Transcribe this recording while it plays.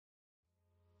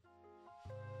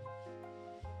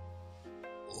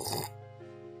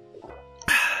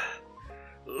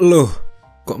Loh,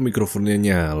 kok mikrofonnya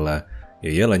nyala? Ya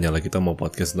iyalah nyala, kita mau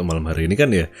podcast untuk malam hari ini kan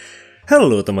ya.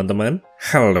 Halo teman-teman,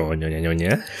 halo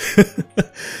nyonya-nyonya.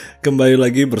 Kembali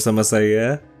lagi bersama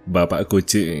saya, Bapak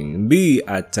Kucing, di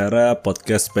acara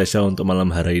podcast spesial untuk malam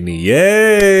hari ini.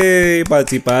 Yeay,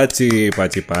 paci-paci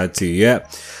ya.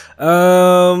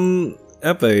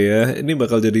 Apa ya, ini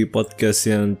bakal jadi podcast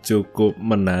yang cukup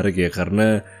menarik ya,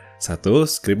 karena satu,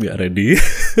 skrip gak ready.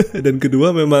 Dan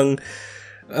kedua memang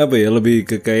apa ya, lebih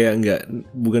ke kayak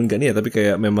bukan nih ya, tapi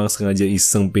kayak memang sengaja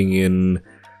iseng pingin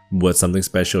buat something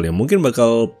special ya. Mungkin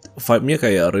bakal vibe-nya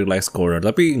kayak relax corner,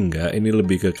 tapi enggak, ini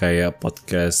lebih ke kayak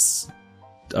podcast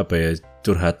apa ya,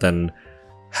 curhatan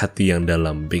hati yang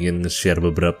dalam. Pingin nge-share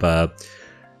beberapa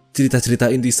cerita-cerita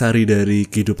intisari dari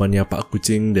kehidupannya Pak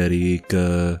Kucing, dari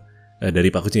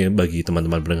Pak Kucing ya, bagi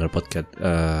teman-teman pendengar podcast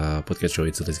show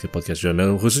itu, podcast show.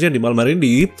 Nah, khususnya di malam hari ini,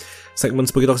 di segmen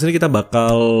Spooky Talks ini kita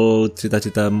bakal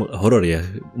cerita-cerita horor ya.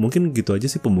 Mungkin gitu aja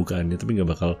sih pembukaannya, tapi nggak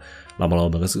bakal lama-lama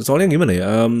banget. Soalnya gimana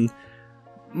ya,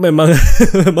 memang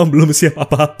memang belum siap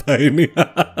apa-apa ini.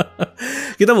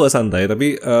 Kita buat santai,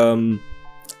 tapi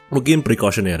mungkin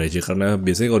precaution ya Reji, karena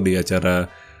biasanya kalau di acara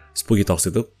Spooky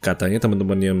Talks itu katanya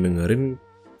teman-teman yang dengerin,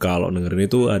 kalau dengerin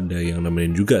itu ada yang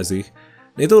nemenin juga sih.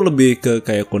 Nah, itu lebih ke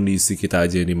kayak kondisi kita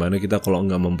aja, dimana kita kalau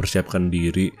nggak mempersiapkan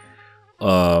diri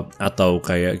atau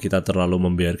kayak kita terlalu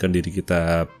membolehkan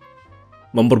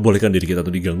diri kita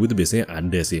tuh diganggu, itu biasanya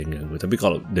ada sih yang ganggu. Tapi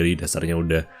kalau dari dasarnya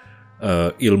udah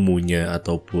ilmunya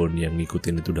ataupun yang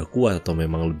ngikutin itu udah kuat, atau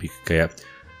memang lebih kayak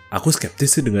aku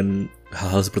skeptis sih dengan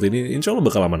hal-hal seperti ini, insya Allah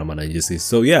bakal aman-aman aja sih.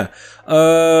 So yeah,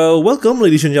 welcome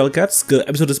ladies and gentlemen ke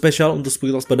episode spesial untuk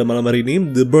Spooky Talks pada malam hari ini,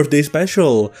 The Birthday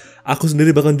Special. Aku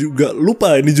sendiri bahkan juga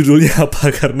lupa ini judulnya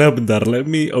apa, karena bentar, let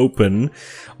me open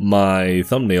my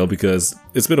thumbnail because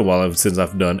it's been a while since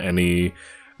I've done any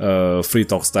free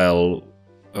talk style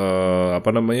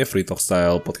free talk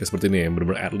style podcast seperti ini, yang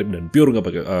benar-benar adlib dan pure nggak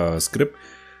pakai script.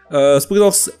 Spooky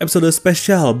Talks episode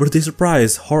spesial Birthday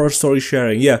Surprise Horror Story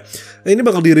Sharing. Ya, ini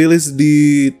bakal dirilis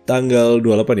di tanggal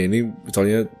 28 ya. Ini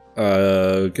misalnya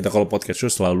kita kalau podcast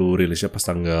show selalu rilisnya pas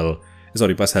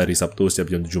hari Sabtu setiap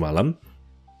jam 7 malam.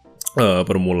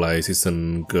 Permulai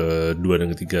season kedua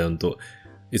dan ketiga untuk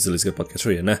Istilahnya podcast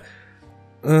show ya. Nah,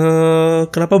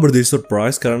 kenapa Birthday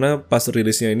Surprise? Karena pas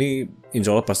rilisnya ini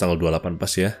insya Allah pas tanggal 28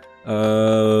 pas ya.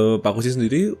 Pak Kucing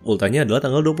sendiri ultanya adalah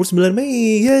tanggal 29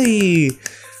 Mei. Yay!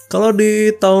 Kalau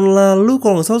di tahun lalu,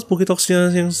 kalau nggak salah Spooky Talks-nya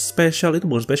yang spesial itu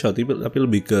bukan spesial, tapi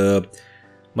lebih ke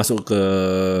masuk ke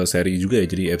seri juga ya.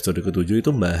 Jadi episode ke-7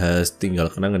 itu bahas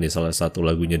Tinggal Kenangan ya, salah satu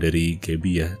lagunya dari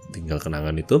Gaby ya, Tinggal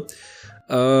Kenangan itu.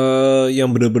 Yang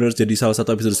benar-benar jadi salah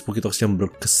satu episode Spooky Talks yang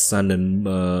berkesan dan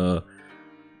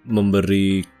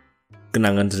memberi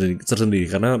kenangan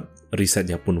tersendiri, karena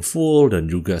risetnya pun full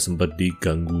dan juga sempat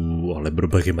diganggu oleh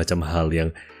berbagai macam hal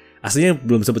yang aslinya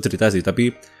belum sempat cerita sih,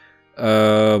 tapi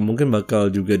mungkin bakal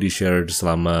juga di-share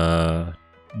selama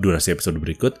durasi episode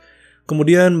berikut.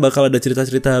 Kemudian bakal ada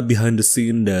cerita-cerita behind the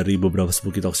scene dari beberapa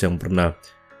Spooky Talks yang pernah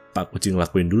Pak Kucing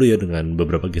lakuin dulu ya, dengan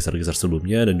beberapa geser-geser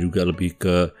sebelumnya, dan juga lebih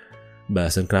ke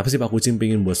bahasan kenapa sih Pak Kucing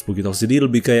pengen buat Spooky Talks. Jadi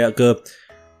lebih kayak ke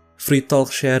free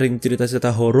talk sharing cerita-cerita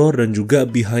horor dan juga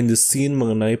behind the scene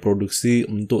mengenai produksi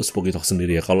untuk Spooky Talks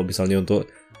sendiri ya. Kalau misalnya untuk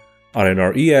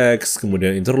R&R EX,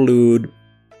 kemudian Interlude,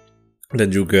 dan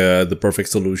juga The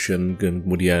Perfect Solution, dan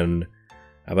kemudian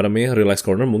Relax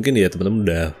Corner, mungkin ya teman-teman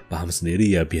udah paham sendiri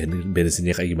ya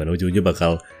bensinnya kayak gimana. Ujung-ujungnya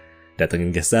bakal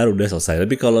datengin guest star, udah selesai.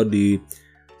 Tapi kalau di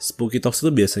Spooky Talks itu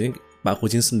biasanya Pak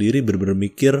Kucing sendiri bener-bener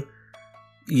mikir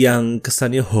yang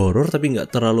kesannya horor tapi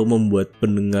nggak terlalu membuat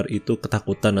pendengar itu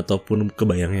ketakutan ataupun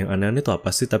kebayang yang aneh-aneh itu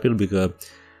apa sih, tapi lebih ke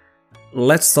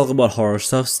let's talk about horror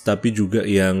stuff, tapi juga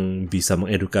yang bisa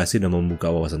mengedukasi dan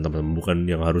membuka wawasan teman-teman. Bukan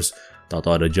yang harus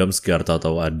tahu-tahu ada jump scare,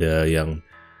 tahu-tahu ada yang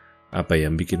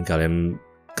bikin kalian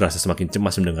kerasa semakin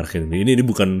cemas mendengarkan ini. Ini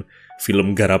bukan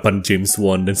film garapan James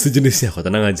Wan dan sejenisnya kok,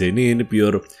 tenang aja. Ini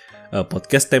pure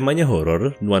podcast, temanya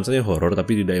horor, nuansanya horor,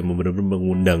 tapi tidak yang benar-benar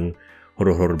mengundang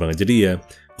horor-horor banget. Jadi ya,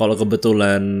 kalau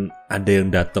kebetulan ada yang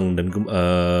datang dan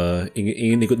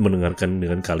ingin ikut mendengarkan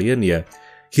dengan kalian, ya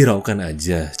hiraukan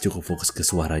aja, cukup fokus ke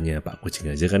suaranya Pak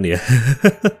Kucing aja kan ya.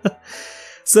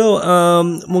 So,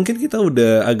 mungkin kita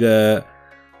udah agak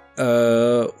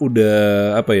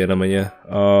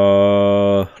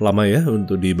lama ya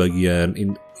untuk di bagian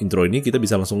intro ini. Kita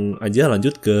bisa langsung aja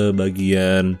lanjut ke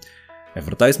bagian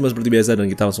advertisement seperti biasa,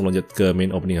 dan kita langsung lanjut ke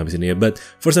main opening habis ini ya. But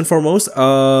first and foremost,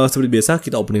 seperti biasa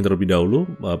kita opening terlebih dahulu,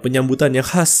 penyambutan yang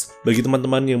khas bagi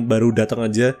teman-teman yang baru datang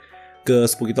aja ke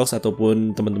Spooky Talks,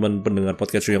 ataupun teman-teman pendengar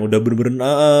podcast show yang udah bener-bener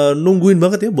nungguin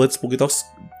banget ya buat Spooky Talks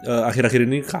akhir-akhir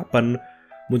ini kapan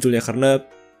munculnya, karena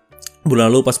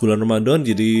bulan lalu pas bulan Ramadan,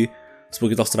 jadi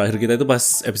Spooky Talks terakhir kita itu pas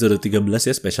episode 13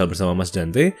 ya, spesial bersama Mas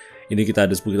Dante. Ini kita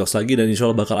ada Spooky Talks lagi, dan insya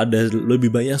Allah bakal ada lebih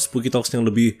banyak Spooky Talks yang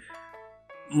lebih,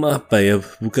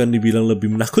 bukan dibilang lebih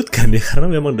menakutkan ya,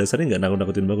 karena memang dasarnya nggak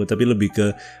nakut-nakutin banget, tapi lebih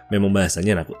ke memang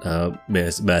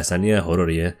bahasannya horor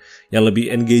ya, yang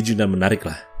lebih engaging dan menarik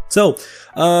lah. So,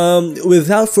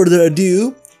 without further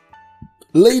ado,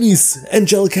 ladies and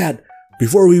Jellycat,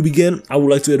 before we begin, I would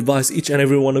like to advise each and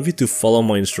every one of you to follow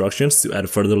my instructions to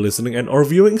add further listening and or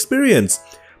viewing experience.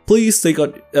 Please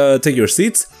take your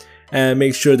seats and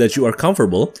make sure that you are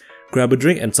comfortable. Grab a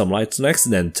drink and some light snacks,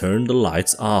 then turn the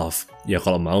lights off. Ya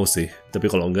kalau mau sih, tapi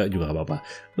kalau enggak juga gak apa-apa.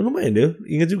 Lumayan deh,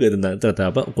 ingat juga tentang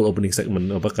cool opening segment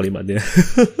kalimatnya.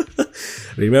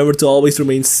 Remember to always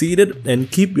remain seated and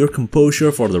keep your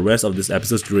composure for the rest of this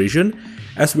episode's duration,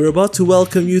 as we're about to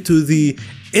welcome you to the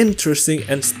interesting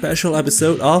and special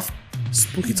episode of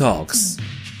Spooky Talks.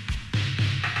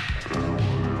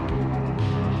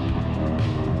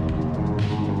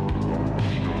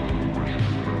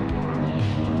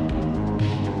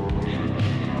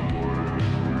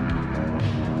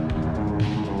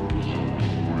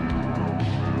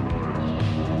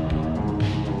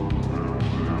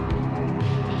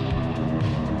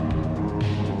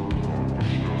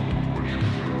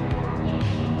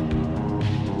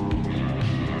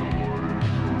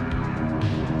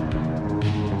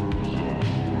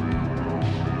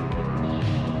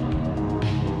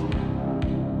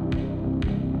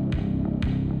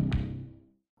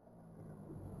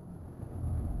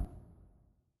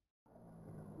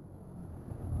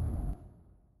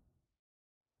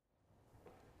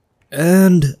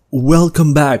 And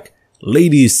welcome back,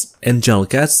 ladies and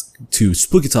Jellycats, to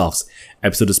Spooky Talks,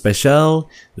 episode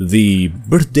spesial, the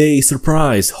birthday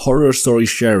surprise horror story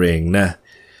sharing. Nah,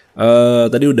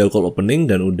 tadi udah call opening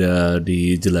dan udah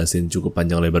dijelasin cukup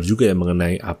panjang lebar juga ya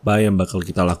mengenai apa yang bakal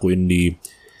kita lakuin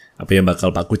apa yang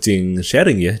bakal Pak Kucing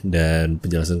sharing ya, dan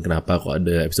penjelasan kenapa kok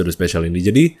ada episode spesial ini.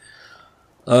 Jadi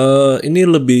ini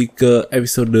lebih ke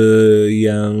episode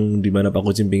yang dimana Pak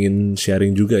Kucing pingin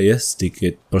sharing juga ya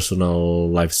sedikit personal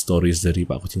life stories dari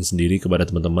Pak Kucing sendiri kepada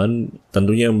teman-teman,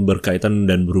 tentunya yang berkaitan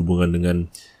dan berhubungan dengan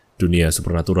dunia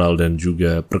supernatural dan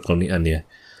juga perkelinian ya.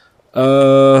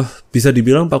 Bisa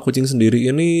dibilang Pak Kucing sendiri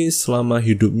ini selama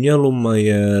hidupnya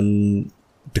lumayan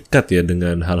dekat ya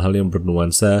dengan hal-hal yang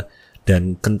bernuansa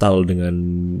dan kental dengan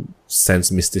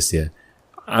sense mistis ya.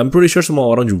 I'm pretty sure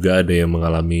semua orang juga ada yang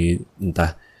mengalami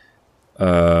entah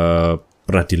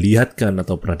pernah dilihatkan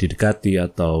atau pernah didekati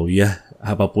atau ya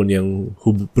apapun yang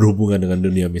berhubungan dengan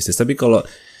dunia mistis. Tapi kalau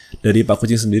dari Pak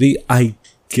Kucing sendiri, I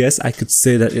guess I could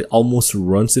say that it almost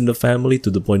runs in the family, to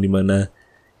the point dimana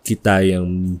kita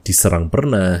yang diserang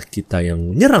pernah, kita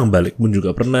yang nyerang balik pun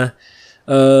juga pernah,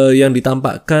 yang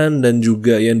ditampakkan dan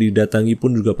juga yang didatangi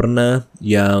pun juga pernah,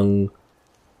 yang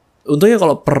untungnya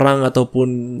kalau perang ataupun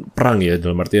perang ya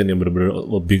dalam artian yang benar-benar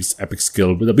big epic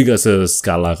skill, tapi gak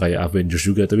seskala kayak Avengers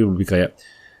juga, tapi lebih kayak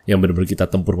yang benar-benar kita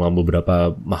tempur sama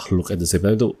beberapa makhluk at the same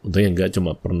time, itu untungnya gak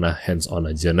cuma pernah hands on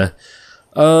aja. Nah,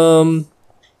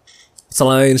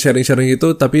 selain sharing-sharing itu,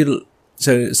 tapi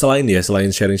selain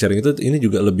sharing-sharing itu, ini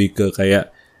juga lebih ke kayak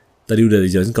tadi udah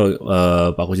dijelasin kalau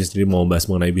Pak Kucing sendiri mau bahas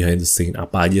mengenai behind the scene,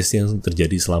 apa aja sih yang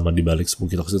terjadi selama di balik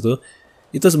Spooky Talks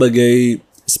itu sebagai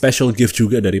special gift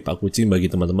juga dari Pak Kucing bagi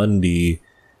teman-teman di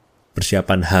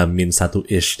persiapan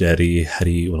H-1-ish dari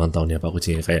hari ulang tahunnya Pak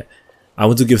Kucing. Kayak I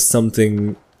want to give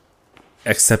something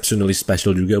exceptionally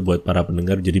special juga buat para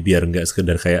pendengar, jadi biar nggak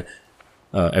sekedar kayak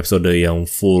episode yang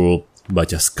full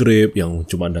baca skrip, yang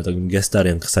cuma datangin guest star,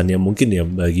 yang kesannya mungkin ya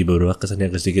bagi beberapa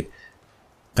kesannya sedikit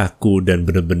kaku dan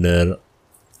bener-bener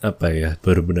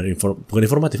bener-bener bukan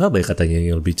informatif apa ya katanya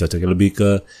yang lebih cocok, lebih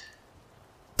ke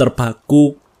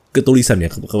terpaku ketulisan ya,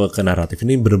 ke naratif.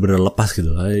 Ini bener-bener lepas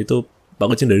gitu. Nah, itu Pak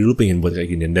Kucing dari dulu pengen buat kayak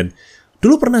ginian, dan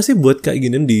dulu pernah sih buat kayak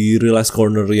ginian di Realize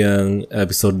Corner yang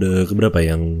episode keberapa,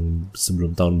 yang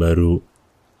sebelum tahun baru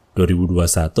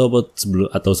 2021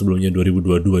 atau sebelumnya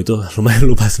 2022, itu lumayan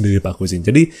lupa sendiri Pak Kucing.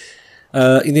 Jadi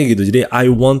ini gitu. Jadi I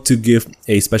want to give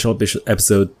a special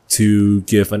episode to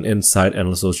give an insight and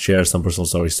also share some personal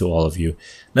stories to all of you.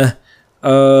 Nah,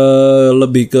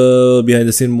 lebih ke behind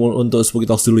the scene untuk Spooky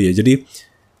Talks dulu ya. Jadi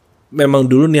memang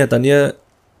dulu niatannya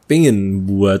pengen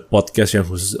buat podcast yang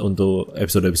khusus untuk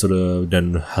episode-episode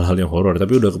dan hal-hal yang horor,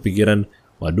 tapi udah kepikiran,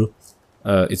 waduh,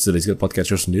 It's the Discord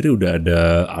Podcast Show sendiri udah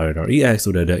ada RNREX,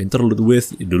 udah ada Interlude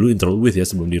With, dulu Interlude With ya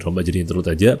sebelum dirombak jadi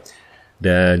Interlude aja,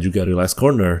 dan juga Realize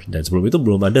Corner, dan sebelum itu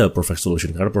belum ada Perfect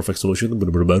Solution, karena Perfect Solution itu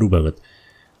bener-bener baru banget.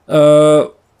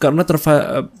 karena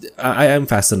I am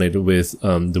fascinated with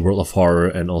the world of horror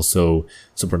and also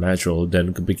supernatural,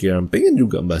 dan kepikiran pengen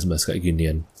juga bahas-bahas kayak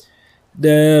ginian.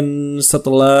 Dan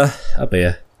setelah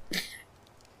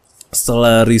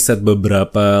setelah riset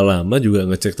beberapa lama juga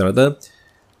ngecek, ternyata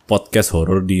podcast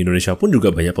horror di Indonesia pun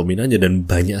juga banyak peminatnya dan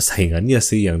banyak saingannya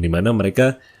sih, yang dimana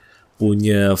mereka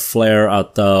punya flair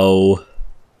atau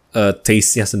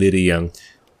taste-nya sendiri, yang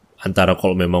antara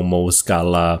kalau memang mau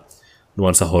skala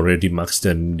nuansa horror di max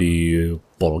dan di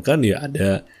polkan, ya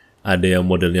ada yang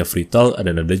modelnya freestyle,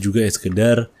 ada juga yang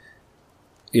sekedar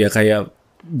ya kayak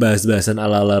bahas-bahasan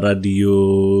ala-ala radio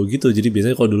gitu. Jadi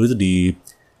biasanya kalau dulu itu di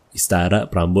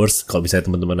Istara, Prambors, kalau misalnya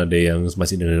teman-teman ada yang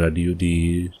masih dengerin radio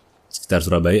di sekitar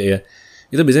Surabaya ya,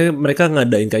 itu biasanya mereka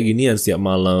ngadain kayak ginian setiap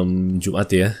malam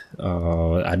Jumat ya.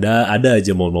 Ada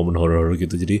aja momen-momen horor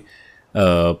gitu. Jadi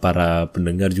para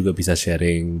pendengar juga bisa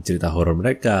sharing cerita horor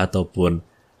mereka, ataupun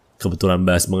kebetulan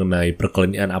bahas mengenai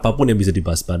perkelinian apapun yang bisa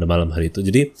dibahas pada malam hari itu.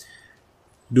 Jadi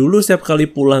dulu setiap kali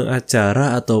pulang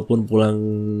acara ataupun pulang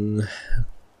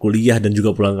kuliah dan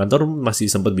juga pulang kantor,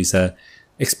 masih sempat bisa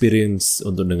experience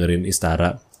untuk dengerin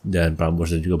Istara dan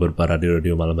Prambors dan juga beberapa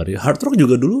radio-radio malam hari. Hard Rock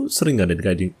juga dulu sering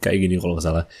ngadain kayak gini kalau nggak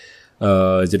salah.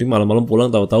 Jadi malam-malam pulang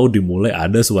tahu-tahu dimulai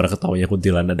ada suara ketawanya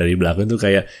kuntilanak dari belakang tuh,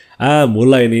 kayak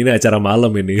mulai nih, ini acara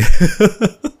malam ini.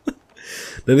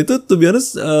 Dan itu to be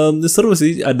honest seru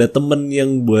sih, ada temen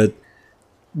yang buat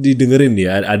didengerin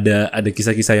ya, ada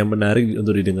kisah-kisah yang menarik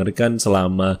untuk didengarkan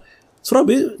selama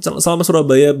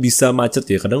Surabaya bisa macet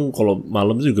ya. Kadang kalau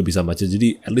malam itu juga bisa macet,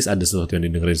 jadi at least ada sesuatu yang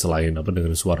didengerin selain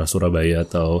dengerin suara Surabaya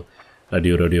atau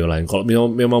radio-radio lain. Kalau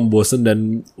memang bosen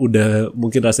dan udah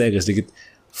mungkin rasanya agak sedikit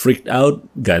freaked out,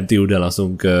 ganti udah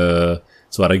langsung ke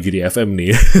Suara Giri FM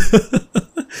nih.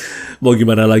 Mau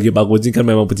gimana lagi, Pak Kucing kan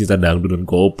memang pecinta dangdut dan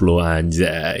koplo,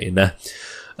 anjay. Nah,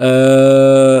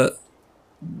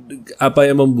 apa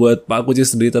yang membuat Pak Kucing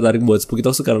sendiri tertarik buat Spooky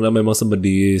Talks karena memang sempat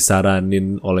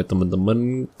disaranin oleh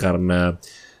teman-teman, karena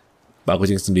Pak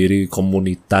Kucing sendiri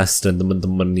komunitas dan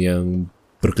teman-teman yang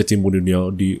berkecimpung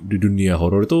di dunia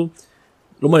horor itu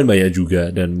lumayan banyak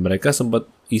juga, dan mereka sempat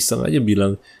iseng aja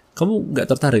bilang, kamu nggak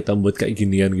tertarik buat kayak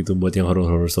ginian gitu, buat yang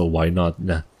horor-horor, so why not?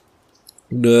 Nah,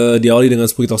 diawali dengan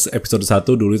Spooky Talks episode 1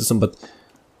 dulu itu sempat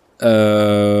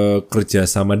kerja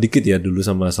sama dikit ya dulu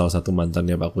sama salah satu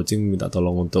mantannya Pak Kucing, minta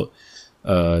tolong untuk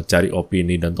cari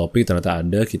opini dan topik. Ternyata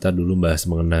ada, kita dulu bahas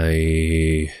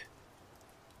mengenai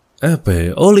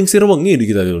Lingsir Wengi di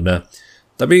kita dulu. Nah,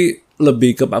 tapi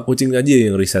lebih ke Pak Kucing aja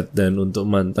yang riset, dan untuk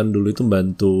mantan dulu itu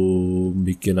bantu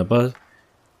bikin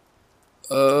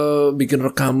bikin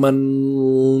rekaman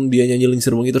dia nyanyi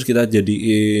Lingsir Wengi, terus kita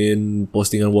jadiin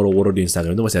postingan woro-woro di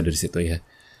Instagram, itu masih ada di situ ya.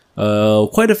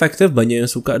 Quite effective, banyak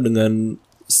yang suka dengan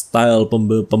style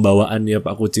pembawaannya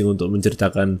Pak Kucing untuk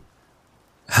menceritakan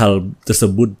hal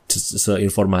tersebut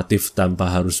seinformatif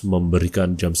tanpa harus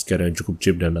memberikan jump scare yang cukup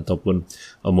cheap dan ataupun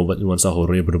membuat nuansa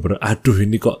horornya bener-bener aduh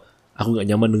ini kok aku nggak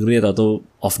nyaman dengerinnya atau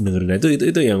off dengerinnya.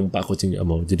 Itu yang Pak Kucing nggak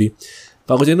mau. Jadi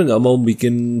Pak Kucing itu nggak mau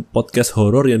bikin podcast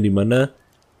horor yang dimana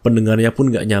pendengarnya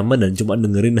pun nggak nyaman dan cuma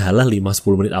dengerin halah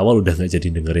 5-10 menit awal udah nggak jadi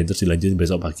dengerin, terus dilanjutin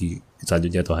besok pagi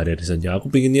selanjutnya atau hari-hari selanjutnya.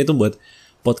 Aku pinginnya itu buat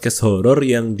podcast horor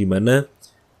yang dimana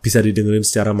bisa didengerin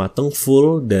secara mateng,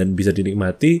 full, dan bisa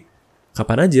dinikmati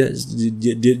kapan aja.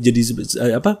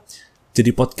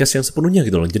 Jadi podcast yang sepenuhnya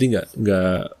gitu loh. Jadi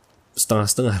nggak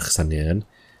setengah-setengah kesannya kan.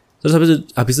 Terus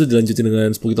habis itu dilanjutin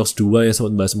dengan Spooky Talks 2 yang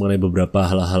sempat bahas mengenai beberapa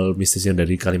hal-hal mistis yang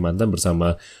dari Kalimantan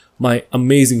bersama my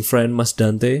amazing friend Mas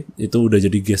Dante. Itu udah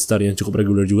jadi guest star yang cukup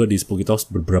reguler juga di Spooky Talks,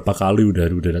 beberapa kali udah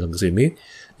datang ke sini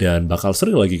dan bakal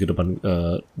sering lagi ke depan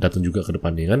datang juga ke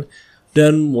depannya kan.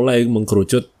 Dan mulai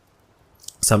mengkerucut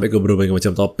sampai ke berbagai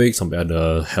macam topik, sampai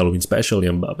ada Halloween special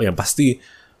yang pasti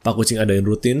Pak Kucing adain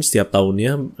rutin setiap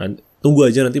tahunnya. Tunggu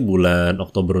aja nanti bulan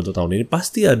Oktober untuk tahun ini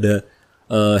pasti ada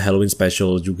Halloween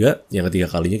special juga, yang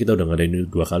ketiga kalinya. Kita udah ngadain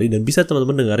 2 kali dan bisa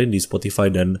teman-teman dengerin di Spotify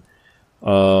dan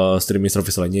streaming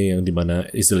service lainnya yang dimana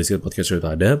Easily Scared Podcast Show itu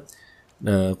ada.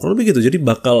 Nah, kalau lebih gitu, jadi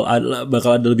bakal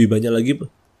ada lebih banyak lagi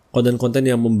konten-konten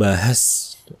yang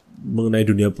membahas mengenai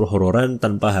dunia perhororan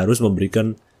tanpa harus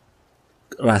memberikan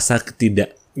rasa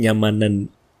ketidaknyamanan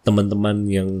teman-teman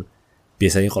yang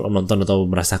biasanya kalau nonton atau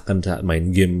merasakan saat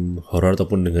main game horor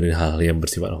ataupun dengerin hal yang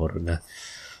bersifat horor. Nah,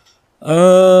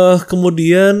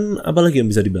 kemudian apa lagi yang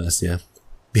bisa dibahas ya?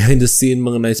 Behind the scene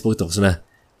mengenai Spooky Talks. Nah,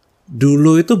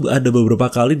 dulu itu ada beberapa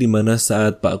kali di mana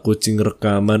saat Pak Kucing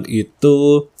rekaman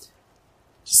itu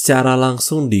secara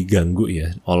langsung diganggu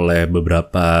ya oleh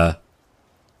beberapa,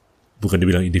 bukan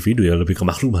dibilang individu ya, lebih ke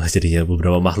makhluk malah jadinya.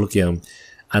 Beberapa makhluk yang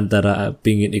antara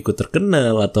pingin ikut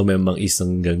terkenal atau memang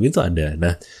iseng ganggu itu ada.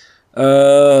 Nah,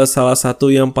 Salah satu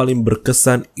yang paling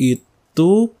berkesan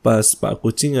itu pas Pak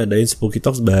Kucing ngadain Spooky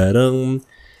Talks bareng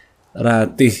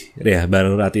Ratih, ya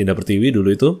bareng Ratih Indah Pertiwi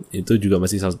dulu itu juga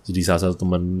masih jadi salah satu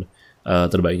teman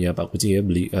terbaiknya Pak Kucing ya.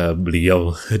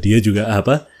 Beliau dia juga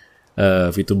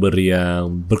VTuber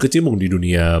yang berkecimpung di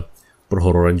dunia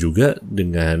perhororan juga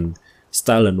dengan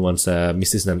style dan nuansa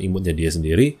mistis dan imutnya dia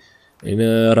sendiri.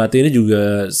 Ini Ratih ini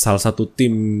juga salah satu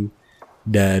tim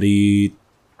dari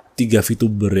 3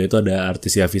 VTuber, yaitu ada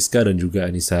Artisia Fiska dan juga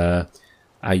Anissa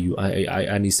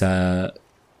Anissa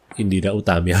Indira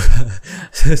Utami ya.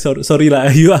 sorry lah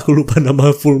Ayu, aku lupa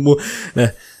nama fullmu. Nah,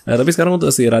 tapi sekarang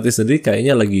untuk si Ratih sendiri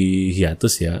kayaknya lagi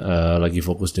hiatus ya, lagi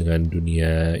fokus dengan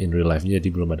dunia in real life-nya, jadi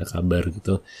belum ada kabar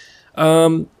gitu.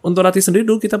 Untuk Ratih sendiri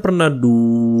dulu kita pernah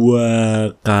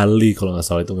 2 kali kalau nggak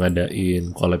salah itu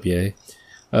ngadain collab ya.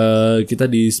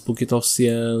 Kita di Spooky Talks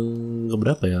yang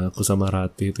keberapa ya, aku sama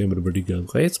Ratih itu yang bener-bener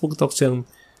kayak Spooky Talks yang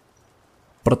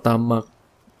pertama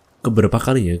keberapa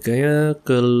kali ya, kayak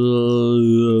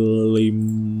ke-5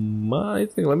 I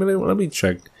think, let me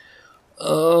check.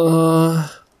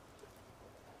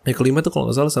 Ke-5 tuh kalau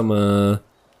nggak salah sama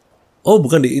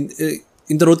bukan di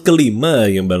interlude ke-5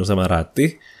 yang bareng sama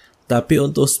Ratih, tapi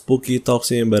untuk Spooky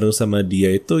Talks yang bareng sama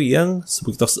dia itu yang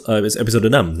Spooky Talks episode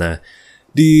 6. Nah,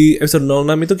 di episode 06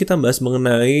 itu kita bahas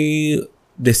mengenai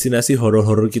destinasi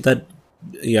horor-horor kita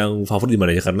yang favorit di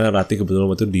mana ya, karena Ratih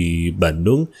kebetulan waktu di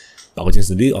Bandung, Pak Kucing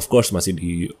sendiri of course masih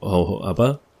di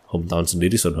hometown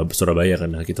sendiri Surabaya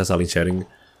kan. Nah, kita saling sharing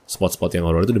spot-spot yang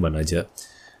horor itu di mana aja.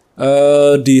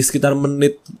 Di sekitar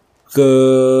menit ke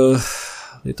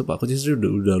itu Pak Kucing sendiri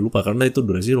udah lupa karena itu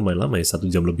durasi lumayan lama ya,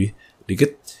 1 jam lebih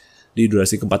dikit. Di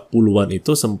durasi ke-40-an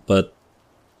itu sempat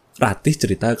Ratih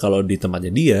cerita kalau di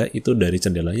tempatnya dia itu dari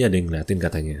jendelanya ada yang ngeliatin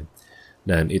katanya.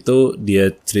 Dan itu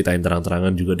dia ceritain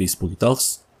terang-terangan juga di Spooky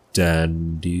Talks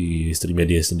dan di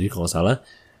streamnya dia sendiri kalau nggak salah.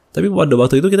 Tapi pada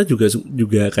waktu itu kita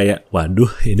juga kayak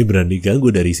waduh, ini beneran diganggu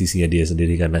dari sisinya dia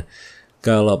sendiri, karena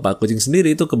kalau Pak Kucing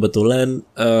sendiri itu kebetulan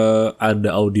ada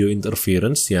audio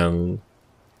interference yang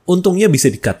untungnya bisa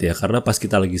di-cut ya, karena pas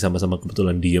kita lagi sama-sama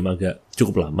kebetulan diam agak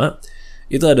cukup lama,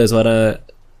 itu ada suara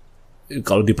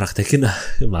kalau dipraktekin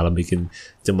malah bikin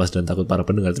cemas dan takut para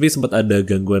pendengar. Tapi sempat ada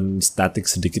gangguan statik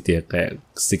sedikit ya, kayak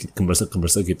sedikit gemersek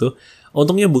gitu.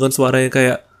 Untungnya bukan suara yang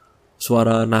kayak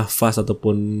suara nafas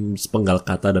ataupun sepenggal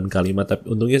kata dan kalimat, tapi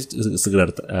untungnya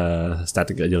sekedar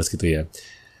statik gak jelas gitu ya.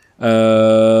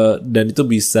 Dan itu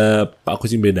bisa Pak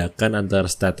Kucing bedakan antara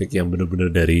statik yang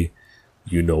benar-benar dari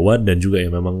you know what dan juga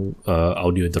yang memang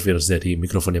audio interference dari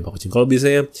mikrofonnya Pak Kucing. Kalau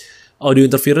biasanya audio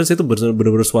interference itu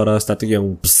benar-benar suara statik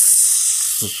yang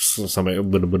sampai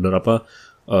benar-benar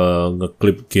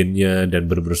ngeklip gainnya dan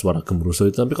benar-benar suara gemuruh itu.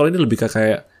 Tapi kalau ini lebih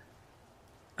kayak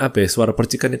suara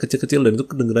percikan yang kecil-kecil dan itu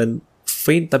kedengeran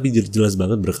faint tapi jelas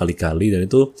banget berkali-kali, dan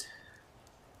itu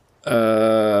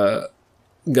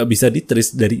nggak bisa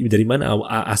diteris dari mana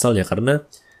asalnya, karena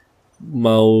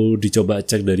mau dicoba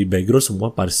cek dari background semua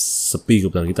pas sepi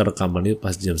kebetulan kita rekamannya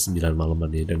pas jam 9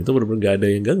 malaman ya, dan itu benar-benar nggak ada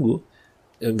yang ganggu,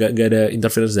 nggak ada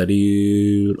interference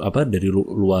dari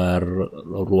luar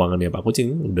ruangannya Pak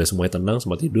Kucing, udah semuanya tenang,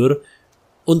 semua tidur.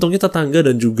 Untungnya tetangga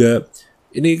dan juga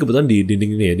ini kebetulan di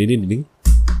dinding ini ya, dinding.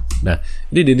 Nah,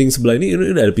 ini dinding sebelah ini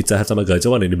ada Pizza Hut sama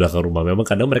gacoan di belakang rumah. Memang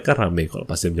kadang mereka rame kalau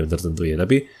pas jam-jam tertentu ya,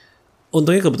 tapi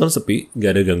untungnya kebetulan sepi,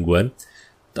 nggak ada gangguan.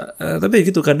 Tapi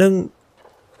gitu kadang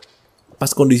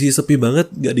pas kondisi sepi banget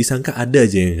nggak disangka ada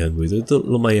aja yang ganggu, itu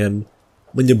lumayan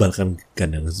menyebalkan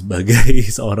kadang sebagai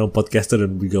seorang podcaster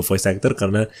dan juga voice actor,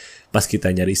 karena pas kita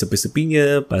nyari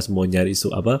sepi-sepinya, pas mau nyari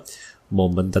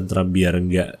momen tentram biar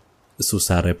nggak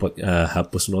susah repot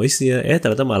hapus noise-nya,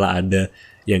 ternyata malah ada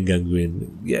yang gangguin.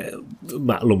 Ya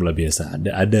maklum lah, biasa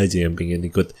ada aja yang pengen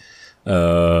ikut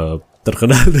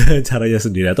terkenal dengan caranya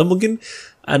sendiri, atau mungkin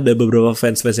ada beberapa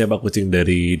fans-fansnya Pak Kucing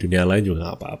dari dunia lain juga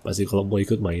nggak apa-apa sih kalau mau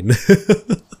ikut main.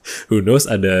 Who knows,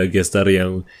 ada guest star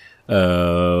yang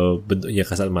bentuknya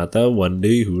kasat mata, one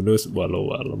day who knows,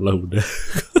 walau alam lah udah.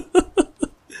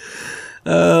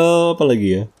 Apa lagi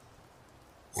ya,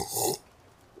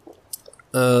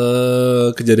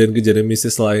 kejadian-kejadian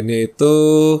mistis lainnya itu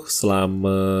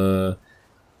selama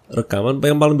rekaman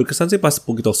yang paling berkesan sih pas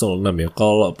Spooky Talks 06 ya.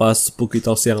 Kalau pas Spooky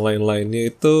Talks yang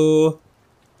lain-lainnya itu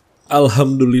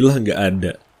alhamdulillah nggak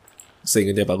ada,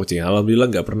 seingatnya Pak Kucing, alhamdulillah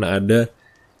nggak pernah ada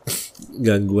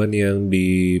gangguan yang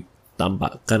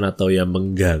ditampakkan atau yang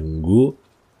mengganggu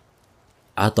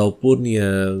ataupun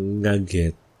yang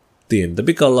ngagetin.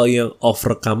 Tapi kalau yang off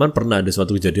rekaman pernah ada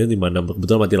suatu kejadian di mana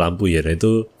kebetulan mati lampu ya, dan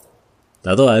itu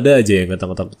tahu ada aja yang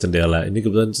ngetok-ngetok jendela. Ini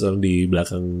kebetulan di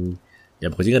belakang ya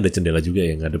Pak Kucing ada jendela juga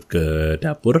yang ngadep ke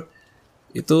dapur.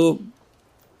 Itu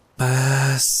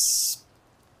pas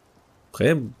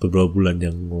kayak beberapa bulan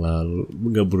yang lalu,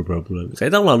 enggak beberapa bulan,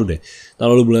 kayak tahun lalu deh, tahun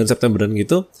lalu bulan Septemberan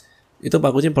gitu, itu Pak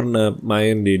Kucing pernah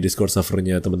main di Discord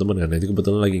servernya teman-teman kan. Itu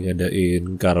kebetulan lagi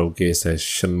ngadain karaoke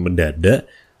session mendadak,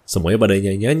 semuanya pada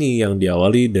nyanyi-nyanyi, yang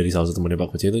diawali dari salah satu temannya Pak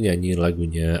Kucing itu nyanyi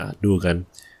lagunya Ado kan,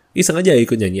 iseng aja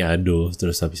ikut nyanyi Ado.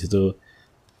 Terus habis itu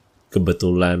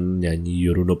kebetulan nyanyi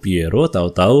Yuruno Piero,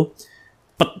 tahu-tahu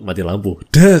pet mati lampu,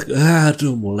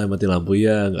 aduh mulai mati lampu,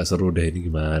 ya nggak seru deh ini,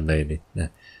 gimana ini. Nah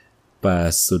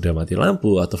pas sudah mati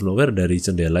lampu, out of nowhere dari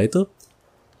jendela itu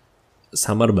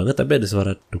samar banget tapi ada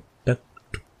suara duk dak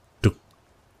duk duk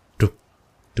duk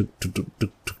duk duk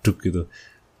duk duk duk gitu.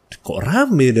 Kok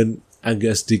rame dan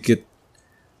agak sedikit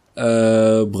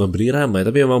bukan berirama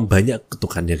tapi memang banyak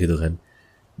ketukannya gitu kan.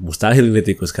 Mustahil ini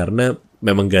tikus karena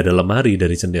memang gak ada lemari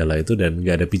dari jendela itu dan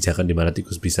gak ada pijakan di mana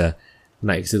tikus bisa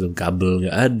naik situ, kabel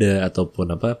nggak ada ataupun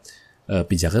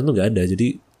pijakan tuh nggak ada,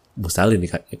 jadi mustahil ini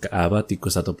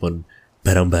tikus ataupun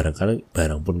barang-barang, karena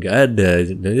barang pun nggak ada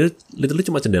dan itu literally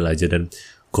cuma jendela aja dan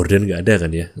gorden nggak ada kan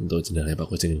ya untuk jendelanya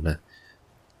Pak Kucing. Nah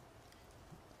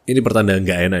ini pertanda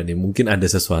nggak enak nih, mungkin ada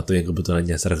sesuatu yang kebetulan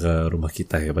nyasar ke rumah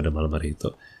kita ya pada malam hari itu.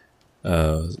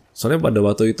 Soalnya pada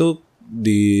waktu itu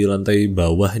di lantai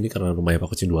bawah, ini karena rumahnya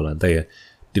Pak Kucing 2 lantai ya,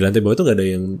 di lantai bawah itu nggak ada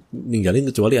yang ninggalin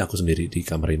kecuali aku sendiri di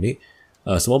kamar ini.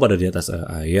 Semua pada di atas,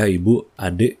 ayah, ibu,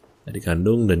 adik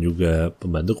kandung dan juga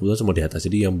pembantu kebetulan semua di atas.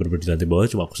 Jadi yang berbeda di lantai bawah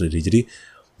cuma aku sendiri. Jadi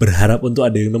berharap untuk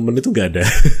ada yang nemen itu gak ada.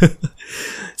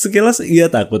 Sekilas iya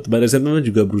takut, pada saat itu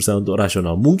juga berusaha untuk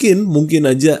rasional. Mungkin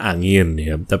aja angin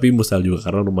ya, tapi mustahil juga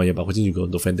karena rumahnya Pak Kucing juga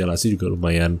untuk ventilasi juga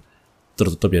lumayan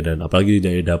tertutup ya, dan apalagi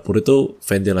dari dapur itu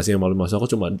ventilasi yang malu masuk aku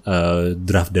cuma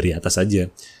draft dari atas saja.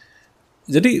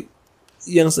 Jadi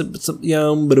yang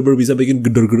benar-benar bisa bikin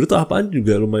gedor-gedor itu apaan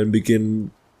juga lumayan bikin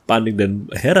panik dan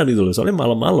heran itu loh. Soalnya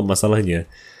malam-malam masalahnya.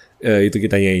 Itu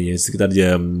kita nyanyinya sekitar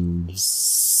jam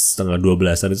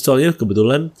 11:30 itu, soalnya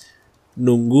kebetulan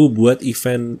nunggu buat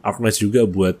event Arknights juga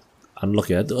buat unlock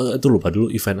ya. Itu lupa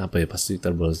dulu event apa ya, pasti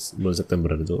bulan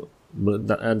September itu.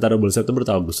 Antara bulan September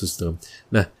atau Agustus itu.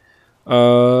 Nah,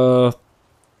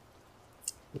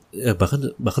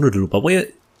 bahkan udah lupa. Pokoknya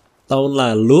tahun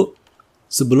lalu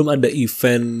sebelum ada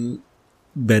event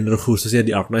banner khususnya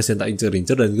di Arknights yang tak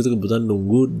incer-incer, dan gitu kebetulan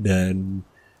nunggu dan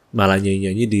malah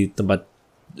nyanyi-nyanyi di tempat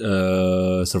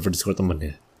server Discord temen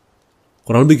ya.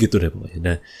 Kurang lebih gitu deh pokoknya.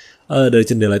 Nah dari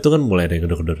jendela itu kan mulai ada yang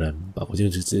gedor-gedoran. Pak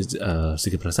Kucing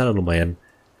sedikit perasaan lumayan,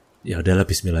 ya udahlah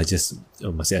bismillah aja,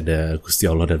 masih ada Gusti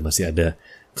Allah dan masih ada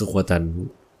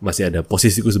kekuatan, masih ada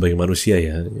posisiku sebagai manusia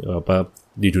ya,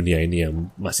 di dunia ini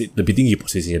yang masih lebih tinggi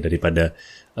posisinya daripada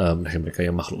mereka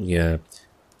yang makhluknya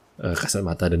kasat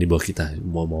mata dan di bawah kita.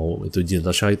 Mau itu jin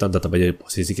atau syaitan, tetap aja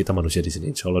posisi kita manusia di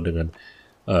sini. Insya Allah dengan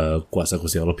kuasa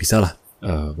Gusti Allah bisa lah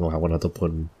melakukan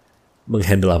ataupun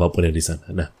menghandle apapun yang di sana.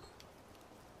 Nah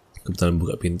kebetulan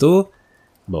buka pintu,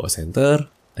 bawa senter,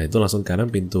 nah itu langsung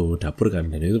kanan pintu dapur kan,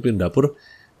 dan itu pintu dapur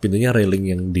pintunya railing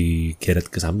yang digeret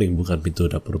ke samping, bukan pintu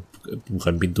dapur,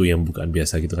 bukan pintu yang bukaan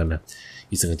biasa gitu kan. Nah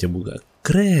iseng aja buka,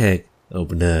 krek, oh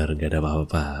bener nggak ada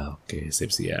apa-apa, oke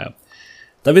siap.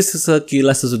 Tapi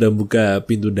sekilas sesudah buka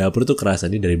pintu dapur tuh kerasa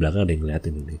nih dari belakang ada yang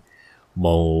ngeliatin ini.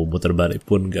 Mau muter balik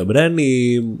pun gak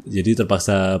berani, jadi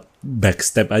terpaksa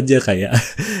backstep aja kayak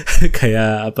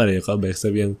kayak apa ya, kalau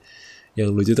backstep yang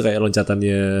lucu tuh kayak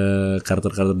loncatannya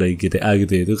karakter dari GTA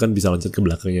gitu ya, itu kan bisa loncat ke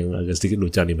belakang yang agak sedikit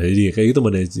lucu nih. Jadi kayak gitu,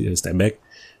 ada step back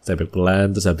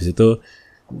pelan, terus habis itu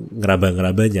ngeraba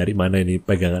nyari mana ini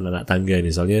pegangan anak tangga ini,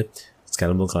 soalnya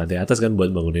sekarang mau ke lantai atas kan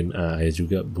buat bangunin ayah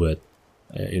juga, buat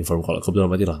inform kalau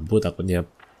kebetulan mati lampu, takutnya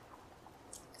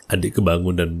adik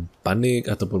kebangun dan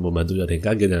panik ataupun membantu ada yang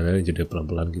kaget dan lain-lain, jadi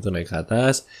pelan-pelan gitu naik ke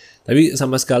atas. Tapi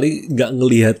sama sekali nggak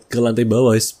ngelihat ke lantai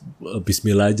bawah,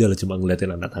 bismillah aja lah, cuma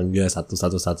ngeliatin anak tangga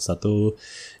satu,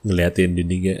 ngeliatin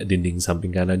dinding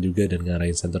samping kanan juga, dan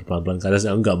ngarahin senter pelan-pelan ke atas.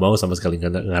 Nggak mau sama sekali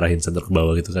ngarahin senter ke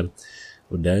bawah gitu kan.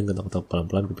 Udah ngetok-ngetok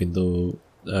pelan-pelan ke pintu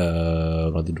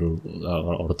ruang tidur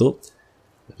ortu.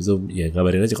 Habis itu ya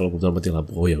ngabarin aja kalau kebetulan mati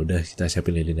lampu. Oh ya udah, kita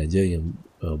siapin lilin aja yang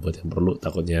buat yang perlu,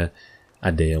 takutnya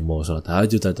ada yang mau sholat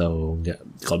tahajud atau enggak.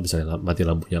 Kalau misalnya mati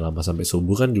lampunya lama sampai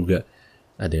subuh kan juga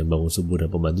ada yang bangun subuh, dan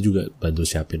pembantu juga bantu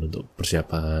siapin untuk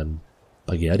persiapan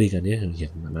pagi hari kan ya, yang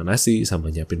mana nasi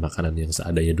sama nyiapin makanan yang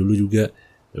seadanya dulu juga.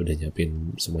 Ya udah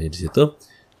nyiapin semuanya di situ.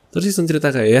 Terus iseng cerita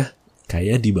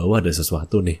kayak di bawah ada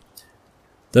sesuatu nih.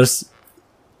 Terus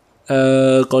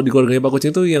kalau di keluarganya Pak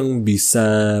Kucing tuh yang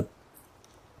bisa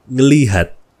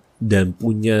ngelihat dan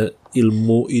punya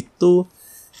ilmu itu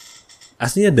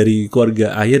aslinya dari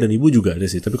keluarga ayah dan ibu juga ada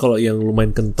sih. Tapi kalau yang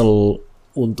lumayan kental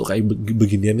untuk kayak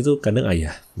beginian itu kadang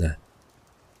ayah. Nah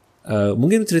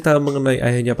Mungkin cerita mengenai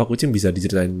ayahnya Pak Kucing bisa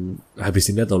diceritain habis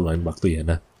ini atau lain waktu ya.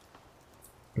 Nah,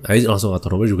 Ais langsung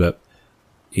ngatur rumah juga.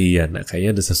 Iya, nah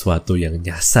kayaknya ada sesuatu yang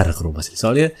nyasar ke rumah sini.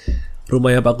 Soalnya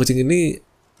rumahnya Pak Kucing ini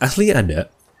aslinya ada.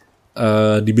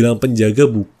 Dibilang penjaga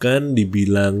bukan,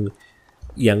 dibilang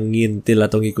yang ngintil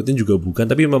atau ngikutin juga bukan,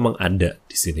 tapi memang ada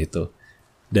di sini tuh.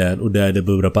 Dan udah ada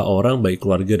beberapa orang, baik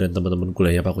keluarga dan teman-teman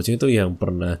kuliahnya Pak Kucing itu yang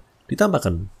pernah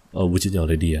ditampakkan wujudnya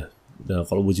oleh dia. Nah,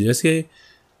 kalau wujudnya sih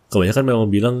kebanyakan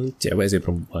memang bilang cewek sih,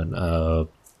 perempuan.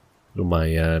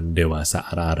 Lumayan dewasa,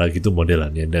 arah-arah gitu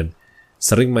modelannya, dan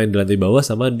sering main di lantai bawah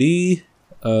sama di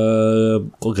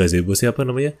kok gazebo siapa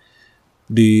namanya,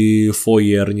 di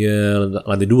foyernya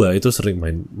lantai 2 itu sering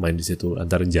main di situ,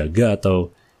 antara jaga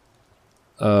atau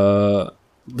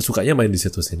sukanya main di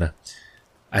situ sih. Nah,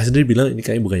 ayah sendiri bilang ini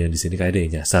kayaknya bukan yang di sini, kayak ada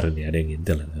yang nyasar nih, ada yang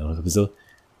ngintil. Habis itu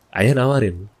ayah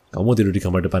nawarin, kamu mau tidur di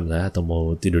kamar depan lah atau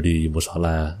mau tidur di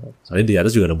musola? Soalnya di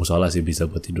atas juga ada musola sih, bisa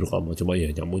buat tidur kalau mau. Cuma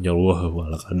ya nyamuknya wah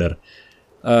ala kadar.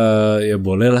 Ya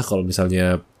boleh lah kalau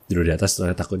misalnya tidur di atas,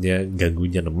 soalnya takutnya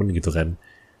ganggunya nemen gitu kan.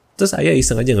 Terus ayah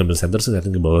iseng aja ngambil senter,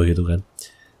 ngeliatin ke bawah gitu kan.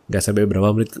 Gak sampai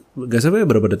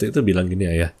berapa detik itu bilang gini,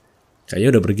 ayah,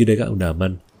 kayaknya udah pergi deh kak, udah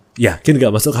aman. Yakin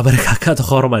gak masuk kamar kakak atau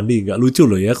kamar mandi? Gak lucu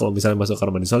loh ya kalau misalnya masuk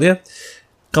kamar mandi. Soalnya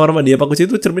kamar mandi Pak Kucing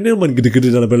itu cerminnya lumayan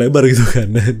gede-gede dan lebar-lebar gitu kan.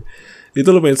 Dan itu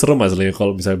lumayan serem aslinya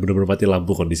kalau misalnya bener-bener mati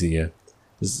lampu kondisinya.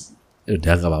 Terus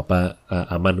udah gak apa-apa,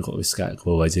 aman kok, wis kak, ke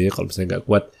bawah aja ya. Kalau misalnya gak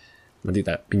kuat, nanti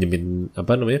tak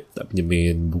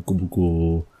pinjemin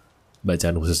buku-buku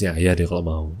bacaan khususnya ayah deh kalau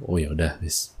mau. Oh ya udah,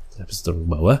 wis. Habis turun ke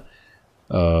bawah,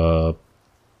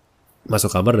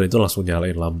 masuk kamar, dan itu langsung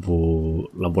nyalain lampu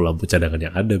cadangan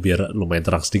yang ada biar lumayan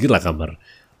terang sedikit lah kamar.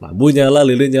 Lampu nyala,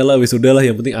 lilin nyala, wis udahlah,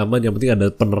 yang penting aman, yang penting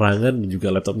ada penerangan, dan juga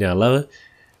laptop nyala.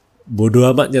 Bodoh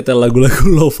amat nyetel lagu-lagu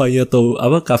lo-fi atau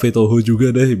Cafe Toho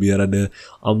juga deh biar ada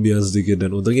ambience sedikit,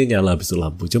 dan untungnya nyala habis itu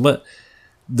lampu. Cuma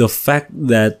the fact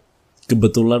that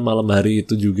kebetulan malam hari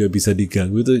itu juga bisa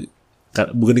diganggu, itu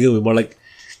bukan diganggu, more like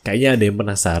kayaknya ada yang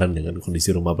penasaran dengan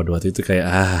kondisi rumah pada waktu itu, kayak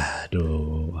ada.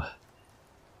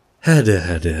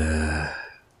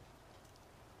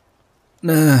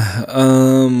 Nah,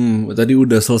 tadi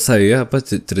udah selesai ya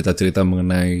cerita-cerita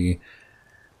mengenai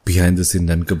behind the scene,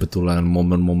 dan kebetulan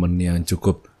momen-momen yang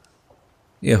cukup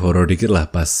ya horor dikit lah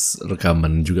pas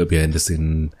rekaman, juga behind the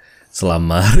scene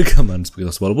selama rekaman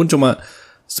Speakitos, walaupun cuma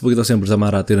Speakitos yang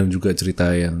bersama Rati dan juga cerita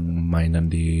yang mainan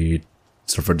di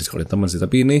server Discord teman sih.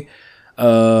 Tapi ini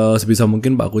sebisa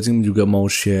mungkin Pak Kucing juga mau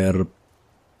share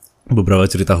beberapa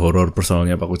cerita horor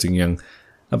personalnya Pak Kucing yang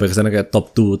kesana kayak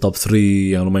top 2, top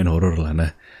 3 yang lumayan horor lah.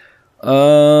 Nah,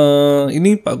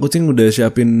 ini Pak Kucing udah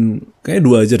siapin kayaknya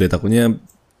 2 aja deh, takutnya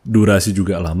durasi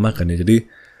juga lama kan ya, jadi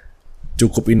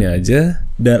cukup ini aja.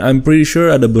 Dan I'm pretty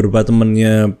sure ada beberapa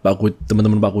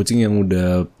teman-teman Pak Kucing yang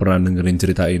udah pernah dengerin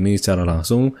cerita ini secara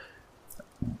langsung,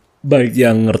 baik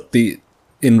yang ngerti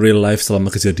in real life selama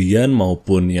kejadian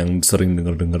maupun yang sering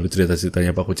denger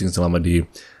cerita-ceritanya Pak Kucing selama di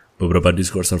beberapa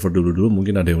Discord server dulu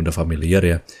mungkin ada yang udah familiar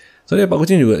ya. Soalnya Pak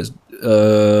Kucing juga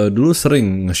dulu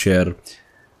sering nge-share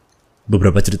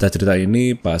beberapa cerita-cerita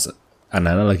ini pas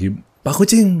anak-anak lagi, Pak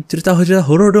Kucing cerita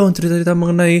horor dong, cerita-cerita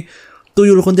mengenai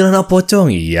tuyul kuntilanak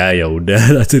pocong. Iya ya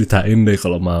udah ceritain deh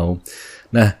kalau mau.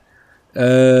 Nah,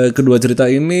 kedua cerita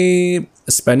ini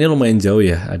span-nya lumayan jauh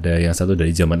ya. Ada yang satu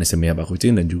dari zaman SMA Pak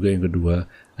Kucing, dan juga yang kedua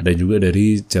ada juga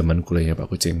dari zaman kuliahnya Pak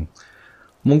Kucing.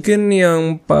 Mungkin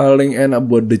yang paling enak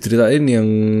buat diceritain yang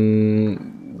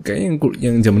kayaknya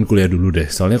yang zaman kuliah dulu deh.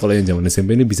 Soalnya kalau yang zaman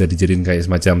SMP ini bisa dijadiin kayak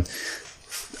semacam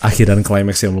akhiran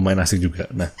climax yang lumayan asik juga.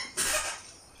 Nah,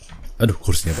 aduh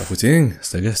kursinya Pak Kucing,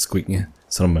 astaga squeaknya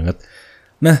serem banget.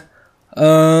 Nah,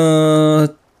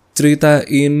 cerita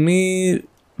ini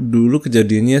dulu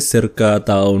kejadiannya circa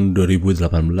tahun 2018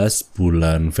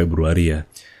 bulan Februari ya.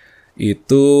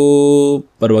 Itu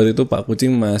pada waktu itu Pak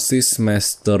Kucing masih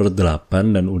semester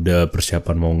 8 dan udah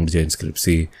persiapan mau ngerjain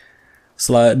skripsi.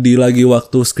 Di lagi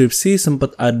waktu skripsi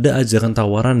sempat ada ajakan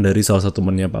tawaran dari salah satu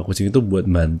temannya Pak Kucing itu buat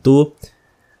bantu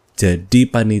jadi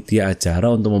panitia acara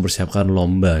untuk mempersiapkan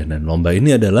lomba. Dan lomba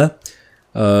ini adalah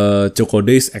Choco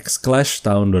Days X Clash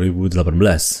tahun 2018.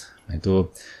 Nah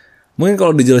itu mungkin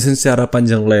kalau dijelasin secara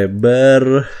panjang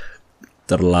lebar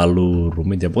terlalu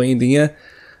rumit ya. Pokoknya intinya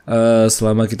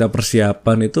selama kita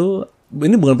persiapan itu,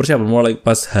 ini bukan persiapan, mulai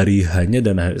pas hari hanya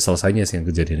dan selesainya sih yang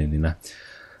kejadian ini. Nah,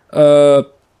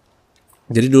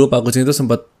 jadi dulu Pak Kucing itu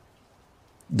sempat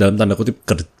dalam tanda kutip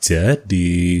kerja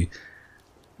di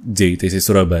JTC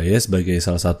Surabaya sebagai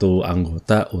salah satu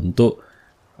anggota untuk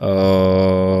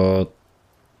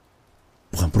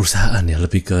bukan perusahaan ya,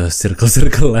 lebih ke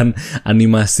circle-circlean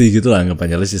animasi gitu lah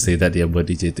anggapannya. Let's just say that ya, buat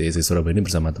di JTC Surabaya ini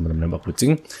bersama teman-teman Pak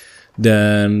Kucing.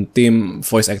 Dan tim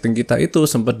voice acting kita itu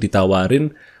sempat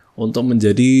ditawarin untuk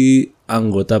menjadi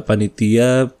anggota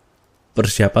panitia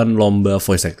persiapan lomba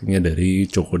voice actingnya dari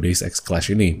Choco Days X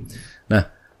Clash ini. Nah,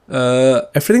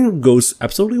 everything goes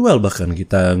absolutely well, bahkan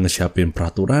kita nge-siapin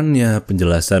peraturannya,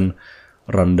 penjelasan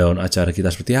rundown acara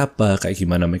kita seperti apa, kayak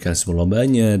gimana mekanisme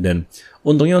lombanya, dan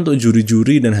untungnya untuk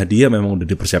juri-juri dan hadiah memang udah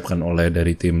dipersiapkan oleh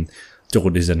dari tim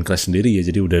Choco Days dan Clash sendiri ya,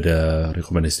 jadi udah ada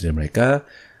rekomendasi dari mereka,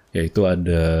 yaitu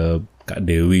ada Kak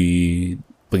Dewi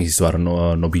pengisi suara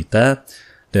Nobita,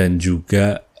 dan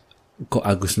juga kok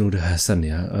Agus Nur Hasan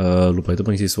ya, lupa itu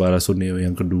pengisi suara Suneo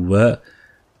yang kedua,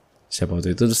 siapa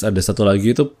waktu itu. Terus ada satu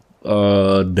lagi itu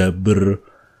dubber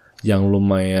yang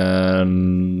lumayan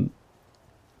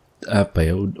apa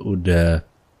ya, udah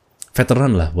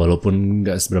veteran lah, walaupun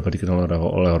nggak seberapa dikenal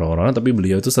oleh orang-orang, tapi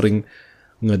beliau itu sering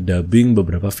ngedubbing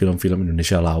beberapa film-film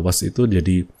Indonesia lawas itu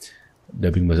jadi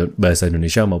dubbing bahasa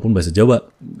Indonesia maupun bahasa Jawa,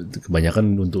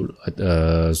 kebanyakan untuk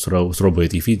Surabaya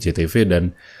TV, JTV,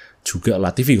 dan juga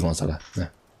LaTV kalau nggak salah. Nah,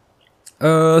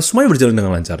 semuanya berjalan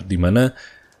dengan lancar, dimana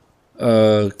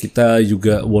kita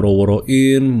juga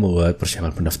woro-woroin buat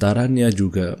persiapan pendaftarannya,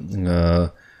 juga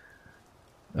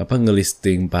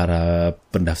ngelisting para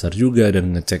pendaftar juga,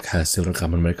 dan ngecek hasil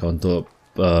rekaman mereka untuk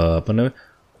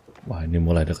wah ini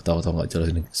mulai ada ketawa-ketawa nggak jelas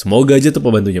ini. Semoga aja tuh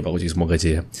pembantunya Pak Kucing, semoga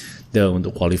aja ya. Dan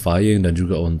untuk qualifying dan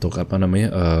juga untuk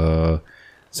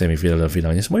semifinal dan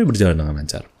finalnya semuanya berjalan dengan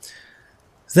lancar.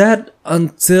 That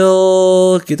until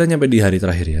kita nyampe di hari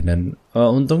terakhir ya, dan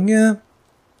untungnya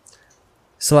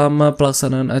selama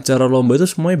pelaksanaan acara lomba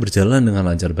itu semuanya berjalan dengan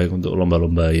lancar, baik untuk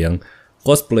lomba-lomba yang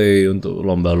cosplay, untuk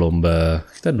lomba-lomba,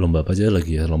 kita ada lomba apa aja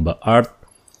lagi ya, lomba art,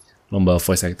 lomba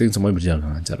voice acting, semuanya berjalan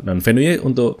dengan lancar. Dan venue-nya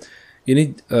untuk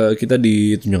ini kita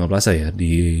di Tunjungan Plaza ya,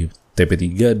 di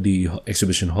TP3 di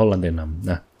Exhibition Hall lantai 6.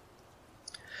 Nah,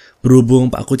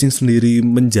 berhubung Pak Kucing sendiri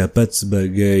menjabat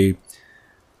sebagai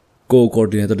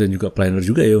co-coordinator dan juga planner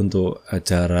juga ya untuk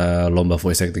acara lomba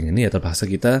voice acting ini, ya terpaksa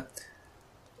kita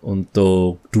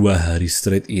untuk 2 hari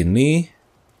straight ini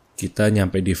kita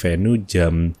nyampe di venue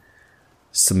jam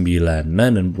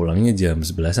 9-an dan pulangnya jam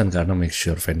 11-an karena make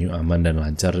sure venue aman dan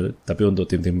lancar. Tapi untuk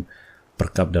tim-tim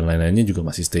perkap dan lain-lainnya juga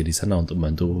masih stay di sana untuk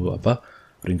bantu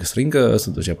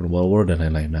ringkes-ringkes, untuk siapin wall dan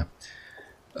lain-lain. Nah,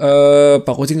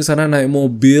 Pak Kucing kesana naik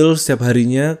mobil setiap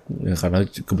harinya ya, karena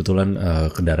kebetulan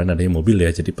kendaraan adanya mobil ya,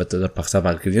 jadi terpaksa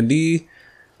parkirnya di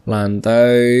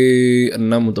lantai 6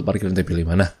 untuk parkiran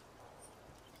TP5. Nah,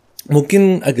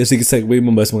 mungkin agak sedikit segue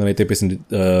membahas mengenai TP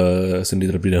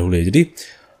sendiri terlebih dahulu ya. Jadi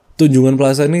Tunjungan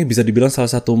Plaza ini bisa dibilang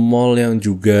salah satu mall yang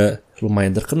juga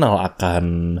lumayan terkenal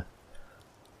akan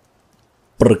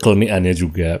perekonomiannya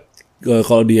juga.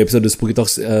 Kalau di episode Spooky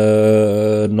Talks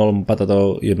 04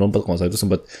 atau ya 04 kalau saya itu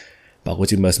sempat Pak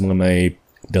Kucing bahas mengenai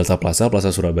Delta Plaza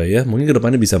Surabaya. Mungkin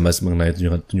kedepannya bisa bahas mengenai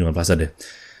Tunjungan Plaza deh.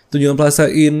 Tunjungan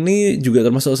Plaza ini juga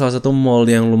termasuk salah satu mall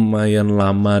yang lumayan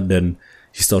lama dan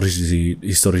historis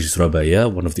di Surabaya,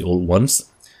 one of the old ones.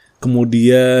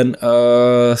 Kemudian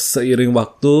seiring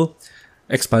waktu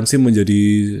ekspansi menjadi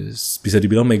bisa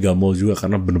dibilang mega mall juga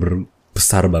karena benar-benar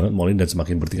besar banget mall ini dan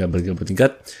semakin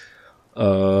bertingkat.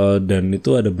 Dan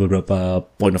itu ada beberapa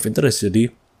point of interest,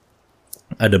 jadi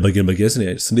ada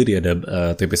bagian-bagian sendiri, ada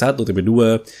TP1,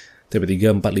 TP2,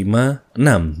 TP3, 4, 5,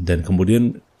 6, dan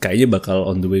kemudian kayaknya bakal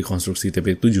on the way konstruksi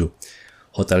TP7.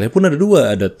 Hotelnya pun ada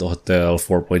 2, ada hotel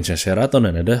Four Points Sheraton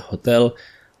dan ada hotel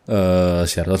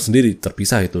Sheraton sendiri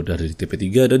terpisah itu dari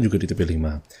TP3 dan juga di TP5.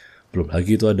 Belum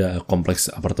lagi itu ada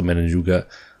kompleks apartemen dan juga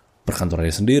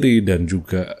perkantorannya sendiri, dan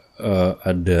juga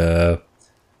ada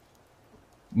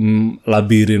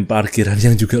labirin parkiran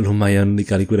yang juga lumayan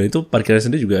dikali kuda. Itu parkiran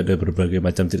sendiri juga ada berbagai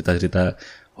macam cerita-cerita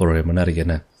horor yang menarik ya.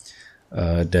 Nah,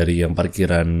 dari yang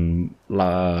parkiran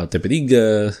TP3,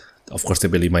 of course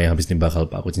TP5 yang habis ini bakal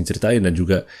Pak Kucing ceritain, dan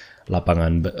juga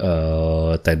lapangan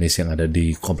tenis yang ada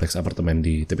di kompleks apartemen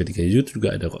di TP3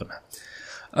 juga ada kok. Nah,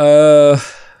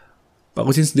 Pak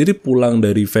Kucing sendiri pulang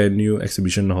dari venue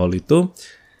Exhibition Hall itu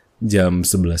jam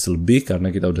 11 lebih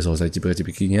karena kita udah selesai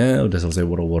cipika-cipikinya, udah selesai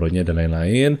woro-woronya dan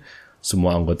lain-lain.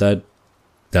 Semua anggota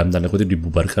dalam tanda kutip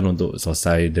dibubarkan untuk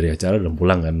selesai dari acara dan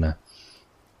pulang kan. Nah,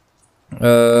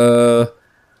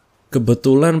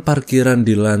 kebetulan parkiran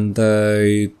di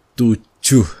lantai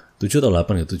 7 atau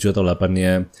 8 ya, 7 atau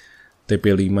 8-nya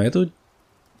TP5 itu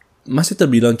masih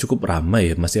terbilang cukup ramai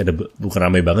ya. Masih ada, bukan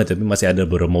ramai banget tapi masih ada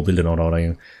beberapa mobil dan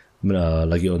orang-orang yang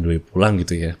lagi on the way pulang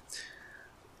gitu ya.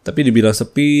 Tapi dibilang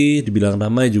sepi, dibilang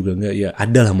ramai juga enggak ya,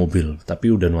 adalah mobil, tapi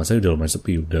udah nuansanya udah lumayan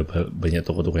sepi, udah banyak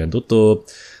toko-toko yang tutup,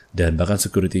 Dan bahkan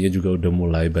security-nya juga udah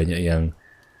mulai banyak yang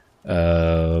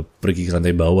pergi ke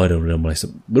lantai bawah dan udah mulai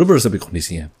bener-bener sepi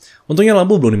kondisinya. Untungnya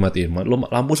lampu belum dimatiin,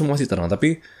 lampu semua masih terang.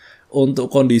 Tapi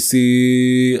untuk kondisi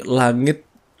langit,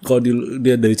 kalau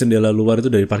dia dari jendela luar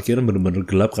itu dari parkiran bener-bener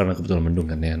gelap karena kebetulan mendung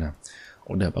kan ya. Nah,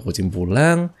 udah Pak Kucing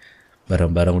pulang,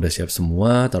 barang-barang udah siap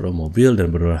semua, taruh mobil, dan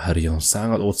bener-bener hari yang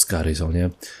sangat old sekali. Soalnya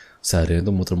seharian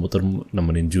itu muter-muter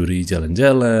nemenin juri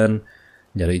jalan-jalan,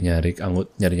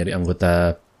 nyari-nyari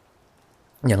anggota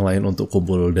yang lain untuk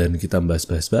kumpul dan kita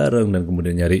bahas-bahas bareng, dan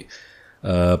kemudian nyari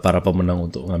para pemenang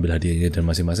untuk ngambil hadiahnya, dan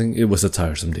masing-masing it was a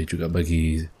tiresome day juga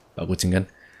bagi Pak Kucing kan.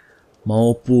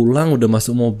 Mau pulang udah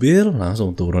masuk mobil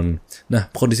langsung turun. Nah,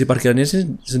 kondisi parkirannya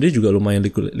sendiri juga lumayan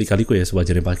lika-liku ya,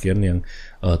 sewajarnya parkiran yang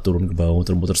turun ke bawah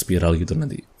muter-muter spiral gitu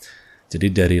nanti.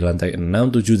 Jadi dari lantai 6,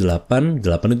 7, 8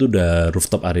 itu udah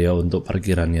rooftop area untuk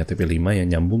parkirannya TP5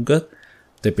 yang nyambung ke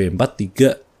TP4,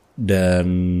 3 dan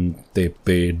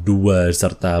TP2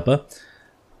 serta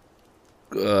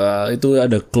itu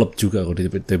ada klub juga kalau di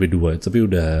TP2, tapi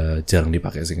udah jarang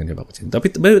dipakai sih kan ya Pak Kucing.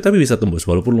 Tapi bisa tembus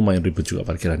walaupun lumayan ribet juga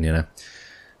parkirannya. Nah,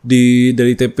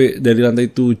 dari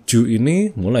lantai 7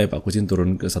 ini mulai Pak Kucing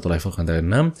turun ke satu level ke lantai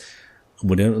 6.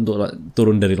 Kemudian untuk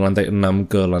turun dari lantai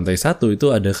 6 ke lantai 1 itu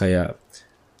ada kayak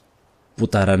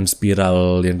putaran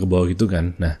spiral yang ke bawah gitu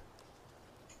kan. Nah,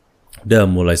 udah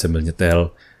mulai sambil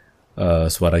nyetel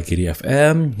suara Giri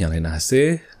FM, nyalain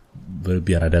AC,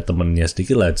 biar ada temennya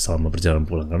sedikit lah selama perjalanan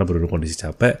pulang. Karena baru kondisi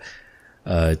capek,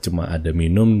 cuma ada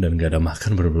minum dan gak ada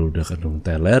makan, baru udah kandung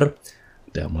teler.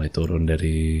 Udah mulai turun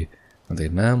dari lantai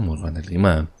 6, mau lantai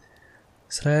 5.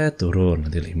 Seret, turun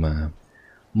lantai 5.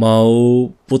 Mau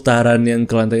putaran yang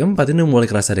ke lantai 4 ini mulai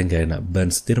kerasa yang gak enak. Ban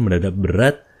setir mendadak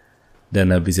berat.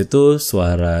 Dan habis itu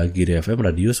suara Giri FM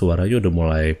radio suaranya udah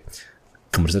mulai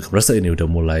kemersa ini, udah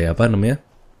mulai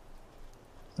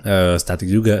statik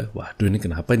juga. Waduh, ini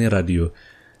kenapa ini radio?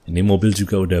 Ini mobil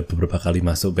juga udah beberapa kali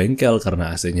masuk bengkel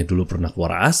karena AC-nya dulu pernah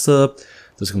keluar asap.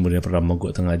 Terus kemudian pernah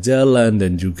mogok tengah jalan,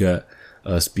 dan juga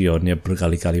spionnya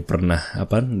berkali-kali pernah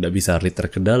nggak bisa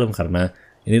retract ke dalam karena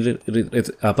ini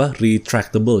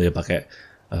retractable ya, pakai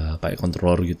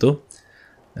controller gitu.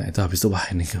 Nah, itu habis itu wah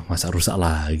ini masa rusak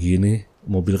lagi nih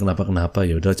mobil, kenapa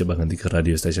ya udah coba ganti ke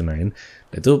radio station lain.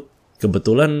 Nah, itu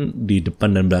kebetulan di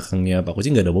depan dan belakangnya Pak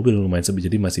Kucing nggak ada mobil, lumayan sepi,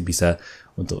 jadi masih bisa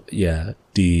untuk ya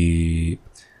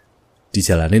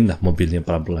dijalanin lah mobilnya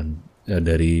pelan-pelan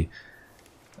dari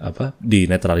di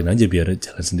netralin aja biar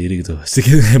jalan sendiri gitu,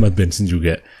 sedikit hemat bensin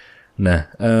juga. Nah,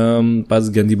 pas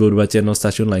ganti beberapa channel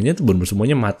stasiun lainnya itu benar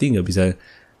semuanya mati,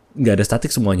 nggak ada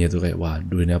statik semuanya itu, kayak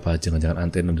waduh ini apa, jangan-jangan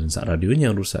antena dan sak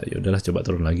radionya yang rusak. Ya udahlah coba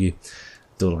turun lagi.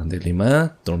 Tuh lantai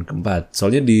 5, turun ke 4.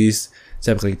 Soalnya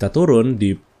setiap kali kita turun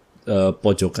di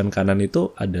pojokan kanan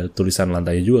itu ada tulisan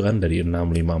lantainya juga kan, dari 6,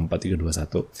 5, 4, 3, 2,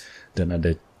 1. Dan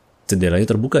ada jendelanya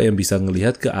terbuka yang bisa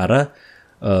ngelihat ke arah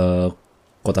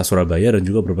kota Surabaya dan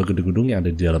juga beberapa gedung-gedung yang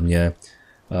ada di dalamnya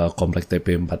komplek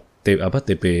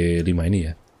TP5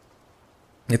 ini ya.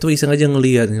 Itu iseng aja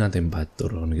ngelihat ini lantai 4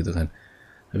 turun gitu kan.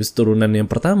 Habis turunan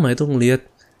yang pertama itu ngelihat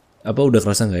udah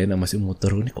kerasa nggak enak, masih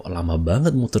muter. Ini kok lama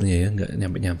banget muternya ya, nggak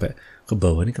nyampe ke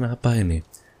bawah, ini kenapa ini?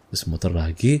 Terus muter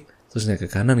lagi, terus naik ke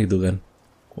kanan gitu kan,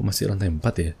 kok masih lantai 4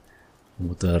 ya?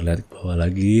 Muter lihat ke bawah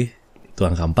lagi, itu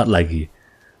angka 4 lagi.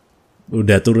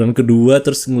 Udah turunan kedua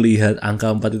terus ngelihat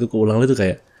angka 4 itu keulang lagi, itu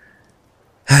kayak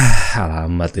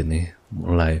alamat ini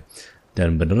mulai.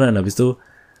 Dan beneran habis itu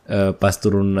pas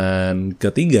turunan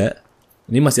ketiga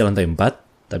ini masih lantai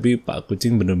 4. Tapi Pak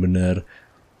Kucing bener-bener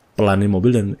pelanin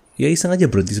mobil dan ya iseng aja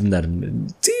berhenti sebentar.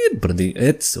 Berhenti.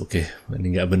 Oke.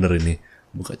 Ini gak bener ini.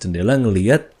 Buka jendela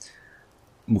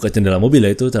mobil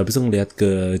ya itu. Tapi ngeliat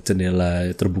ke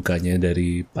jendela terbukanya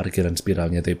dari parkiran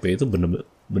spiralnya TP itu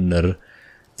bener-bener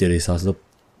jadi salah satu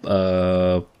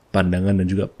pandangan dan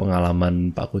juga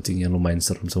pengalaman Pak Kucing yang lumayan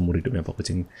serem seumur hidupnya Pak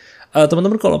Kucing.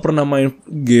 Teman-teman kalau pernah main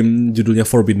game judulnya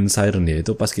Forbidden Siren ya,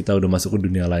 itu pas kita udah masuk ke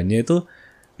dunia lainnya itu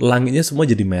langitnya semua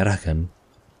jadi merah kan.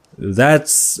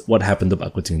 That's what happened to Pak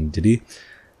Kucing. Jadi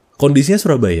kondisinya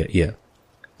Surabaya, iya.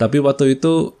 Tapi waktu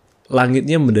itu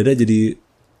langitnya mendadak jadi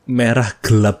merah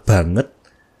gelap banget.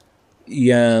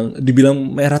 Yang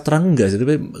dibilang merah terang enggak sih,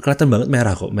 tapi kelihatan banget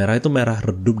merah kok. Merah itu merah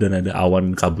redup dan ada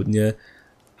awan kabutnya,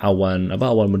 awan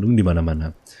mendung di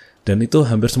mana-mana. Dan itu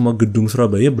hampir semua gedung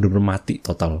Surabaya benar-benar mati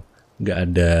total. Nggak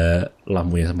ada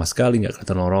lampunya sama sekali, nggak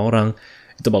kelihatan orang-orang.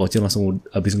 Itu Pak Kucing langsung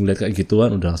habis ngeliat kayak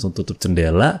gituan udah langsung tutup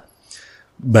jendela,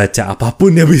 baca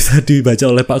apapun yang bisa dibaca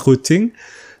oleh Pak Kucing,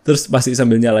 terus pasti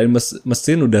sambil nyalain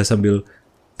mesin udah sambil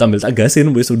tampil tak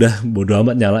gasin, wis udah bodo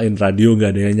amat, nyalain radio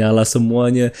nggak ada yang nyala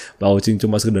semuanya. Pak Kucing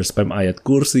cuma sekedar spam ayat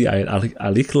kursi, ayat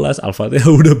al-ikhlas, al-fatihah,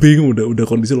 udah bingung, udah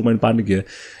kondisi lumayan panik ya.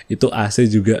 Itu AC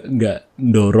juga nggak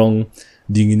dorong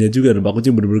dinginnya juga, dan Pak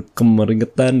Kucing bener-bener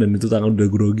kemeringetan, dan itu tangan udah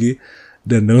grogi.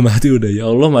 Dan dalam hati udah, ya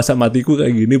Allah, masa matiku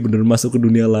kayak gini, bener masuk ke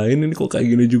dunia lain, ini kok kayak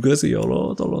gini juga sih, ya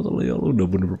Allah, tolong ya Allah, udah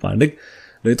bener-bener panik.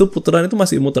 Dan itu putaran itu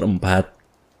masih muter 4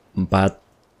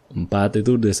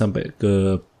 itu udah sampai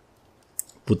ke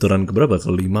putaran keberapa, ke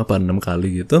 5 apa 6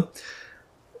 kali gitu.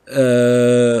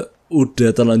 Udah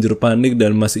terlanjur panik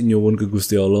dan masih nyuwun ke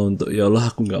Gusti Allah untuk, ya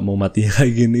Allah, aku gak mau mati kayak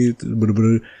gini,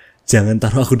 bener-bener jangan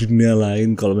taruh aku di dunia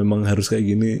lain. Kalau memang harus kayak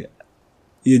gini,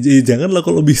 ya janganlah,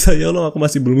 kalau bisa ya Allah, aku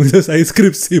masih belum selesai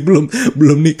skripsi, belum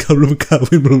nikah, belum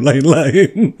kawin, belum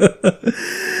lain-lain.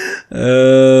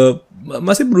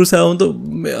 Masih berusaha untuk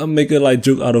make a light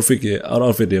joke out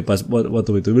of it ya pas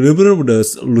waktu itu benar-benar udah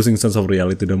losing sense of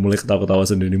reality dan mulai ketawa-ketawa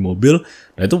sendiri di mobil.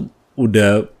 Nah itu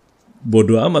udah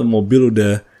bodo amat, mobil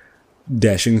udah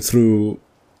dashing through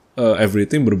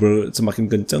everything, bener-bener semakin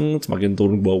kenceng, semakin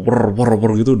turun ke bawah,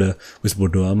 wor gitu, udah wis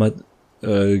bodo amat.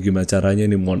 Gimana caranya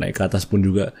nih mau naik ke atas pun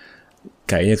juga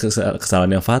kayaknya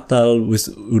kesalahan yang fatal,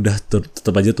 wis udah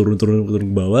tetap aja turun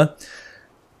ke bawah.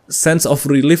 Sense of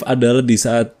relief adalah di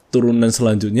saat turunan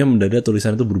selanjutnya mendadak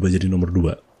tulisan itu berubah jadi nomor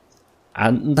 2.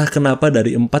 Entah kenapa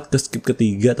dari 4 ke skip ke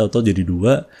 3, tahu-tahu jadi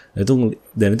 2.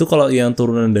 Dan itu kalau yang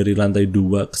turunan dari lantai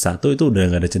 2 ke 1 itu udah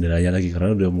gak ada jendelanya lagi,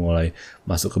 karena udah mulai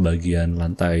masuk ke bagian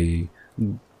lantai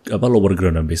lower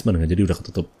ground dan basement kan, jadi udah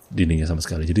ketutup dindingnya sama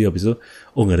sekali. Jadi habis itu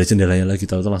gak ada jendelanya lagi,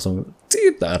 tahu-tahu langsung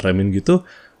kita remin gitu.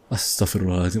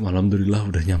 Astagfirullahaladzim,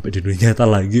 alhamdulillah udah nyampe di dunia nyata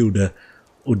lagi, udah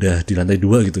di lantai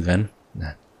 2 gitu kan.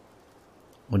 Nah,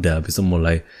 udah habis itu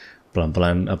mulai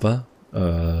pelan-pelan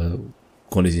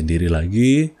kondisi diri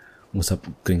lagi,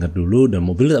 ngusap keringat dulu, dan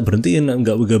mobil tak berhentiin,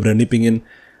 nggak berani pingin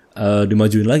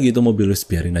dimajuin lagi itu mobil,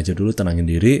 biarin aja dulu, tenangin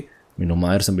diri, minum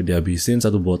air sampai dihabisin 1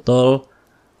 botol.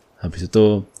 Habis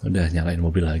itu udah nyalain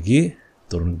mobil lagi,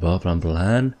 turun ke bawah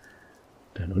pelan-pelan,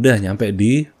 dan udah nyampe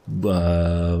di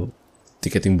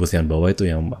ticketing booth yang bawah itu,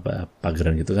 yang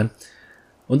pageran gitu kan.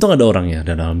 Untung ada orangnya,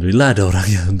 dan alhamdulillah ada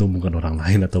orangnya, untung bukan orang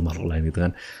lain atau makhluk lain gitu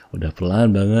kan. Udah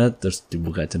pelan banget, terus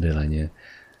dibuka jendelanya.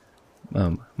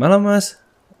 Malam mas,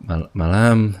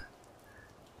 malam.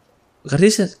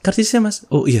 Karcisnya mas,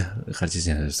 oh iya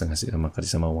karcisnya, harus ngasih sama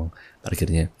karcis sama uang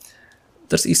parkirnya.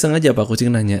 Terus iseng aja Pak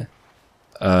Kucing nanya,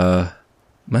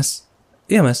 mas,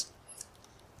 iya mas,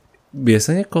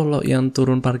 biasanya kalau yang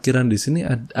turun parkiran di sini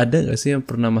ada nggak sih yang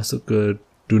pernah masuk ke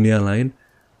dunia lain?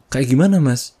 Kayak gimana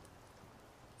mas?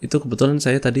 Itu kebetulan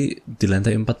saya tadi di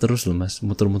lantai 4 terus loh mas,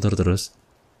 muter-muter terus.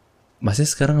 Masnya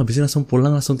sekarang habisnya langsung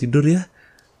pulang, langsung tidur ya,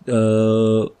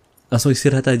 langsung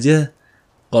istirahat aja.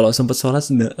 Kalau sempat sholat,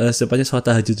 secepatnya sholat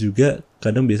tahajud juga.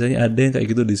 Kadang biasanya ada yang kayak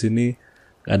gitu di sini.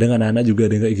 Kadang anak-anak juga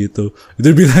ada yang kayak gitu. Itu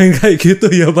bilangin kayak gitu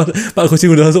ya Pak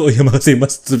Kucing udah langsung, oh ya makasih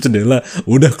mas, tutup jendela.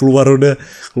 Udah keluar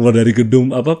dari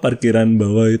gedung parkiran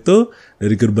bawah itu,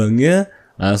 dari gerbangnya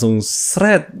langsung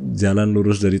jalan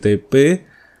lurus dari TP,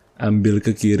 ambil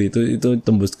ke kiri itu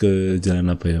tembus ke jalan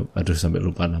apa ya? Aduh sampai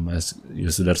lupa nama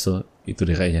Yosudarso itu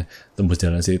deh kayaknya. Tembus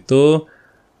jalan situ,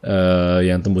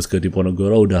 yang tembus ke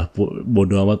Diponegoro, udah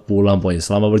bodo amat pulang pokoknya.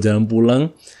 Selama perjalanan pulang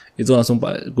itu langsung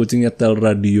Pak Kucing nyetel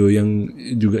radio, yang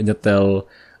juga nyetel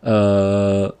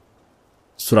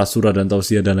surat-surat dan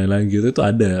tausiah dan lain-lain gitu. Itu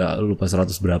ada lupa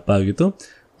 100 berapa gitu.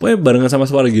 Pokoknya barengan sama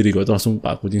suara Giri kok. Itu langsung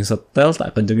Pak Kucing setel,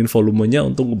 tak kencengin volumenya.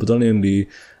 Untung kebetulan yang di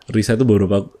Risa itu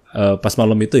beberapa pas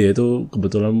malam itu ya, itu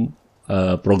kebetulan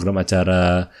program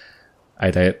acara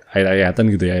ayat-ayatan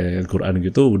gitu ya, ayat Quran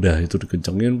gitu, udah itu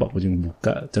dikencengin. Pak Kucing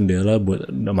buka jendela buat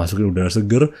masukin udara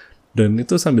seger, dan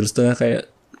itu sambil setengah kayak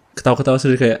ketawa-ketawa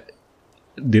sendiri kayak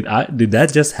did that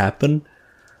just happen?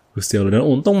 Gusti Allah. Dan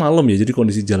untung malam ya, jadi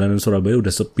kondisi jalanan Surabaya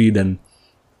udah sepi dan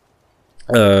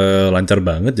lancar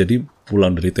banget. Jadi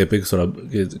pulang dari TP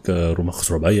ke rumah ke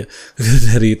Surabaya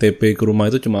dari TP ke rumah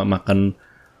itu cuma makan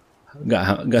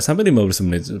nggak sampai 15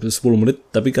 menit, 10 menit,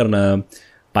 tapi karena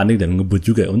panik dan ngebut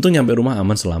juga. Untung nyampe rumah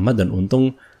aman selamat, dan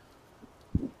untung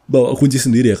bawa kunci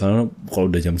sendiri ya, karena kalau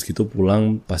udah jam segitu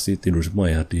pulang pasti tidur semua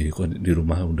ya di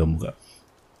rumah udah buka.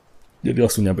 Jadi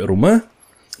langsung nyampe rumah,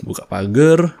 buka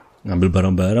pagar, ngambil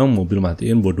barang-barang, mobil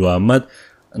matiin, bodo amat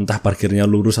entah parkirnya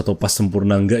lurus atau pas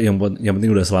sempurna enggak, yang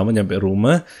penting udah selamat nyampe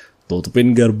rumah.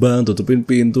 Tutupin gerbang, tutupin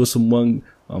pintu, semua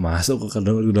masuk ke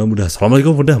dalam, udah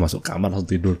assalamualaikum, udah masuk kamar langsung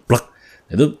tidur plek.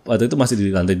 Itu waktu itu masih di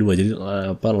lantai 2, jadi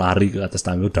lari ke atas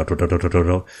tangga,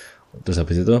 terus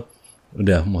habis itu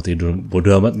udah mau tidur,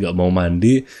 bodo amat, nggak mau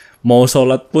mandi, mau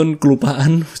sholat pun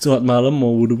kelupaan, sholat malam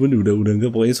mau wudu pun udah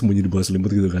enggak, pokoknya sembunyi di bawah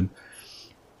selimut gitu kan.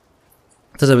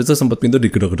 Terus habis itu sempat pintu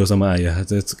digedor-gedor sama ayah.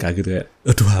 Terus kaget kayak,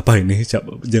 aduh apa ini?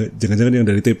 Jangan-jangan yang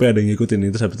dari TP ada yang ngikutin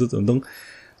ini. Terus habis itu untung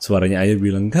suaranya ayah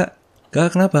bilang, kak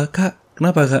kenapa kak?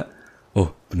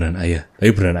 Oh beneran ayah.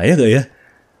 Tapi beneran ayah gak ya?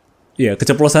 Ya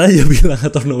keceplosan aja bilang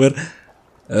atau nowhere.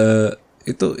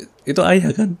 Itu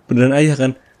ayah kan? Beneran ayah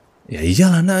kan? Ya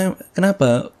iyalah nak,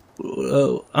 kenapa?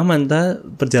 Aman ta,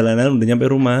 perjalanan udah nyampe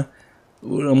rumah.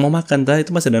 Mau makan ta,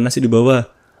 itu masih ada nasi di bawah.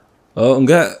 Oh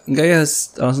enggak ya,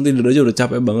 langsung tidur aja, udah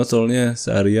capek banget soalnya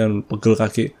seharian pegel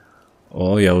kaki.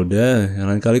 Oh ya udah,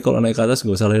 lain kali kalau naik ke atas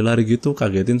gak usah lari-lari gitu,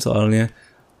 kagetin soalnya.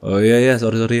 Oh iya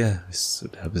sorry ya.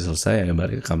 Sudah habis selesai ya,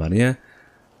 balik ke kamarnya.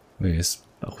 Wes,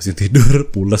 aku sih tidur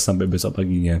pulas sampai besok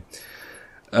paginya.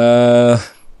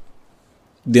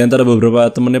 Di antara beberapa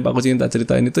temennya Pak Kucing tak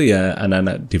ceritain itu ya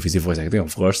anak-anak divisi voice acting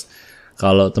of course.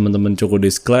 Kalau teman-teman Choco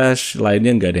Days Clash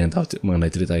lainnya nggak ada yang tahu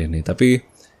mengenai cerita ini, tapi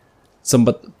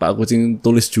sempat Pak Kucing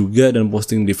tulis juga dan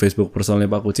posting di Facebook personalnya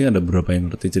Pak Kucing, ada beberapa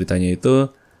yang ngerti ceritanya itu.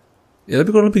 Ya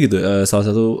tapi kurang lebih gitu. Salah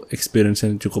satu experience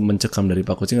yang cukup mencekam dari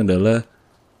Pak Kucing adalah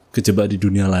kejebak di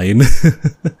dunia lain.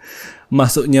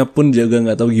 Masuknya pun juga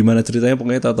nggak tahu gimana ceritanya,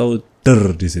 pokoknya tahu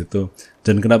di situ.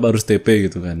 Dan kenapa harus TP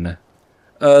gitu kan. Nah,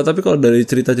 tapi kalau dari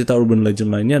cerita-cerita urban legend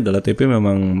lainnya adalah TP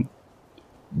memang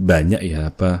banyak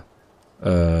ya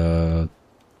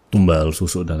tumbal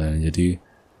susu dan lain-lain. Jadi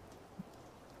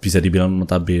bisa dibilang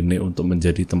notabene untuk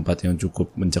menjadi tempat yang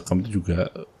cukup mencekam itu juga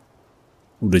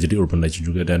udah jadi urban legend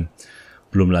juga. Dan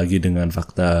belum lagi dengan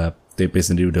fakta TP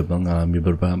sendiri udah mengalami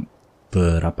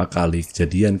berapa kali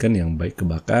kejadian kan, yang baik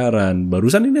kebakaran,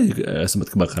 barusan ini juga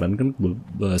sempat kebakaran kan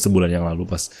sebulan yang lalu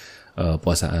pas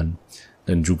puasaan,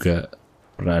 dan juga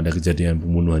pernah ada kejadian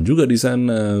pembunuhan juga di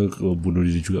sana, bunuh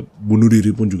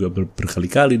diri pun juga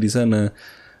berkali-kali di sana,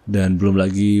 dan belum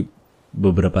lagi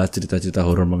beberapa cerita-cerita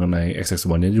horor mengenai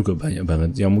XX1-nya juga banyak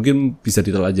banget yang mungkin bisa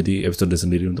ditelah jadi episode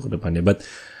sendiri untuk kedepannya. But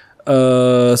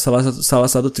salah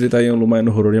satu cerita yang lumayan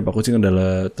horornya Pak Kucing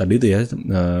adalah tadi itu ya,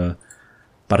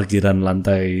 parkiran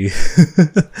lantai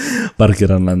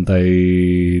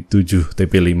 7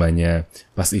 TP5-nya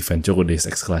pas event Choco Days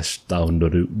X Clash tahun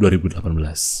 2018.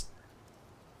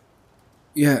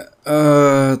 Ya,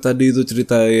 tadi itu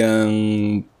cerita yang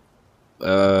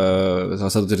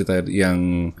salah satu cerita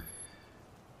yang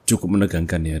cukup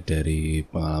menegangkan ya dari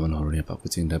pengalaman horornya Pak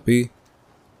Kucing. Tapi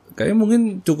kayaknya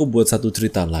mungkin cukup buat satu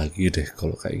cerita lagi deh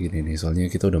kalau kayak gini nih. Soalnya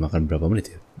kita udah makan berapa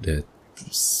menit ya? Udah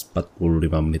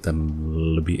 45 menitan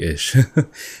lebih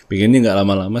Pengennya gak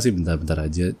lama-lama sih, bentar-bentar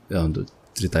aja ya, untuk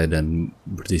cerita dan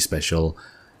birthday special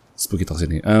Spooky Talks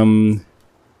ini.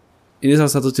 Ini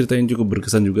salah satu cerita yang cukup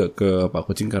berkesan juga ke Pak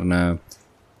Kucing karena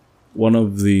one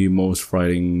of the most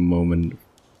frightening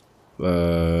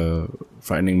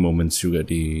moments juga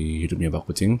di hidupnya Pak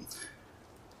Kucing.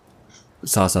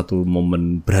 Salah satu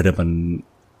momen berhadapan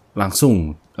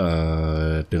langsung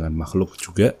dengan makhluk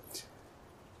juga,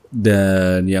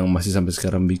 dan yang masih sampai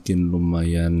sekarang bikin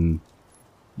lumayan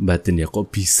batin ya, kok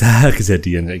bisa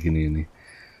kejadian kayak gini ini.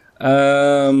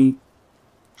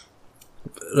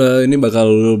 Ini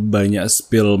bakal banyak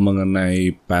spill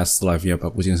mengenai past life-nya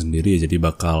Pak Kucing sendiri ya, jadi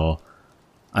bakal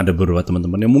ada beberapa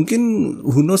teman-teman yang mungkin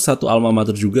who knows satu alma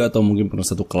mater juga, atau mungkin pernah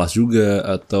satu kelas juga,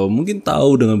 atau mungkin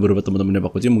tahu dengan beberapa teman-temannya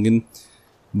Pak Kucing, mungkin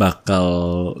bakal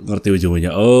ngerti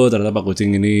ujung-ujungnya, oh ternyata Pak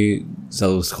Kucing ini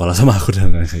satu sekolah sama aku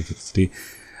dan kayak gitu. Jadi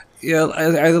ya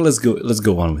let's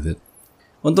go on with it.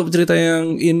 Untuk cerita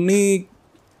yang ini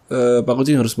Pak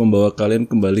Kucing harus membawa kalian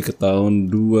kembali ke tahun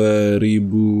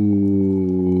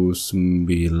 2009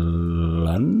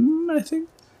 I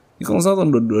think. Ini kalau salah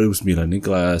tahun 2009 ini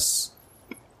kelas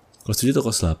 7 atau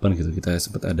kelas 8 gitu, kita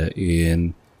sempat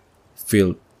adain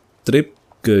field trip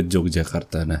ke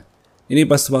Yogyakarta. Nah, ini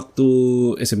pas waktu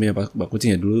SMP-nya Pak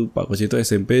Kucing ya. Dulu Pak Kucing itu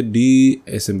SMP di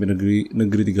SMP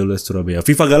Negeri 13 Surabaya.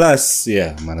 Viva Galas.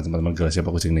 Ya, mana teman-teman Galasnya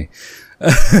Pak Kucing nih.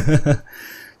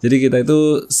 Jadi kita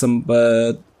itu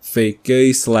sempat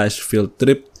vacay/field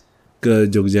trip ke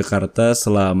Yogyakarta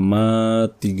selama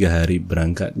 3 hari,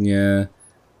 berangkatnya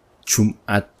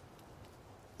Jumat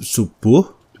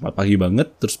subuh, Jumat pagi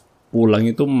banget, terus pulang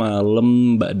itu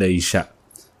malam Ba'da Isya.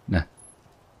 Nah,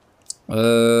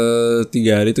 3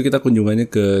 hari itu kita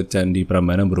kunjungannya ke Candi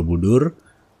Prambanan Borobudur,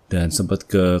 dan sempat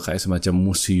ke kayak semacam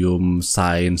museum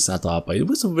sains atau apa. It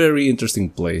was a very interesting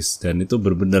place, dan itu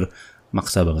benar-benar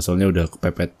maksa banget soalnya udah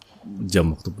kepepet jam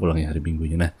waktu pulangnya hari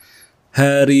Minggunya. Nah,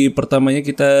 hari pertamanya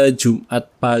kita Jumat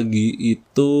pagi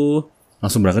itu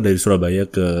langsung berangkat dari Surabaya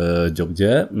ke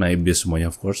Jogja, naik bis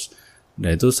semuanya of course.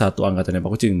 Nah, itu satu angkatannya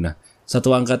Pak Kucing. Nah, satu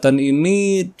angkatan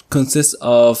ini consist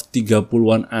of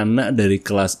 30-an anak dari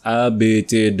kelas A, B,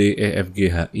 C, D, E, F, G,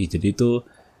 H, I. Jadi itu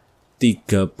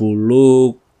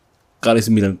 30 kali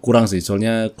 9 kurang sih,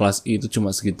 soalnya kelas I itu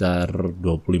cuma sekitar 25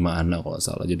 anak kalau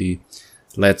salah. Jadi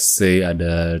let's say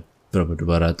ada berapa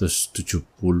 270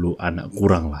 anak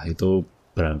kurang lah itu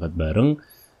berangkat bareng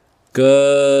ke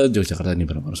Yogyakarta ini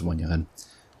bareng-bareng semuanya kan.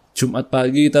 Jumat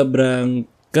pagi kita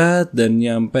berangkat dan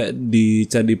nyampe di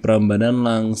Candi Prambanan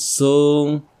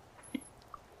langsung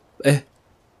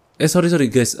sorry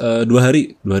guys, 2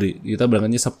 hari kita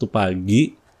berangkatnya Sabtu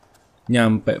pagi,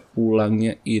 nyampe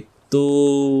pulangnya itu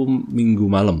Minggu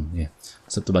malam ya.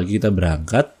 Sabtu pagi kita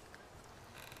berangkat,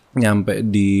 nyampe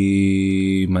di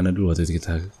mana dulu waktu itu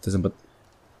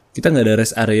kita nggak ada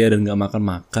rest area dan nggak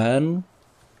makan.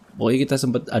 Pokoknya kita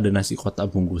sempat ada nasi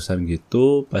kotak bungkusan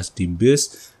gitu pas di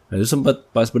bis. Lalu sempat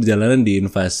pas perjalanan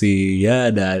diinvasi ya,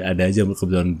 ada aja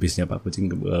kebetulan bisnya Pak Kucing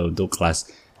untuk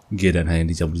kelas G dan H yang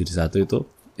dicampur jadi satu itu.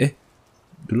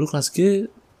 Dulu kelas G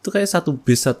itu kayak satu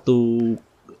bis satu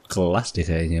kelas deh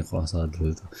kayaknya kalau salah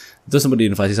dulu itu. Itu sempat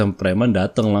diinvasi sama preman,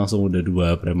 datang langsung udah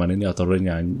 2 preman ini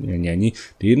otornya nyanyi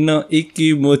Dino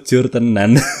iki mujur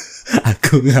tenan.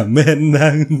 Aku nggak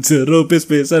menang jero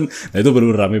pis-pisan. Nah itu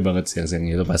bener-bener rame banget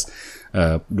siang-siang itu pas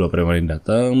 2 preman ini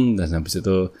datang dan habis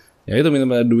itu ya itu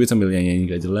minta duit sambil nyanyi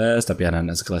gak jelas, tapi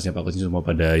anak-anak sekelasnya Pak Kucing semua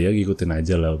pada ya ngikutin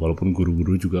aja lah, walaupun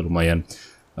guru-guru juga lumayan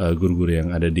guru-guru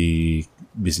yang ada di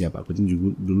bisnya Pak Kucing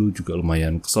dulu juga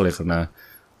lumayan kesel ya, karena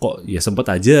kok ya sempet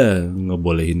aja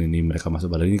ngebolehin ini mereka masuk,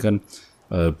 padahal ini kan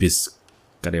bis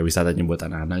karya wisatanya buat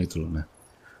anak-anak gitu loh. Nah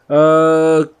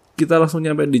kita langsung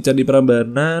nyampe di Candi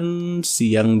Prambanan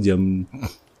siang jam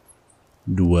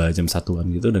 2 jam 1-an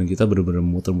gitu, dan kita bener-bener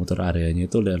muter-muter areanya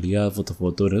itu, lihat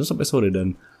foto-foto dan itu sampai sore,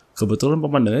 dan kebetulan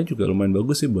pemandangannya juga lumayan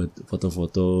bagus sih buat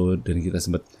foto-foto, dan kita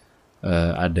sempat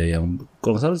ada yang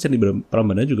kalau nggak salah Candi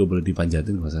Prambanan juga boleh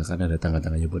dipanjatin kalau nggak salah, karena ada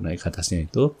tangga-tangganya buat naik ke atasnya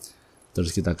itu.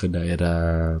 Terus kita ke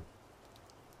daerah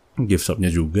gift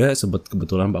shopnya juga, sempat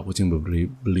kebetulan Pak Kucing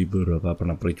beli beberapa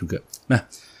pernak-pernik juga. Nah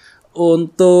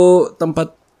untuk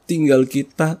tempat tinggal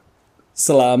kita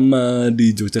selama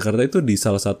di Yogyakarta itu di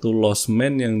salah satu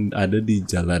losmen yang ada di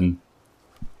Jalan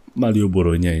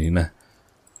Malioboro-nya ini. Nah,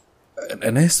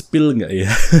 enaknya spill nggak ya?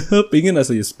 Pingin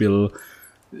asli spill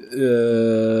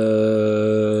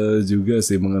juga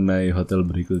sih mengenai hotel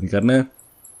berikut ini, karena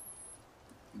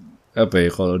apa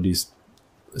ya, kalau di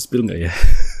spill nggak ya?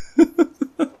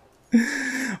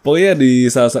 Pokoknya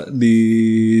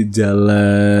di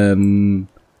jalan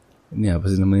ini apa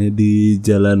sih namanya, di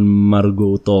Jalan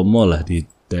Margo Utomo lah, di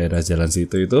daerah jalan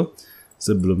situ itu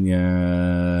sebelumnya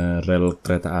rel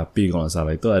kereta api kalau nggak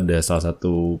salah, itu ada salah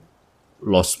satu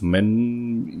losmen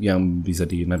yang bisa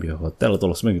diinap ya, hotel atau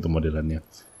losmen gitu modelannya.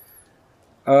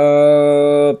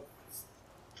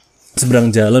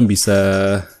 Seberang jalan bisa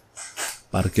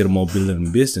parkir mobil dan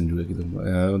bis dan juga gitu.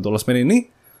 Untuk losmen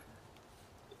ini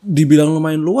dibilang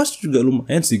lumayan luas juga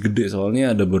lumayan sih, gede,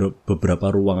 soalnya ada beberapa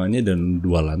ruangannya dan 2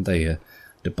 lantai ya.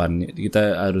 Depannya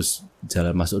kita harus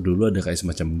jalan masuk dulu, ada kayak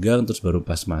semacam gang, terus baru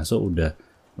pas masuk udah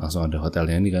langsung ada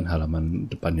hotelnya ini kan, halaman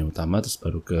depannya utama, terus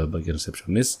baru ke bagian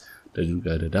resepsionis, dan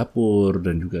juga ada dapur,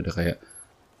 dan juga ada kayak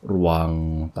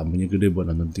ruang tamunya gede buat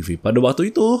nonton TV. Pada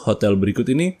waktu itu hotel berikut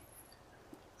ini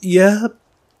ya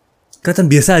kelihatan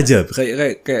biasa aja,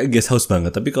 kayak guest house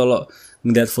banget, tapi kalau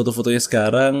ngeliat foto-fotonya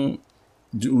sekarang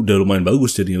udah lumayan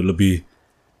bagus, jadi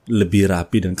lebih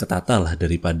rapi dan ketata lah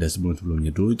daripada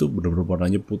sebelum-sebelumnya. Dulu itu benar-benar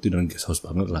warnanya putih dan guest house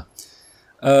banget lah.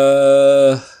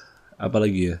 Apa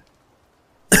lagi ya?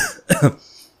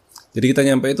 Jadi kita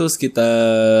nyampe itu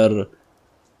sekitar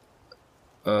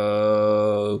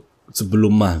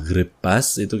sebelum maghrib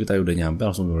pas itu kita udah nyampe,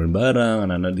 langsung nurunin barang,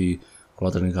 anak-anak di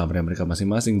kloterin kamarnya mereka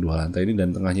masing-masing 2 lantai ini,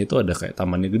 dan tengahnya itu ada kayak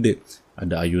tamannya gede,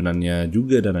 ada ayunannya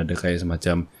juga, dan ada kayak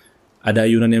semacam ada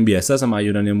ayunan yang biasa sama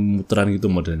ayunan yang muteran gitu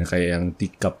modelnya, kayak yang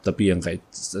tikap tapi yang kayak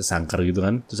sangkar gitu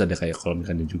kan. Terus ada kayak kolam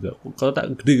ikannya juga. Kalau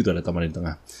tak gede gitu ada taman di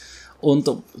tengah.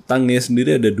 Untuk tangganya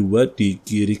sendiri ada 2 di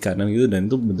kiri kanan gitu, dan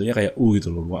itu bentuknya kayak U gitu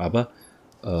loh.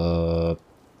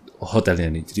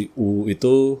 Hotelnya nih. Jadi U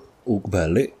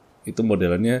kebalik itu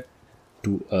modelannya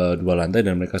 2 lantai,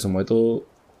 dan mereka semua itu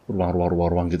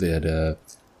ruang gitu ya. Ada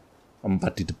 4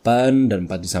 di depan dan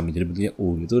 4 di samping. Jadi bentuknya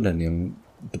U gitu, dan yang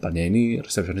depannya ini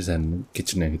resepsionis dan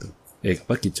kitchennya gitu.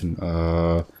 Kitchen,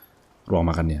 ruang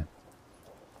makannya.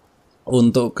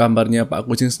 Untuk kamarnya Pak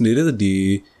Kucing sendiri itu di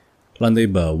lantai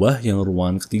bawah yang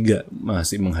ruangan ketiga,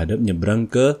 masih menghadap nyebrang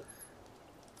ke,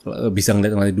 bisa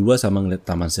ngeliat lantai 2 sama ngeliat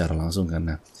taman secara langsung kan.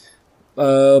 Nah,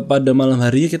 pada malam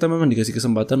harinya kita memang dikasih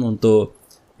kesempatan untuk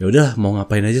ya udah mau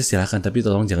ngapain aja silakan, tapi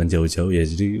tolong jangan jauh-jauh ya.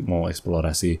 Jadi mau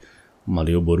eksplorasi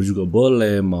Malioboro juga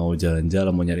boleh, mau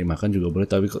jalan-jalan, mau nyari makan juga boleh,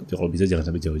 tapi kalau bisa jangan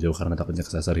sampai jauh-jauh karena takutnya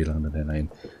kesasar, hilang dan lain-lain.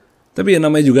 Tapi ya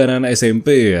namanya juga anak-anak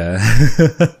SMP ya.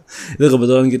 Itu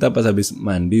kebetulan kita pas habis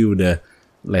mandi udah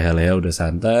leha-leha, udah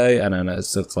santai. Anak-anak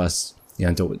sekelas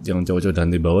yang cowok-cowok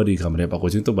dan di bawah di kamarnya Pak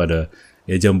Kucing tuh pada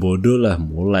ya jam bodoh lah,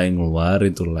 mulai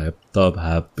ngeluarin tuh laptop,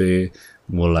 HP,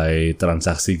 mulai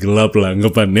transaksi gelap lah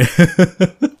anggapannya.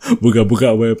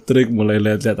 Buka-buka web trick, mulai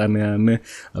lihat-lihat aneh-aneh.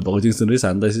 Pak Kucing sendiri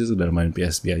santai sih, sudah main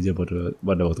PSP aja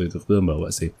pada waktu itu tuh bawa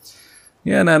sih.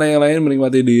 Ya anak-anak yang lain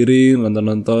menikmati diri,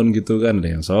 nonton-nonton gitu kan. Ada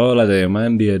yang sholat, ada yang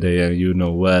mandi, ada yang you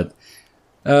know what.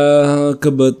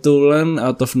 Kebetulan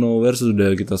out of nowhere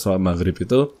sudah kita sholat maghrib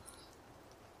itu,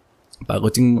 Pak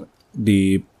Kucing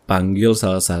dipanggil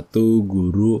salah satu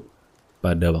guru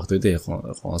pada waktu itu ya, kalau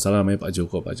nggak salah namanya Pak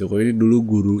Joko. Pak Joko ini dulu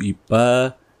guru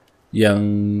IPA yang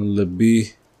lebih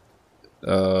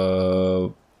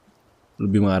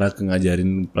mengarah ke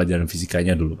ngajarin pelajaran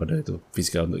fisikanya dulu pada itu,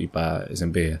 fisika untuk IPA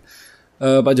SMP ya.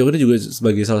 Pak Joko ini juga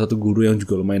sebagai salah satu guru yang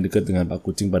juga lumayan dekat dengan Pak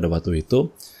Kucing pada waktu itu,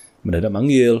 mendadak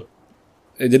manggil.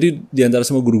 Jadi di antara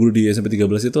semua guru-guru di SMP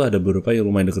 13 itu ada beberapa yang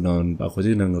lumayan dekat dengan Pak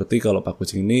Kucing dan ngerti kalau Pak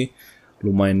Kucing ini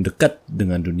lumayan dekat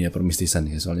dengan dunia permistisan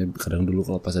ya. Soalnya kadang dulu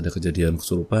kalau pas ada kejadian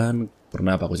kesurupan,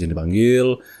 pernah Pak Kucing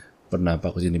dipanggil, pernah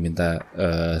Pak Kucing diminta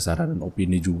saran dan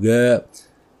opini juga.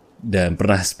 Dan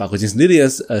pernah Pak Kucing sendiri ya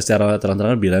secara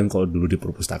terang-terangan bilang kalau dulu di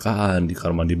perpustakaan, di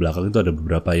kamar mandi belakang itu ada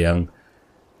beberapa yang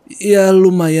ya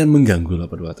lumayan mengganggu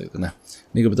lah pada waktu itu. Nah,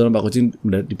 ini kebetulan Pak Kucing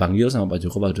dipanggil sama Pak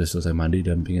Joko pas udah selesai mandi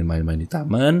dan pengen main-main di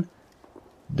taman.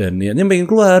 Dan niatnya pengen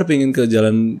keluar, pengen ke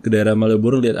jalan ke daerah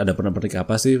Malioboro lihat ada pernak-pernik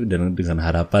apa sih, dan dengan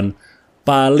harapan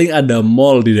paling ada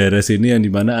mall di daerah sini yang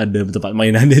dimana ada tempat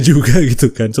mainannya juga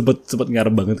gitu kan. Sempet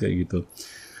ngarep banget kayak gitu.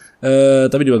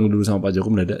 Tapi dipanggil dulu sama Pak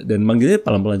Joko mendadak dan manggilnya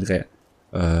pelan-pelan kayak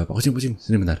Pak Kucing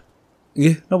sini bentar.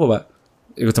 Iya, kenapa Pak?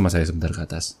 Ikut sama saya sebentar ke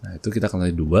atas. Nah itu kita akan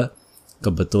lanjut dua.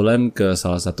 Kebetulan ke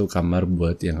salah satu kamar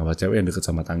buat yang apa cewek yang deket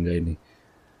sama tangga ini.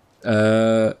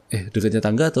 Dekatnya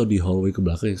tangga atau di hallway ke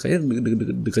belakang? Kayaknya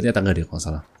dekatnya tangga dia kalau nggak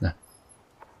salah. Nah,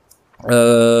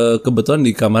 kebetulan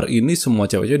di kamar ini semua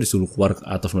cewek-cewek disuruh keluar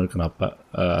atau kenapa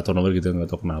atau nomor gitu nggak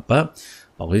tahu kenapa.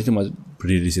 Pak Kucing cuma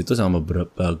berdiri di situ sama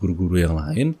beberapa guru-guru yang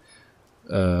lain.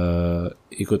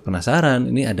 Ikut penasaran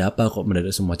ini ada apa kok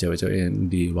mendadak semua cewek-cewek yang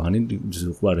di ruangan ini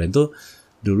disuruh keluar. Dan itu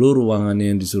dulu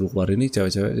ruangannya yang disuruh keluar ini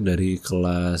cewek-cewek dari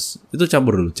kelas itu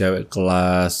campur dulu, cewek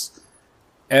kelas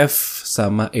F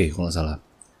sama E kalau nggak salah.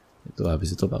 Itu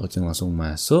habis itu Pak Kucing langsung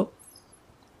masuk.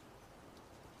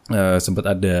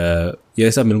 Sempat ada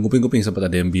ya sambil kuping-kuping sempat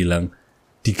ada yang bilang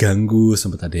diganggu,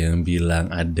 sempat ada yang bilang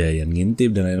ada yang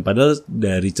ngintip dan lain-lain. Padahal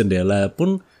dari jendela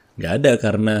pun nggak ada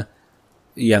karena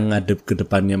yang ngadep ke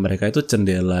depannya mereka itu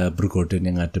jendela bergorden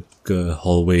yang ngadep ke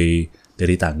hallway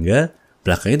dari tangga.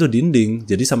 Belakangnya itu dinding,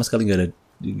 jadi sama sekali nggak ada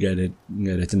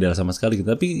jendela sama sekali.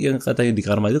 Tapi yang katanya di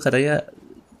kamar itu katanya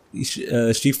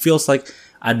she feels like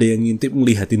ada yang ngintip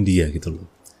ngelihatin dia gitu loh.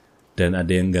 Dan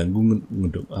ada yang ganggu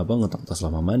ngetok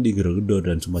selama mandi, gedor-gedor,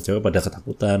 dan semua cewek pada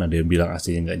ketakutan. Ada yang bilang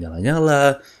AC-nya nggak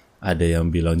nyala-nyala, ada yang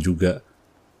bilang juga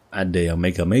ada yang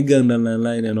megang-megang dan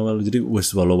lain-lain yang normal. Jadi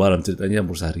walau-walau ceritanya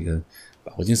campur sari kan.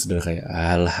 Pak Kucing sudah kayak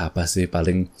alah apa sih,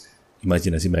 paling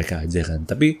imajinasi mereka aja kan.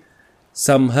 Tapi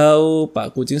somehow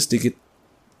Pak Kucing sedikit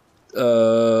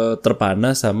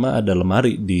terpana sama ada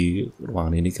lemari di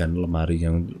ruangan ini kan,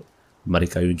 lemari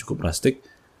kayu cukup plastik.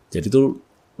 Jadi tuh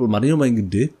lemarinya lumayan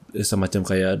gede, semacam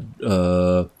kayak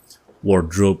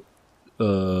wardrobe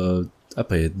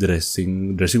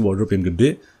dressing wardrobe yang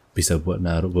gede, bisa buat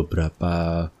naruh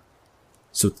beberapa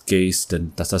suitcase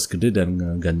dan tas-tas gede dan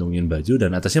ngegantungin baju,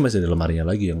 dan atasnya masih ada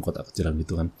lemarinya lagi yang kotak kecilan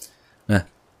gitu kan. Nah,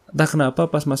 entah kenapa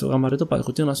pas masuk kamar itu Pak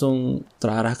Kucing langsung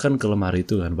terarahkan ke lemari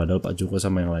itu kan. Padahal Pak Joko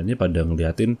sama yang lainnya pada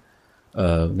ngeliatin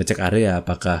ngecek area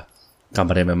apakah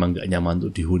kamarnya memang gak nyaman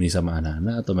untuk dihuni sama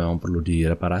anak-anak atau memang perlu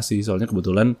direparasi. Soalnya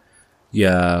kebetulan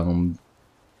yang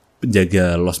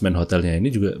penjaga Lostman hotelnya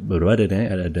ini juga baru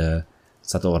ada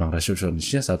satu orang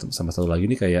resepsionisnya sama satu lagi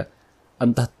ini kayak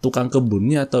entah tukang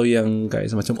kebunnya atau yang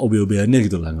kayak semacam OB-OB-annya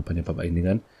gitu lah anggapannya Bapak ini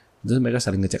kan. Terus mereka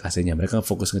saling ngecek AC-nya. Mereka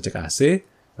fokus ngecek AC.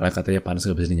 Karena katanya panas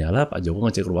gak bisa dinyala, Pak Joko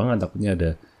ngecek ruangan takutnya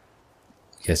ada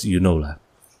yes you know lah.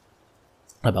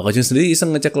 Nah, Pak Kucing sendiri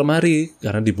iseng ngecek lemari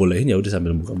karena dibolehin, ya udah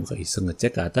sambil buka-buka iseng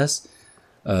ngecek ke atas.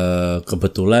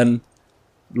 Kebetulan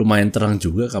lumayan terang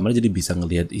juga kamarnya, jadi bisa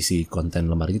ngelihat isi konten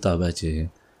lemari itu apa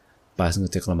aja. Pas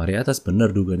ngecek lemari atas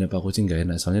bener dugaannya Pak Kucing gak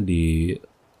enak, soalnya di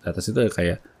atas itu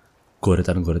kayak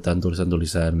goretan-goretan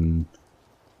tulisan-tulisan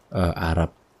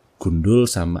Arab gundul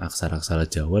sama aksara-aksara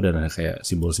Jawa, dan ada kayak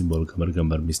simbol-simbol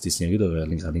gambar-gambar mistisnya gitu, kayak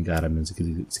lingkar-lingkaran dan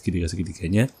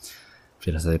segitiga-segitiganya.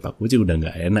 Firasatnya Pak Kucing udah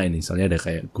nggak enak ini, soalnya ada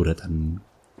kayak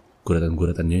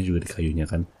goretan-goretannya juga di kayunya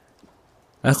kan.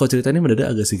 Kalau ceritanya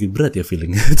mendadak agak sedikit berat ya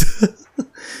feelingnya.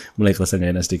 mulai kerasa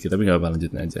gak enak sedikit, tapi gak apa-apa,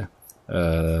 lanjutin aja.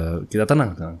 Kita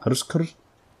tenang.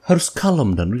 Harus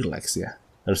kalem dan relax ya.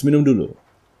 Harus minum dulu.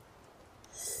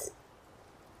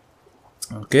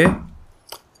 Oke.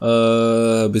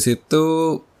 Habis itu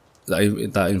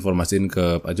tak informasiin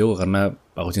ke Pak Joko karena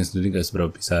Pak Kucing sendiri gak seberapa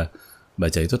bisa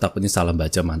baca itu, takutnya salah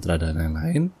baca mantra dan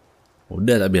lain-lain.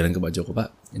 Udah tak biarin ke Pak Joko,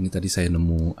 Pak, ini tadi saya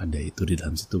nemu ada itu di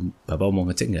dalam situ, Bapak mau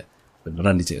ngecek nggak?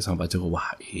 Beneran dicek sama Pak Joko.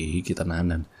 Wah, kita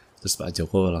nanan. Terus Pak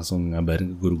Joko langsung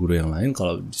ngabarin ke guru-guru yang lain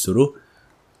kalau disuruh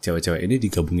cewek-cewek ini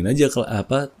digabungin aja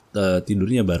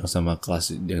tidurnya bareng sama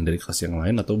kelas yang dari kelas yang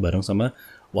lain atau bareng sama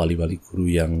wali-wali guru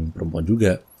yang perempuan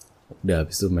juga. Udah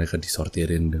habis itu mereka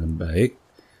disortirin dengan baik.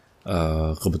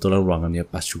 Kebetulan ruangannya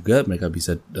pas juga, mereka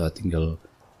bisa tinggal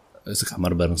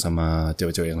sekamar bareng sama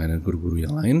cewek-cewek yang lain dan guru-guru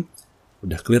yang lain.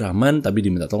 Udah clear, aman, tapi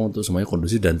diminta tolong untuk semuanya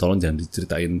kondusif dan tolong jangan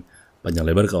diceritain panjang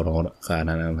lebar ke orang-orang, ke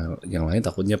anak-anak yang lain,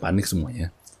 takutnya panik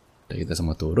semuanya. Udah kita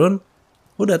semua turun,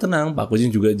 udah tenang. Pak Kucing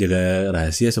juga jaga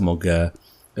rahasia, semoga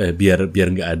biar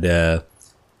nggak ada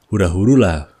hura-huru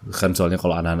lah, kan soalnya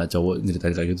kalau anak-anak cowok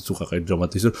nyeritain kayak gitu suka kayak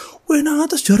dramatis. Weh, nang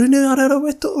atas jarine area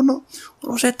wedok ono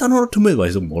setan ono demit, wah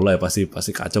itu mulai pasti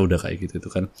kacau udah kayak gitu itu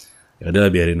kan. Ya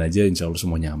udah biarin aja, insya Allah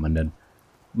semua nyaman. Dan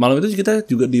malam itu kita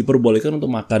juga diperbolehkan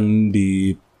untuk makan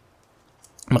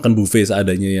buffet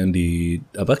seadanya yang di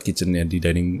kitchennya di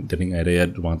dining area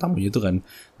ruang tamunya itu kan.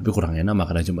 Tapi kurang enak,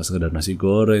 makannya cuma sekedar nasi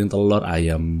goreng, telur,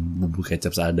 ayam, bumbu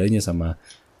kecap seadanya sama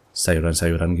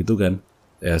sayuran-sayuran gitu kan.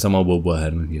 Ya sama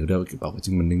buah-buahan. Ya udah Pak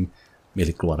Kucing mending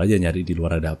milik keluar aja, nyari di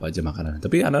luar ada apa aja makanan.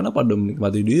 Tapi anak-anak pada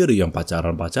menikmati diri, yang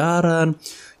pacaran,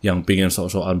 yang pingin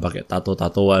sok-sokan pakai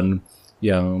tato-tatoan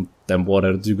yang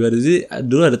temporer juga. Jadi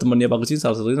dulu ada temannya Pak Kucing,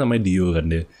 salah satunya namanya Dio kan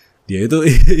dia itu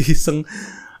iseng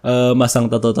masang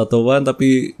tato-tatoan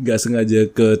tapi gak sengaja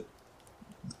ke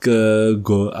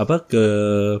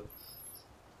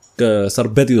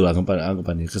serbet gitu lah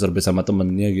anggapannya, ke serbet sama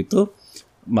temennya gitu,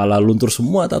 malah luntur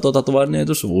semua tato-tatoannya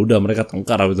itu. Sudah mereka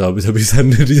tengkar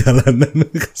habis-habisan di jalanan.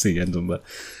 Kasihan tuh Mbak.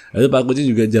 Lalu Pak Kucing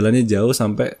juga jalannya jauh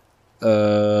sampai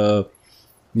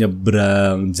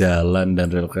nyebrang jalan dan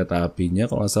rel kereta apinya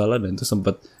kalau nggak salah, dan itu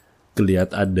sempat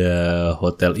kelihatan ada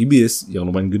hotel Ibis yang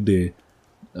lumayan gede.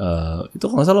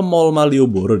 Itu kalau nggak salah Mall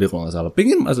Malioboro dia kalau nggak salah.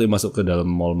 Pengen masuk ke dalam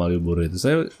Mall Malioboro itu,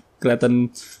 saya kelihatan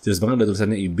jelas banget ada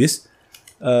tulisannya Ibis.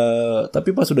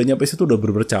 Tapi pas sudah nyampe situ udah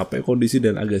bener-bener capek kondisi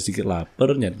dan agak sedikit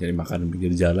lapar, nyari makan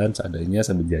pinggir jalan seadanya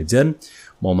sambil jajan.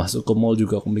 Mau masuk ke mall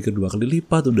juga aku mikir 2 kali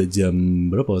lipat. Udah jam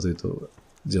berapa waktu itu?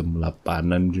 Jam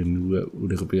 8-an, jam 2,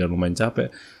 udah kepikiran lumayan capek.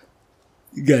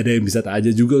 Gak ada yang bisa tak aja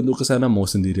juga untuk kesana, mau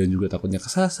sendirian juga takutnya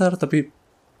kesasar. Tapi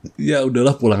ya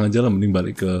udahlah, pulang aja lah, mending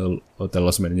balik ke hotel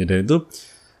losmennya. Dan itu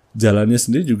jalannya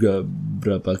sendiri juga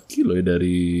berapa kilo ya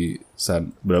dari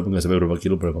nggak sampai berapa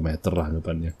kilo, berapa meter lah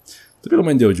anggapannya. Tapi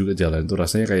lumayan jauh juga jalan itu,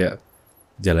 rasanya kayak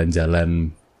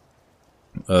jalan-jalan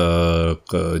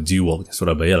ke G-Walk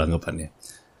Surabaya lah anggapannya.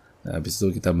 Nah, habis itu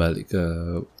kita balik ke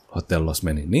hotel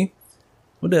losmen ini.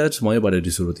 Udah semuanya pada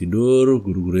disuruh tidur,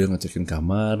 guru-guru yang ngecekin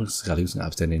kamar, sekaligus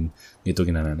ngabsenin,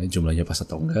 ngitungin anak-anaknya jumlahnya pas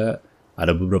atau enggak.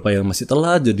 Ada beberapa yang masih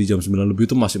telat, jadi jam 9 lebih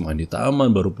itu masih main di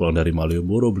taman, baru pulang dari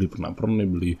Malioboro, beli pernak-pernik,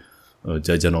 beli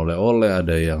jajan oleh-oleh,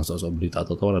 ada yang sok-sok beli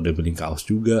tato-tatoan, ada yang beli kaos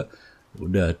juga.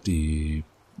 Udah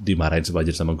dimarahin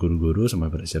sepajar sama guru-guru, sama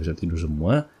pada siap-siap tidur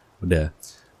semua. Udah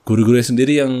guru-guru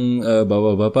sendiri yang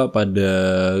bapak-bapak pada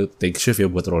take shift ya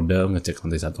buat roda, ngecek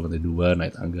lantai 1, lantai 2,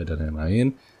 naik tangga dan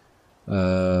lain-lain.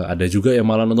 Ada juga yang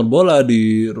malah nonton bola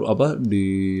di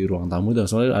ruang tamu, dan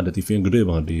soalnya ada TV yang gede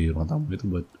banget di ruang tamu itu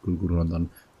buat guru-guru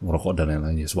nonton, ngerokok dan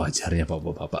lain-lain. Ya sewajarnya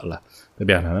bapak-bapak lah. Tapi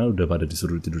anak-anak udah pada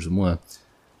disuruh tidur semua.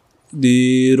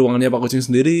 Di ruangannya Pak Kucing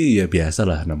sendiri ya biasa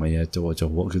lah, namanya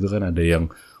cowok-cowok gitu kan, ada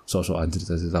yang sok-sokan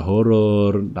cerita-cerita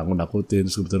horor, nakut-nakutin.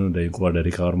 Terus kebetulan ada yang keluar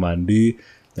dari kamar mandi,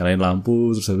 nyalain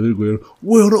lampu, terus habis itu gue,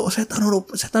 woi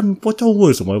setan pocong,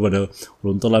 woi, semuanya pada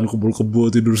lontolan, kebul-kebul,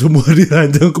 tidur semua di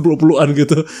ranjang, kebul-beluan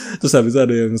gitu. Terus habis itu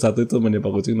ada yang satu itu temannya Pak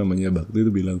Kucing namanya Bakti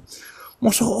itu bilang,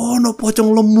 masa ono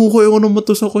pocong lemu kok yang ono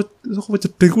metu soko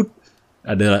jedek.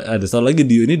 Ada satu lagi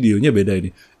Dionya beda ini.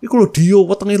 Kalau Dio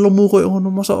wetenge lemu kok yang ono,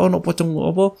 masa ono pocong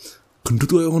apa gendut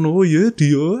kok yang ono. Oh iya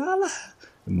Dio, alah.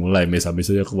 Mulai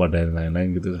mesa-mesanya keluar dan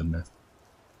lain-lain gitu kan. Nah,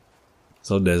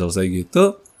 udah selesai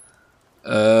gitu,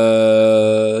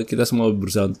 kita semua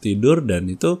berusaha untuk tidur, dan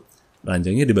itu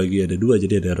ranjangnya dibagi ada 2.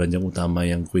 Jadi ada ranjang utama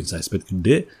yang queen size bed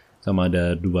gede, sama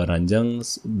ada 2 ranjang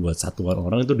buat satuan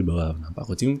orang itu di bawah. Nah, Pak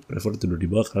Kucing prefer tidur di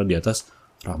bawah karena di atas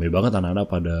rame banget, anak-anak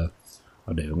pada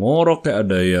ada yang ngorok, kayak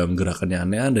ada yang gerakannya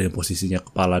aneh, ada yang posisinya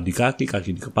kepala di kaki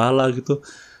di kepala gitu.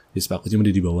 Jadi Pak Kucing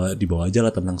di bawah aja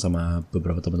lah, tenang sama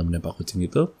beberapa teman-temannya Pak Kucing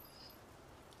itu.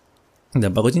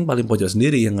 Dan Pak Kucing paling pojok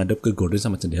sendiri yang ngadep ke gorden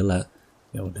sama jendela.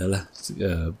 Ya udahlah,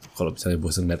 kalau misalnya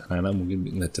bosan ngeliat anak-anak mungkin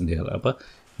ngeliat jendela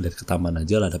ngeliat ke taman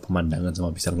aja lah, ada pemandangan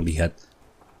sama bisa ngelihat.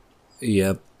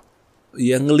 Ya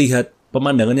ngelihat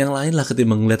pemandangan yang lain lah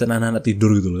ketimbang ngeliat anak-anak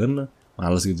tidur gitu loh kan.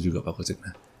 Males gitu juga Pak Kucing.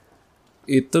 Nah,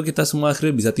 itu kita semua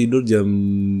akhirnya bisa tidur jam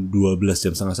 12,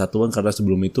 jam setengah satuan, karena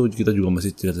sebelum itu kita juga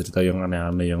masih cerita-cerita yang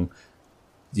aneh-aneh yang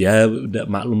ya udah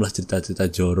maklum lah,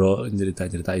 cerita-cerita jorok,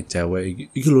 cerita-ceritain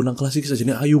cewek. Iki lo nang kelas iki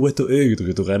sajane ayu wae tuh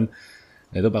gitu-gitu kan.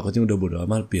 Nah itu Pak Kucing udah bodo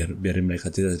amat, biarin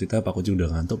mereka cerita-cerita. Pak Kucing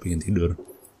udah ngantuk pengen tidur.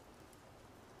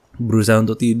 Berusaha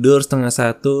untuk tidur setengah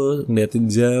satu,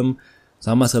 ngeliatin jam,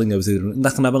 sama sekali nggak bisa tidur.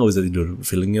 Entah kenapa nggak bisa tidur.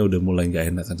 Feelingnya udah mulai nggak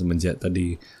enak kan semenjak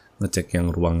tadi ngecek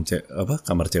yang ruang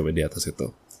kamar cewek di atas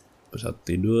itu. Berusaha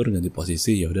tidur, ganti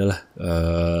posisi, ya udahlah.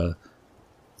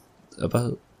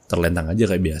 Terlentang aja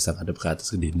kayak biasa, ngadep ke atas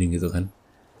ke dinding gitu kan.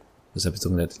 Terus habis itu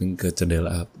ngeliatin ke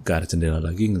arah jendela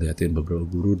lagi, ngeliatin beberapa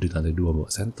guru di lantai 2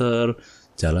 bawa senter,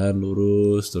 jalan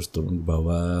lurus, terus turun ke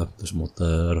bawah, terus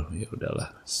muter, ya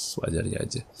udahlah, wajarnya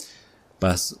aja.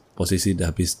 Pas posisi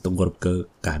udah habis tengkurap ke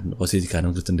posisi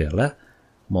kanan ke jendela,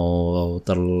 mau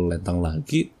terlentang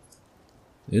lagi,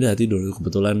 ya udah tidur.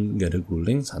 Kebetulan gak ada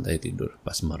guling, santai tidur.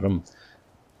 Pas merem,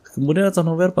 kemudian out of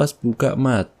nowhere pas buka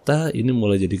mata, ini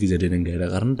mulai jadi kejadian yang gak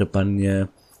enak, karena depannya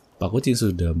Pak Kucing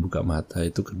sudah buka mata,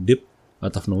 itu kedip,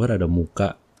 out of nowhere ada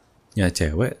mukanya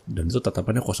cewek, dan itu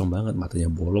tatapannya kosong banget, matanya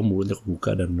bolong, mulutnya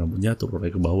kebuka, dan rambutnya turun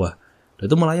ke bawah. Dan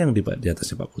itu melayang di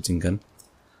atasnya Pak Kucing kan.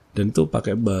 Dan itu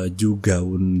pakai baju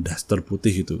gaun daster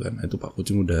putih gitu kan. Nah, itu Pak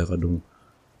Kucing udah kadung,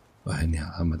 wah ini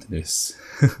alamat ini guys.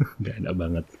 Gak enak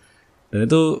banget. Dan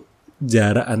itu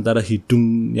jarak antara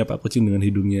hidungnya Pak Kucing dengan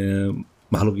hidungnya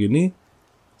makhluk ini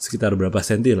sekitar berapa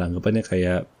senti lah, anggapannya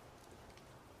kayak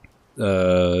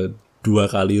 2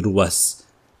 kali ruas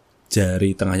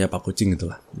jari tengahnya Pak Kucing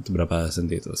itulah. Itu berapa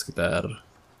senti itu, sekitar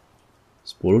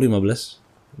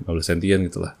 10-15 sentian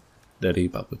gitulah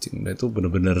dari Pak Kucing. Dan itu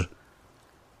bener-bener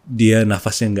dia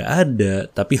nafasnya nggak ada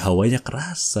tapi hawanya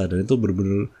kerasa, dan itu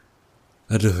bener-bener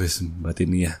aduh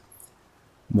batinnya.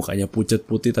 Mukanya pucat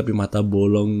putih tapi mata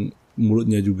bolong,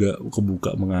 mulutnya juga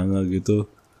kebuka menganga gitu.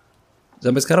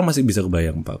 Sampai sekarang masih bisa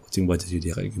kebayang Pak Kucing wajah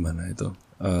dia kayak gimana itu.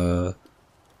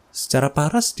 Secara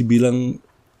paras dibilang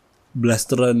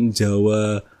blasteran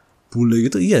Jawa bule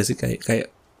gitu, iya sih,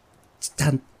 kayak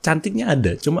cantiknya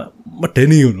ada, cuma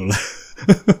medeni gitu lah.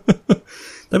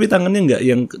 Tapi tangannya nggak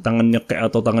yang tangannya kayak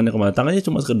atau tangannya kemana, tangannya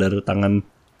cuma sekedar tangan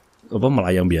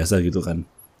melayang biasa gitu kan.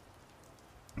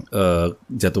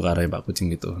 Jatuh ke arahnya Pak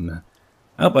Kucing gitu. Nah,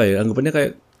 apa ya, anggapannya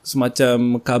kayak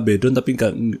semacam kabedon tapi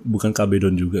bukan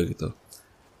kabedon juga gitu.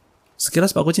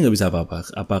 Sekilas Pak Kucing nggak bisa apa-apa.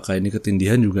 Apakah ini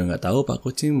ketindihan juga nggak tahu. Pak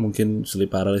Kucing mungkin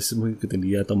sleep paralysis, mungkin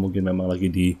ketindihan, atau mungkin memang lagi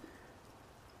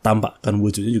ditampakkan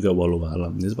wujudnya juga walau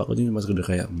alam. Jadi Pak Kucing cuma sekedar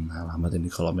kayak alamat ini,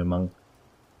 kalau memang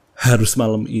harus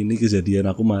malam ini kejadian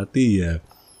aku mati ya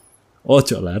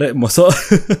ojo larek,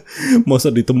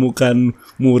 mosok ditemukan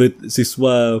murid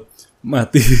siswa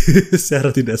mati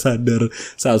secara tidak sadar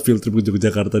saat field trip ke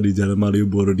Yogyakarta di Jalan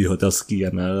Malioboro di hotel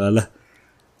sekian. Alah,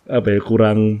 apa ya,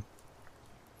 kurang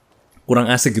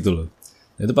asik gitu loh.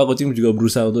 Itu Pak Kucing juga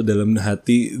berusaha untuk dalam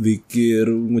hati zikir,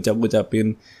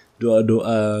 ngucapin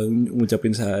doa-doa,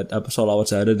 ngucapin sholawat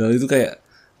syahadat, dan itu kayak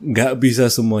nggak bisa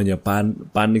semuanya.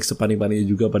 Panik sepanik-paniknya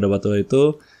juga pada waktu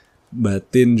itu,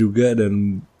 batin juga.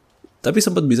 Dan tapi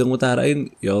sempat bisa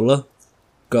ngutarain, ya Allah,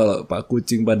 kalau Pak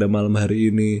Kucing pada malam hari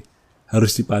ini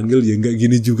harus dipanggil ya nggak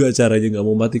gini juga caranya, nggak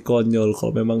mau mati konyol.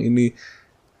 Kalau memang ini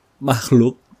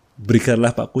makhluk,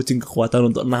 berikanlah Pak Kucing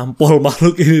kekuatan untuk nampol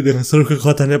makhluk ini dengan seluruh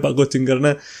kekuatannya Pak Kucing,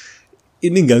 karena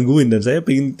ini gangguin dan saya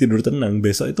pengen tidur tenang.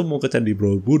 Besok itu mau ke Candi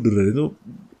Borobudur dan itu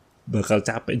bakal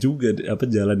capek juga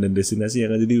jalan dan destinasi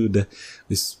kan. Jadi udah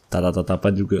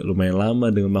tatap-tatapan juga lumayan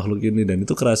lama dengan makhluk ini, dan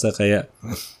itu kerasa kayak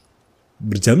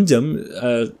berjam-jam,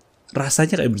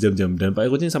 rasanya kayak berjam-jam. Dan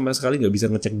Pak Kucing sama sekali nggak bisa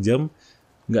ngecek jam,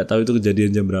 nggak tahu itu kejadian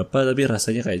jam berapa, tapi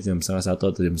rasanya kayak jam 1:30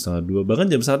 atau jam 2:30, bahkan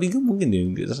jam 1:30 mungkin ya,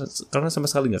 karena sama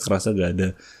sekali nggak kerasa, nggak ada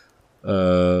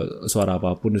suara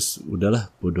apapun.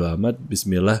 Udahlah, bodo amat,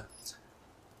 bismillah,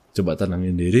 coba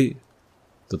tenangin diri,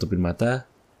 tutupin mata,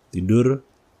 tidur,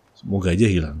 semoga aja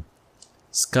hilang.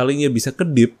 Sekalinya bisa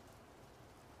kedip,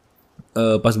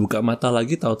 pas buka mata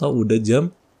lagi tahu-tahu udah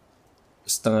jam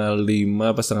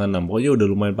 4:30 apa 5:30, pokoknya udah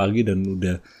lumayan pagi dan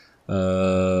udah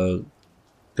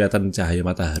kelihatan cahaya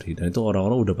matahari, dan itu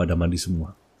orang-orang udah pada mandi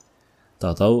semua.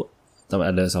 Tahu-tahu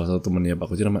ada salah satu temennya Pak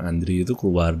Kucing nama Andri itu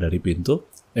keluar dari pintu,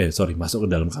 masuk ke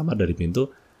dalam kamar dari pintu,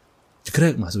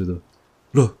 cekrek masuk itu.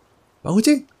 Loh, Pak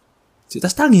Kucing, si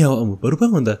tas tangi awakmu baru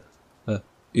bangun ta?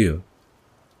 Iya.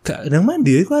 gak nang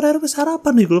mandi, aku arep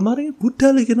sarapan nih, kalau mari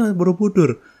budal iki nang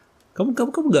Borobudur. Kamu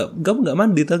nggak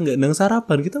mandi, tak nggak nang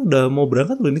sarapan, kita udah mau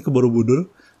berangkat loh ini ke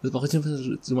Borobudur. Terus Pak Kucing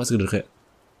cuma sekedar kayak,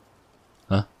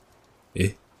 hah?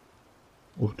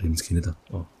 Oh, jam segini tuh.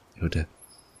 Oh, ya udah.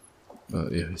 Oh,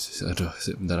 ya aduh,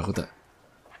 bentar aku tak.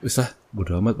 Wis lah,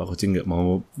 bodo amat, Pak Kucing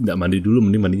nggak mandi dulu,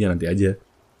 mending mandinya nanti aja.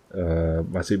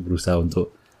 Masih berusaha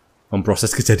untuk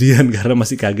memproses kejadian karena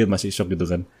masih kaget, masih shock gitu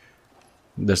kan.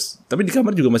 Tapi di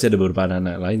kamar juga masih ada beberapa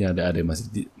anak-anak lainnya, ada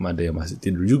yang masih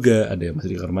tidur juga, ada yang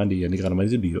masih di kamar mandi. Yang di kamar mandi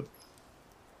itu Dio.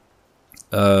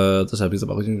 Terus habis itu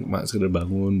Pak Kucing sekedar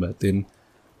bangun, batin,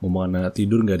 ngomong anak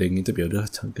tidur, nggak ada yang ngintip, ya udah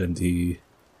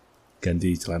ganti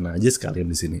celana aja sekalian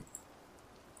di sini.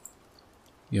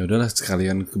 Ya udahlah,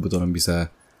 sekalian kebetulan bisa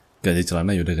ganti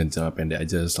celana, ya udah ganti celana pendek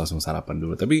aja, langsung sarapan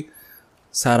dulu. Tapi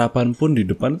sarapan pun di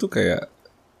depan tuh kayak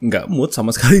nggak mood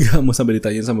sama sekali, nggak mau, sampai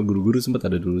ditanyain sama guru-guru. Sempat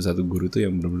ada dulu satu guru tuh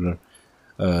yang benar-benar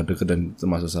deket dan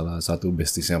termasuk salah satu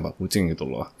bestiesnya Pak Kucing gitu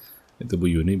loh. Itu Bu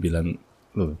Yuni bilang,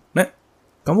 loh, Nek,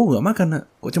 kamu nggak makan, Nak?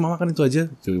 Kok cuma makan itu aja?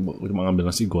 Cuma ngambil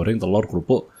nasi goreng, telur,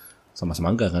 kerupuk, sama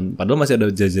semangka kan. Padahal masih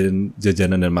ada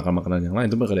jajanan dan makan-makanan yang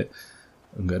lain. Itu kayak,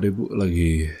 enggak deh Bu,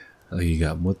 lagi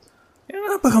nggak mood. Ya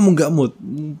apa kamu nggak mood?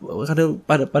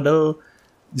 Padahal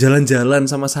jalan-jalan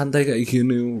sama santai kayak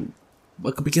gini,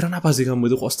 kepikiran apa sih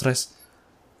kamu itu, kok stres?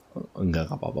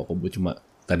 Enggak apa-apa kok Bu, cuma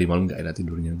tadi malam nggak enak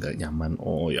tidurnya, nggak nyaman.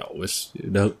 Oh ya wes,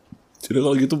 udah. Jadi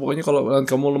kalau gitu pokoknya kalau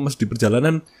kamu lemes di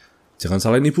perjalanan, jangan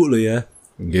salahin Ibu lo ya.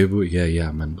 Enggak Bu, ya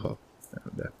aman kok. Nah,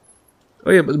 udah.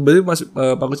 Oh iya, berarti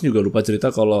Pak Kucing juga lupa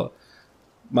cerita kalau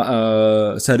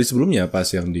sehari sebelumnya pas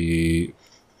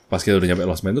kita udah nyampe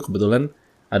losmen itu kebetulan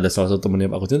ada salah satu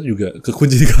temennya Pak Kucing itu juga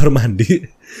kekunci di kamar mandi.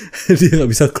 Dia nggak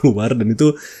bisa keluar, dan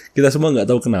itu kita semua nggak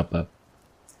tahu kenapa.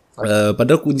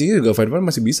 Padahal kuncinya juga fine-fine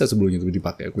masih bisa sebelumnya itu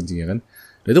dipakai kuncinya kan.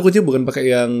 Dan itu kuncinya bukan pakai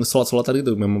yang slot-slotan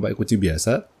gitu, memang pakai kunci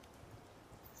biasa.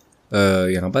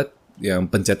 Yang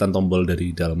pencetan tombol dari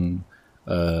dalam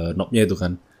knobnya itu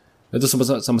kan. Itu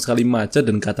sama sekali macet,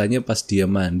 dan katanya pas dia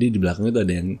mandi di belakang itu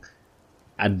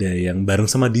ada yang bareng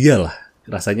sama dia lah.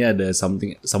 Rasanya ada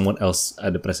someone else,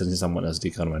 ada presence someone else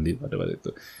di kamar mandi pada waktu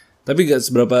itu. Tapi gak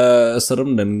seberapa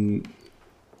serem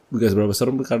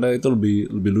karena itu lebih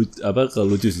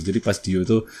lucu sih. Jadi pas Dio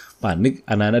itu panik,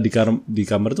 anak-anak di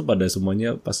kamar tuh pada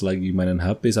semuanya pas lagi mainan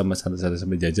HP sama santai-santai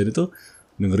sampai jajan itu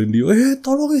dengerin Dio,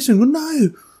 tolong sing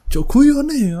ngenai. Cok guyon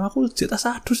nih, aku cetak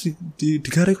sadus di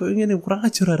garek kok ini kurang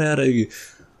ajar area-area gitu.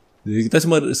 Jadi kita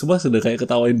semua sudah kayak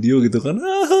ketawain Dio gitu kan.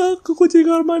 Aku kunci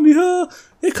kamar mandi.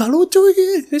 Gak lucu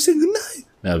iki, sing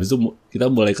ngenai. Nah, habis itu kita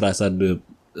mulai kerasa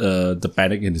the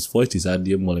panic in his voice di saat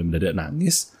dia mulai mendadak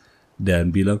nangis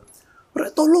dan bilang,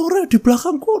 "Rek tolong rek, di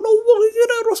belakangku ono wong iki,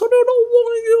 rek rasane ono wong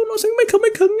iki, ono sing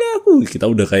megang-megangnya aku." Kita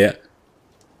udah kayak,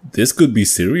 this could be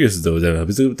serious though. Dan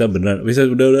habis itu kita beneran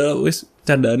wis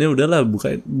candaannya udahlah,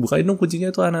 bukain dong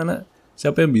kuncinya itu anak-anak.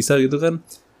 Siapa yang bisa gitu kan?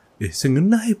 Sing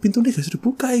ngenai pintunya gak bisa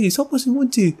dibuka iki. Sopo sing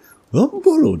kunci?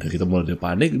 Lombo loh. Udah kita mulai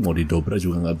panik, mau didobrak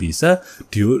juga nggak bisa.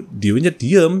 Dionya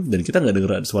diam, dan kita nggak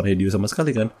dengar suaranya Dio sama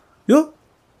sekali kan. Yo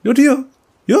Dio,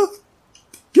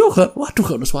 yo gak, waduh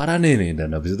gak ada suaranya nih.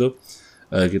 Dan habis itu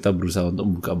kita berusaha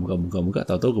untuk buka,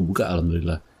 tahu-tahu kebuka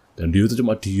alhamdulillah. Dan Dio tuh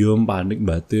cuma diam, panik,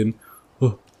 batin.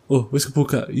 Oh, wis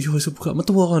kebuka. Iya, wis kebuka.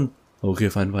 Metu kan. Oke,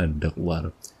 fine. Udah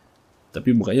keluar.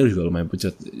 Tapi mukanya juga lumayan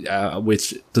pucat.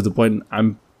 Which to the point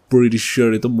I'm pretty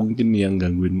sure itu mungkin yang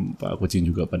gangguin Pak Kucing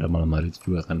juga pada malam hari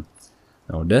itu juga kan.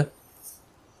 Nah, udah.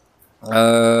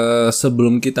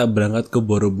 Sebelum kita berangkat ke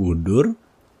Borobudur,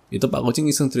 itu Pak Kucing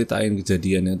iseng ceritain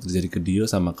kejadian yang terjadi ke Dio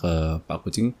sama ke Pak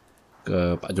Kucing,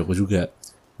 ke Pak Joko juga.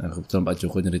 Nah, kebetulan Pak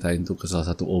Joko nyeritain tuh ke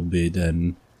salah satu OB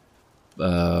dan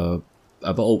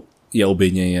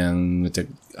OB-nya yang ngecek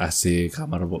AC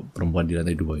kamar perempuan di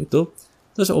lantai 2 itu.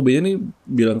 Terus OB-nya nih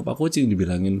bilang ke Pak Kucing,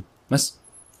 dibilangin,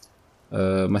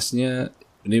 masnya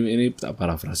ini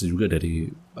parafrase juga dari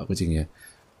Pak Kucing ya.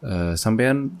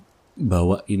 Sampean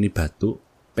bawa ini batu,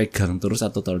 pegang terus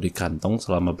atau taruh di kantong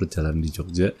selama berjalan di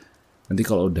Jogja. Nanti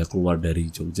kalau udah keluar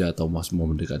dari Jogja atau mau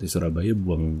mendekati Surabaya,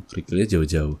 buang kerikilnya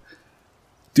jauh-jauh.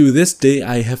 To this day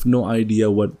I have no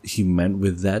idea what he meant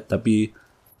with that, tapi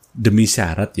demi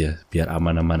syarat ya, biar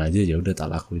aman-aman aja, ya udah tak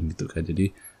lakuin gitu kan.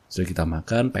 Jadi setelah kita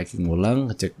makan, packing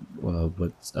ulang, ngecek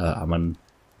buat aman,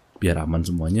 biar aman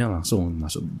semuanya, langsung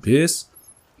masuk bis.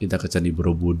 Kita ke Candi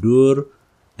Borobudur,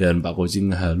 dan Pak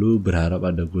Kucing halu berharap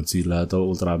ada Godzilla atau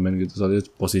Ultraman gitu, soalnya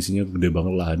posisinya gede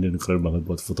banget lahannya dan keren banget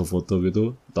buat foto-foto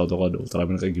gitu. Tahu-tahu ada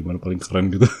Ultraman kayak gimana, paling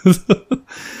keren gitu.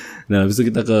 Nah, habis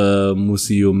itu kita ke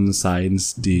Museum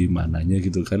Sains di mananya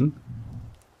gitu kan.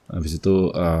 Habis itu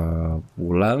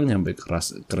pulang nyampe ke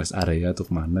rest area atau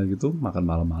kemana gitu, makan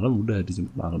malam-malam, udah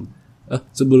dijemput malam.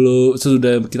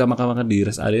 Sesudah kita makan-makan di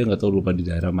rest area, nggak tahu lupa di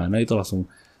daerah mana, itu langsung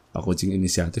Pak Kucing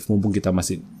inisiatif, mumpung kita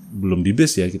masih belum di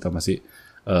base ya, kita masih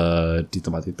di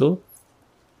tempat itu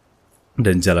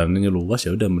dan jalanannya luas,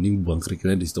 ya udah mending buang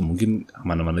kerikilnya di situ, mungkin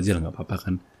aman-aman aja lah, nggak apa-apa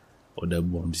kan. Udah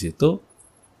buang di situ,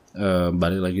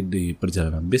 balik lagi di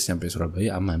perjalanan bis sampai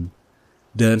Surabaya aman.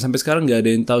 Dan sampai sekarang nggak ada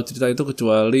yang tahu cerita itu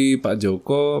kecuali Pak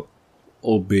Joko,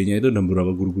 OB-nya itu, dan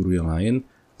beberapa guru-guru yang lain.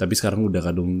 Tapi sekarang udah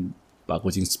kadung Pak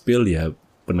Kucing spill ya,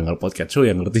 pendengar podcast show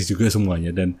yang ngerti juga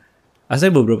semuanya. Dan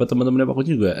asli beberapa teman-temannya Pak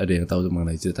Kucing juga ada yang tahu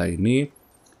mengenai cerita ini.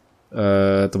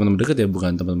 Teman-teman dekat ya,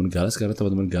 bukan teman-teman Galas, karena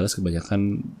teman-teman Galas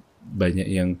kebanyakan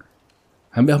banyak yang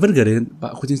hampir gak ada yang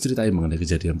Pak Kucing ceritain mengenai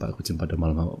kejadian Pak Kucing pada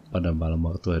malam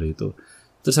waktu hari itu.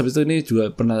 Terus habis itu ini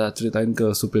juga pernah ceritain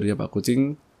ke supirnya Pak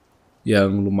Kucing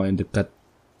yang lumayan dekat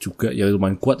juga, ya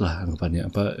lumayan kuat lah anggapannya,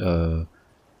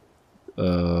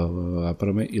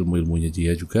 ilmu-ilmunya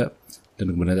dia juga.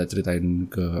 Dan kemudian tak ceritain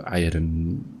ke ayah dan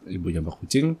ibunya Pak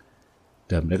Kucing,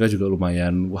 dan mereka juga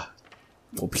lumayan, wah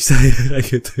kok bisa ya kayak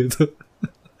gitu itu.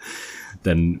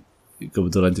 Dan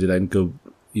kebetulan ceritain ke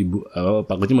ibu,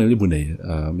 Pak Kucing manggilnya bunda ya,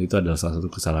 itu adalah salah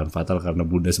satu kesalahan fatal karena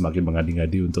bunda semakin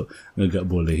mengadi-ngadi untuk nggak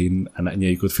bolehin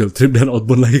anaknya ikut field trip dan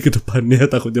outbound lagi ke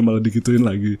depannya, takutnya malah digituin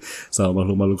lagi sama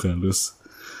makhluk-makhluk halus.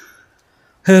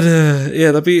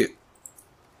 Ya tapi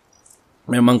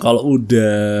memang kalau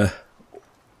udah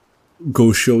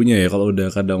go show-nya ya, kalau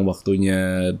udah kadang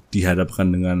waktunya dihadapkan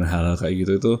dengan hal-hal kayak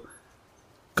gitu itu,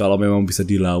 kalau memang bisa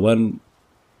dilawan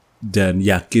dan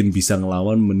yakin bisa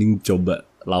ngelawan, mending coba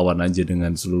lawan aja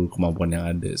dengan seluruh kemampuan yang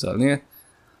ada. Soalnya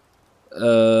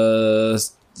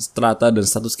strata dan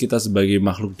status kita sebagai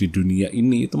makhluk di dunia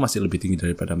ini itu masih lebih tinggi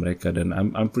daripada mereka. Dan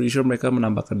I'm pretty sure mereka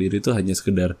menampakkan diri itu hanya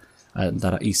sekedar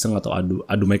antara iseng atau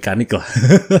adu mekanik lah.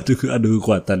 adu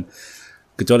kekuatan.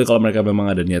 Kecuali kalau mereka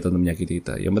memang ada niatan untuk menyakiti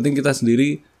kita. Yang penting kita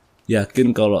sendiri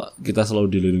yakin kalau kita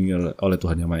selalu dilindungi oleh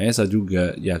Tuhan Yang Maha Esa,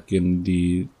 juga yakin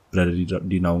berada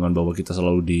di naungan bahwa kita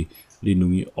selalu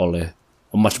dilindungi oleh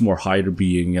a much more higher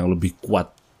being yang lebih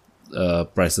kuat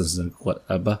presence dan kuat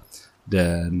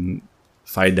dan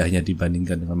faedahnya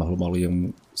dibandingkan dengan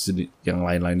makhluk-makhluk yang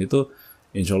lain-lain itu.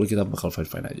 Insya Allah kita bakal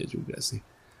fine aja juga sih.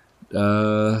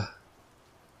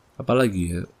 Apalagi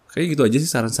ya, kayak gitu aja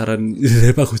sih saran-saran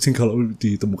dari Pak Kucing kalau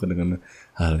ditemukan dengan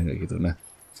hal yang kayak gitu. Nah,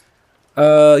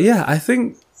 I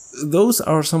think those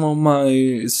are some of my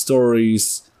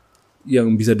stories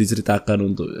yang bisa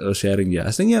diceritakan untuk sharing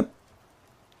ya. Aslinya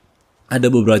ada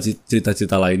beberapa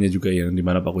cerita-cerita lainnya juga yang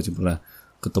dimana Pak Kucing pernah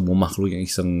ketemu makhluk yang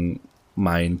iseng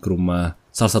main ke rumah,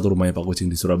 salah satu rumahnya Pak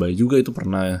Kucing di Surabaya juga, itu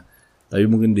pernah. Tapi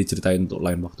mungkin diceritain untuk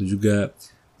lain waktu juga.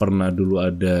 Pernah dulu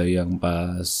ada yang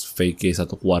pas VK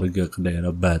satu keluarga ke daerah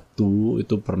Batu,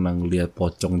 itu pernah ngelihat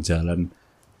pocong jalan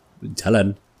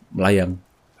melayang.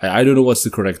 I don't know what's the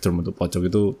correct term untuk pocong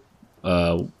itu,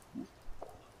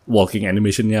 walking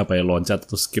animationnya apa ya, loncat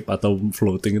atau skip atau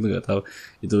floating itu nggak tahu.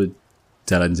 Itu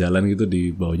jalan-jalan gitu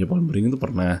di bawahnya pohon beringin itu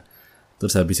pernah.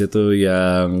 Terus habis itu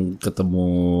yang ketemu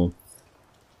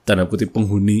tanda kutip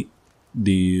penghuni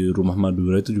di rumah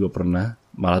Madura itu juga pernah.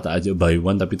 Malah tak ajak by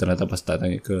one, tapi ternyata pas tak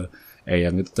tanya ke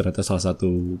Eyang itu ternyata salah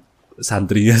satu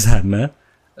santrinya sana,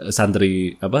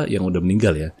 santri yang udah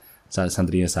meninggal ya,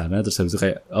 santrinya sana. Terus habis itu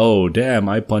kayak, oh damn,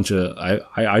 I punch a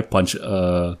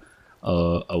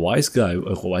wise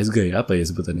guy apa ya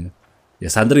sebutannya, ya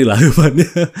santri lah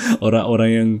depannya.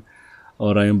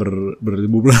 orang yang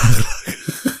berilmu belakang.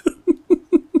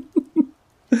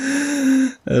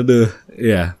 Aduh,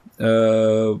 ya.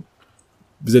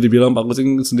 Bisa dibilang Pak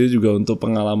Kucing sendiri juga untuk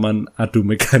pengalaman adu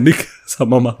mekanik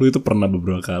sama makhluk itu pernah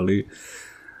beberapa kali.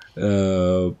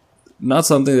 Not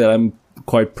something that I'm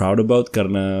quite proud about,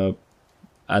 karena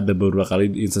ada beberapa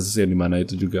kali instances yang dimana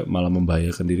itu juga malah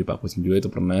membahayakan diri Pak Kucing juga. Itu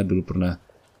dulu pernah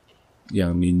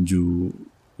yang ninju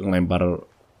ngelempar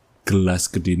gelas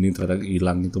ke dinding, ternyata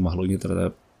hilang itu makhluknya,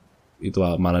 ternyata itu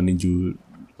malah ninju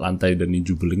lantai dan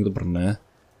ninju beling, itu pernah.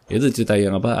 Itu cerita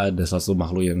yang ada salah satu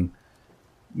makhluk yang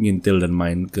ngintil dan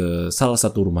main ke salah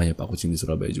satu rumahnya Pak Kucing di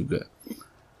Surabaya juga.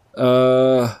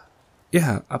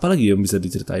 Apalagi yang bisa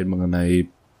diceritain mengenai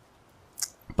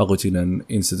Pak Kucing dan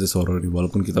instances horror ini,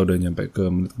 walaupun kita udah nyampe ke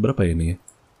menit berapa ya ini ya?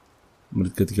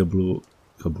 Menit ke 32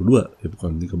 ya,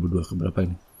 bukan 32 ke berapa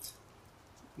ini?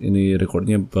 Ini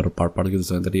recordnya per part-part gitu,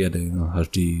 soalnya tadi ada yang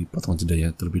harus dipotong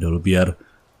jedanya terlebih dahulu biar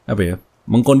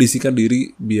mengkondisikan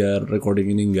diri biar recording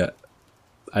ini nggak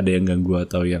ada yang ganggu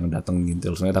atau yang datang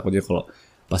ngintil. Soalnya takutnya kalau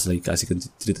pas lagi kasihkan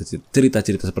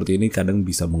cerita-cerita seperti ini kadang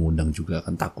bisa mengundang juga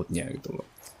kan, takutnya gitu loh.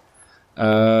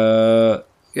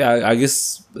 ya I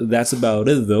guess that's about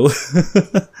it though.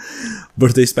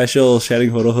 Birthday special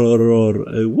sharing horror.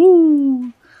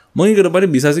 Woo. Mungkin kedepannya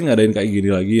bisa sih ngadain kayak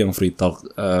gini lagi yang free talk,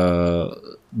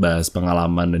 bahas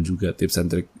pengalaman dan juga tips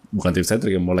and trick. Bukan tips and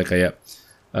trick, yang mulai kayak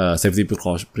safety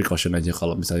precaution aja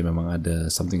kalau misalnya memang ada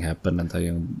something happen, antara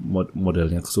yang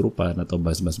modelnya kesurupan atau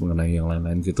bahas-bahas mengenai yang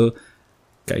lain-lain gitu.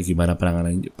 Kayak gimana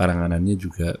penanganannya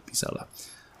juga bisa lah.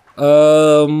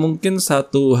 Mungkin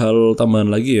satu hal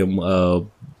tambahan lagi yang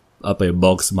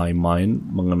box my mind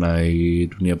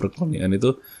mengenai dunia perkonian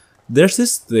itu. There's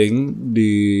this thing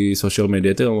di social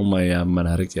media itu yang lumayan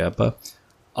menarik ya,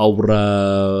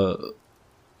 aura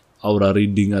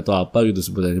reading atau apa gitu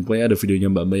sebenarnya. Pokoknya ada videonya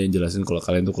mbak-mbak yang jelasin kalau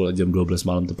kalian tuh kalau jam 12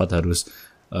 malam tepat harus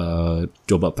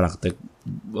coba praktek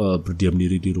berdiam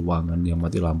diri di ruangan yang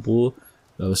mati lampu,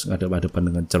 terus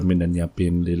ngadep-hadapan dengan cermin dan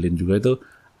nyiapin lilin juga. Itu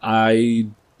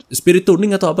spirit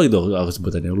tuning atau apa gitu aku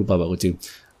sebutannya, lupa Pak Kucing.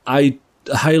 I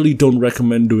highly don't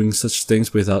recommend doing such things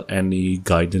without any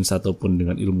guidance ataupun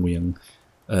dengan ilmu yang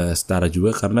setara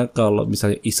juga, karena kalau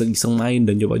misalnya iseng-iseng main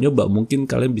dan nyoba-nyoba mungkin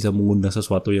kalian bisa mengundang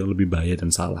sesuatu yang lebih bahaya dan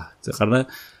salah. Karena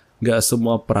nggak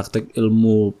semua praktek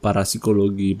ilmu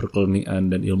parapsikologi,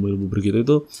 perkelenian dan ilmu-ilmu begitu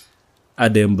itu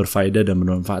ada yang berfaedah dan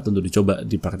bermanfaat untuk dicoba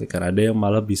dipraktikkan, ada yang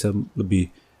malah bisa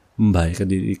lebih membahayakan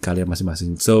diri kalian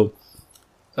masing-masing. So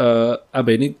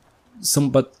ini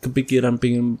sempat kepikiran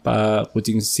pengen Pak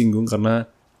Kucing singgung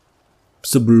karena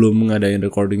sebelum ngadain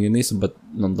recording ini sempat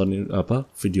nonton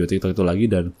video TikTok itu lagi,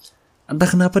 dan entah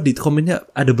kenapa di komennya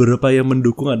ada beberapa yang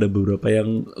mendukung, ada beberapa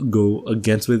yang go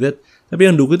against with it. Tapi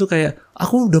yang dukung itu kayak,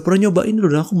 aku udah pernah nyoba ini loh,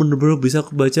 dan aku bener-bener bisa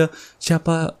kebaca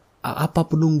siapa apa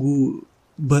penunggu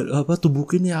tubuh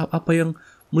ini, apa yang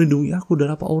melindungi aku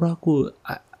dan apa auraku.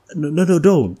 No,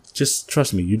 don't. Just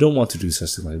trust me. You don't want to do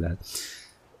something like that.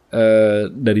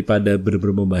 Daripada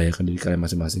benar-benar membahayakan diri kalian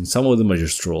masing-masing. Some of them are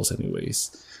just trolls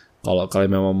anyways. Kalau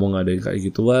kalian memang mau ngadain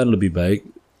kayak gituan, lebih baik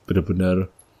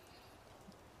benar-benar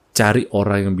cari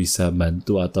orang yang bisa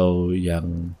bantu atau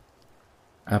yang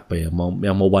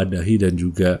yang mewadahi dan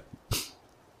juga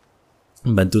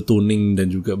bantu tuning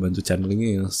dan juga bantu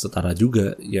channeling yang setara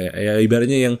juga. Ya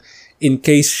ibaratnya yang in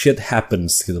case shit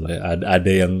happens gitu lah.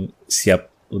 Ada yang siap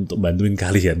untuk bantuin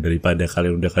kalian daripada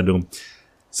kalian udah kadung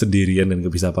sendirian dan gak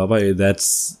bisa apa-apa.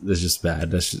 That's just bad.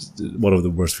 That's just one of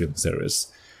the worst feelings there is.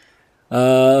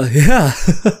 Yeah.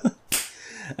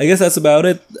 I guess that's about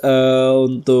it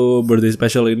untuk birthday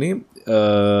special ini.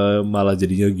 Malah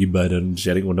jadinya gibah dan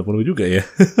sharing unek-unek juga ya.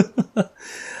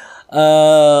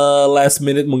 Last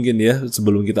minute mungkin ya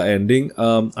sebelum kita ending.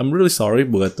 I'm really sorry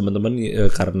buat teman-teman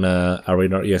karena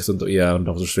RNREX untuk yang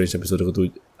Doctor Strange episode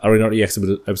ke-7, RNREX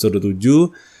episode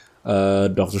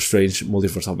 7, Doctor Strange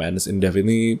Multiverse of Madness in Depth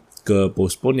ini ke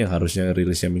postpone, yang harusnya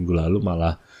rilisnya minggu lalu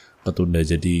malah ketunda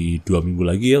jadi 2 minggu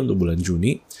lagi ya untuk bulan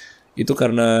Juni. Itu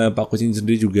karena Pak Kucing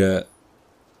sendiri juga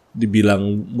dibilang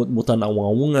mut-mutan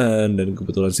awang-awangan dan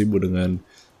kebetulan sibuk dengan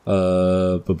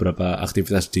beberapa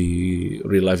aktivitas di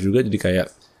real life juga, jadi kayak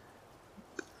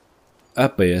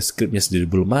skripnya sendiri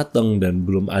belum matang dan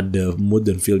belum ada mood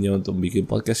dan feel-nya untuk bikin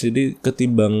podcast. Jadi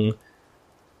ketimbang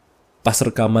pas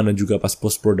rekaman dan juga pas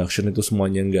post production itu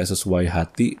semuanya nggak sesuai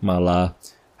hati, malah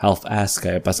half-ass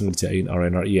kayak pas ngerjain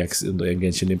RNREX untuk yang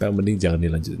Genshin Impact, mending jangan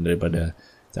dilanjutin daripada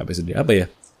capek sendiri.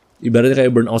 Ibaratnya kayak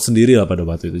burnout sendiri lah pada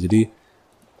waktu itu. Jadi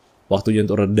waktunya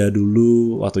untuk reda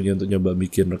dulu, waktunya untuk nyoba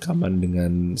bikin rekaman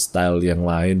dengan style yang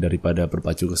lain daripada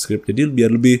berpacu ke skrip. Jadi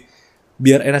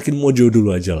biar enakin mojo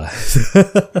dulu aja lah.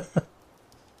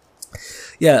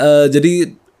 Jadi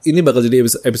ini bakal jadi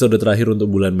episode terakhir untuk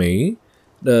bulan Mei,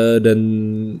 dan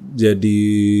jadi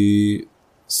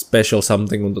special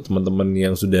something untuk teman-teman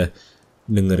yang sudah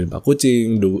dengerin Pak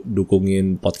Kucing,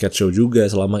 dukungin podcast show juga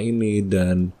selama ini,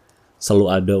 dan selalu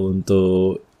ada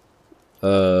untuk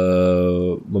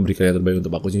memberikan yang terbaik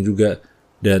untuk Pak Kucing juga.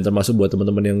 Dan termasuk buat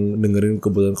teman-teman yang dengerin,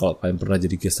 kebetulan kalau kalian pernah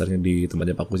jadi guestarnya di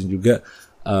tempatnya Pak Kucing juga,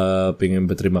 pengen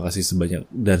berterima kasih sebanyak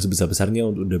dan sebesar-besarnya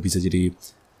untuk udah bisa jadi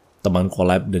teman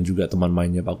collab dan juga teman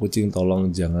mainnya Pak Kucing.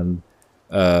 Tolong jangan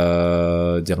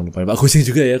lupain Pak Kucing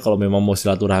juga ya. Kalau memang mau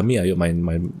silaturahmi, ayo main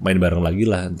bareng lagi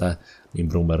lah, entah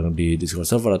nimbrung bareng di Discord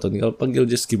server atau tinggal panggil,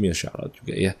 just give me a shout out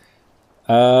juga ya.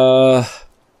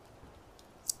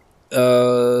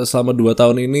 Selama 2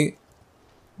 tahun ini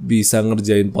bisa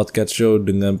ngerjain podcast show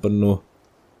dengan penuh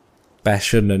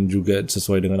passion dan juga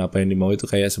sesuai dengan apa yang dimau, itu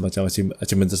kayak semacam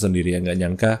achievement tersendiri. Yang nggak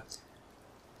nyangka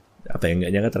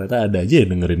ternyata ada aja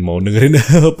yang dengerin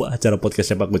acara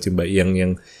podcastnya Pak Kucing, baik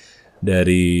yang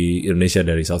dari Indonesia,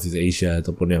 dari Southeast Asia,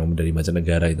 ataupun yang dari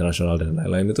mancanegara, internasional dan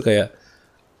lain-lain. Itu kayak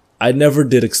I never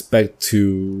did expect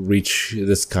to reach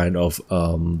this kind of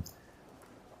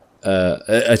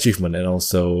achievement, and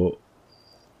also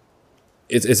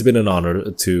it's been an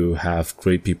honor to have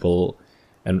great people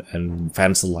and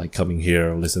fans alike coming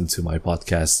here, listen to my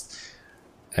podcast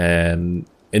and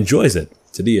enjoys it.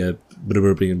 Jadi ya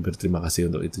benar-benar pengen berterima kasih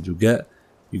untuk itu juga.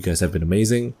 You guys have been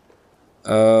amazing.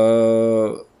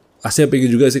 Aslinya pengen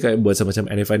juga sih kayak buat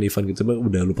semacam event gitu, bang.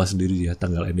 Udah lupa sendiri ya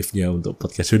tanggal NF-nya untuk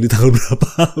podcast ini tanggal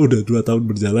berapa. Udah 2 tahun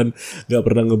berjalan nggak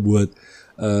pernah ngebuat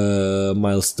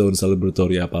milestone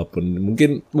celebratory apapun.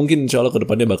 Mungkin insya Allah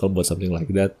kedepannya bakal buat something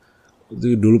like that.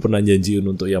 Itu dulu pernah janjiin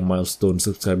untuk yang milestone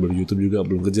subscriber YouTube juga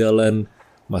belum kejalan,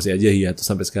 masih aja hiatus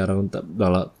sampai sekarang.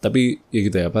 Tapi ya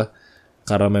gitu ya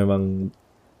karena memang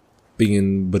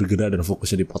pingin bergerak dan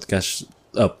fokusnya di podcast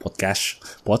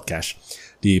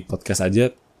di podcast aja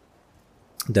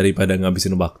daripada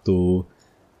ngabisin waktu,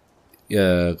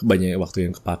 ya banyak waktu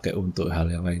yang kepake untuk hal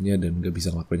yang lainnya dan gak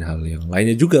bisa ngelakuin hal yang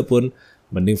lainnya juga pun.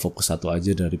 Mending fokus satu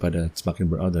aja daripada semakin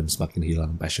burnout dan semakin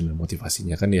hilang passion dan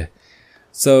motivasinya kan ya.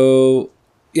 So,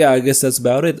 yeah, I guess that's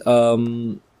about it.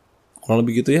 Kurang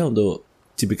lebih gitu ya untuk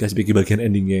cipika-cipiki bagian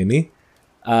endingnya ini.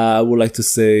 I would like to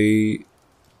say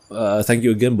thank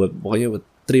you again buat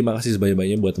terima kasih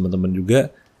sebanyak-banyaknya buat teman-teman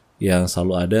juga yang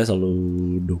selalu ada, selalu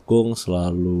dukung,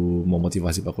 selalu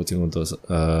memotivasi Pak Kucing untuk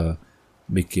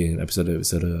bikin episode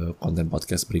konten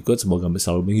podcast berikut. Semoga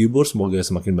selalu menghibur, semoga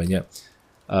semakin banyak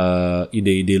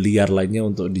ide-ide liar lainnya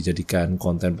untuk dijadikan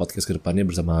konten podcast ke depannya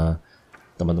bersama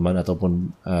teman-teman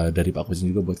ataupun dari Pak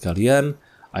Kucing juga buat kalian.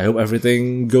 I hope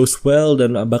everything goes well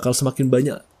dan bakal semakin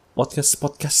banyak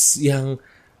podcast yang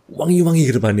wangi-wangi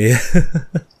ke depannya ya.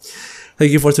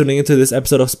 Thank you for tuning into this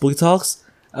episode of Spooky Talks.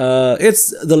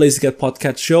 It's the Lazy Cat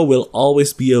Podcast Show will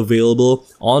always be available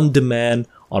on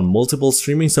demand on multiple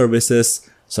streaming services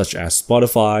such as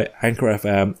Spotify, Anchor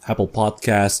FM, Apple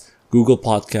Podcasts, Google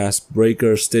Podcasts,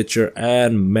 Breaker, Stitcher,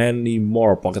 and many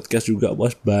more. Pocket Cast juga,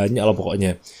 bos, banyak lah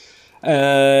pokoknya.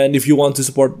 And if you want to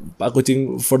support Pak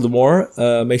Kucing furthermore,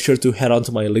 make sure to head on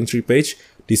to my Linktree page.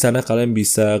 Di sana kalian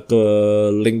bisa ke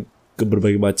link ke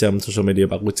berbagai macam sosial media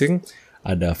Pak Kucing.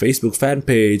 Ada Facebook fan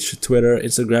page, Twitter,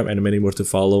 Instagram, and many more to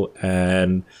follow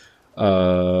and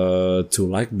to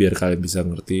like biar kalian bisa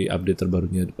ngerti update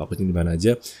terbarunya Pak Kucing di mana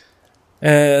aja.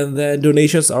 And then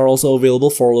donations are also available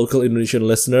for local Indonesian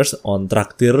listeners on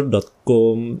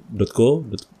traktir.com.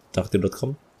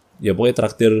 Ya pokoknya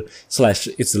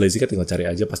traktir/It's the Lazy Cat, tinggal cari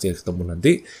aja pasti ketemu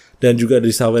nanti. Dan juga dari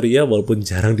Saweria, walaupun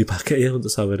jarang dipakai ya untuk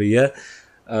Saweria.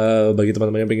 Bagi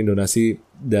teman-teman yang pengen donasi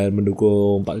dan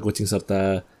mendukung Pak Kucing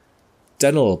serta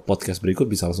channel podcast berikut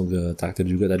bisa langsung ke Traktir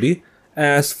juga tadi.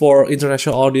 As for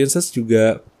international audiences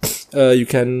juga you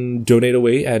can donate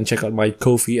away and check out my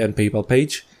Ko-fi and PayPal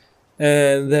page.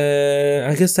 And then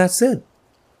I guess that's it.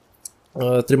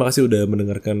 Terima kasih udah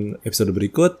mendengarkan episode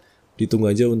berikut.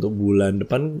 Ditunggu aja untuk bulan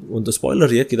depan. Untuk spoiler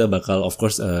ya, kita bakal of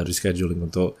course rescheduling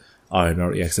untuk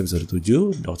R&R EX episode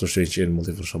 7, Doctor Strange in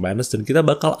Multiverse of Madness, dan kita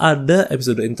bakal ada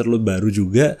episode interlude baru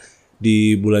juga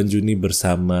di bulan Juni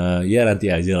bersama, ya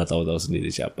nanti aja lah tahu-tahu sendiri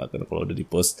siapa, karena kalau udah di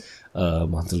post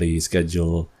monthly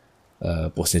schedule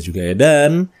postnya juga ya.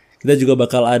 Dan kita juga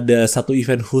bakal ada satu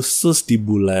event khusus di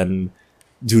bulan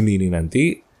Juni ini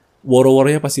nanti.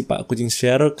 Woro-woronya pasti Pak Kucing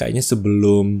share kayaknya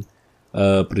sebelum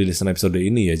perilisan episode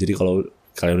ini ya. Jadi kalau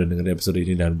kalian udah dengerin episode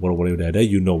ini dan woro-woronya udah ada,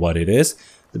 you know what it is.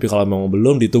 Tapi kalau memang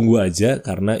belum, ditunggu aja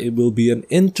karena it will be an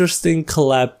interesting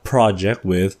collab project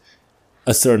with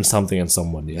a certain something and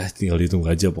someone ya. Tinggal ditunggu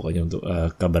aja pokoknya untuk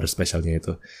kabar spesialnya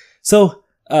itu. So,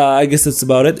 I guess that's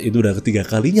about it. Itu udah ketiga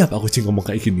kalinya Pak Kucing ngomong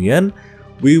kayak ginian.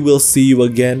 We will see you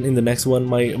again in the next one,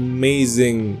 my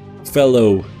amazing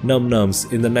fellow num-nums,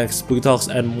 in the next Spooky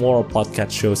Talks and more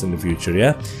podcast shows in the future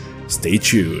ya. Stay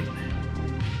tuned.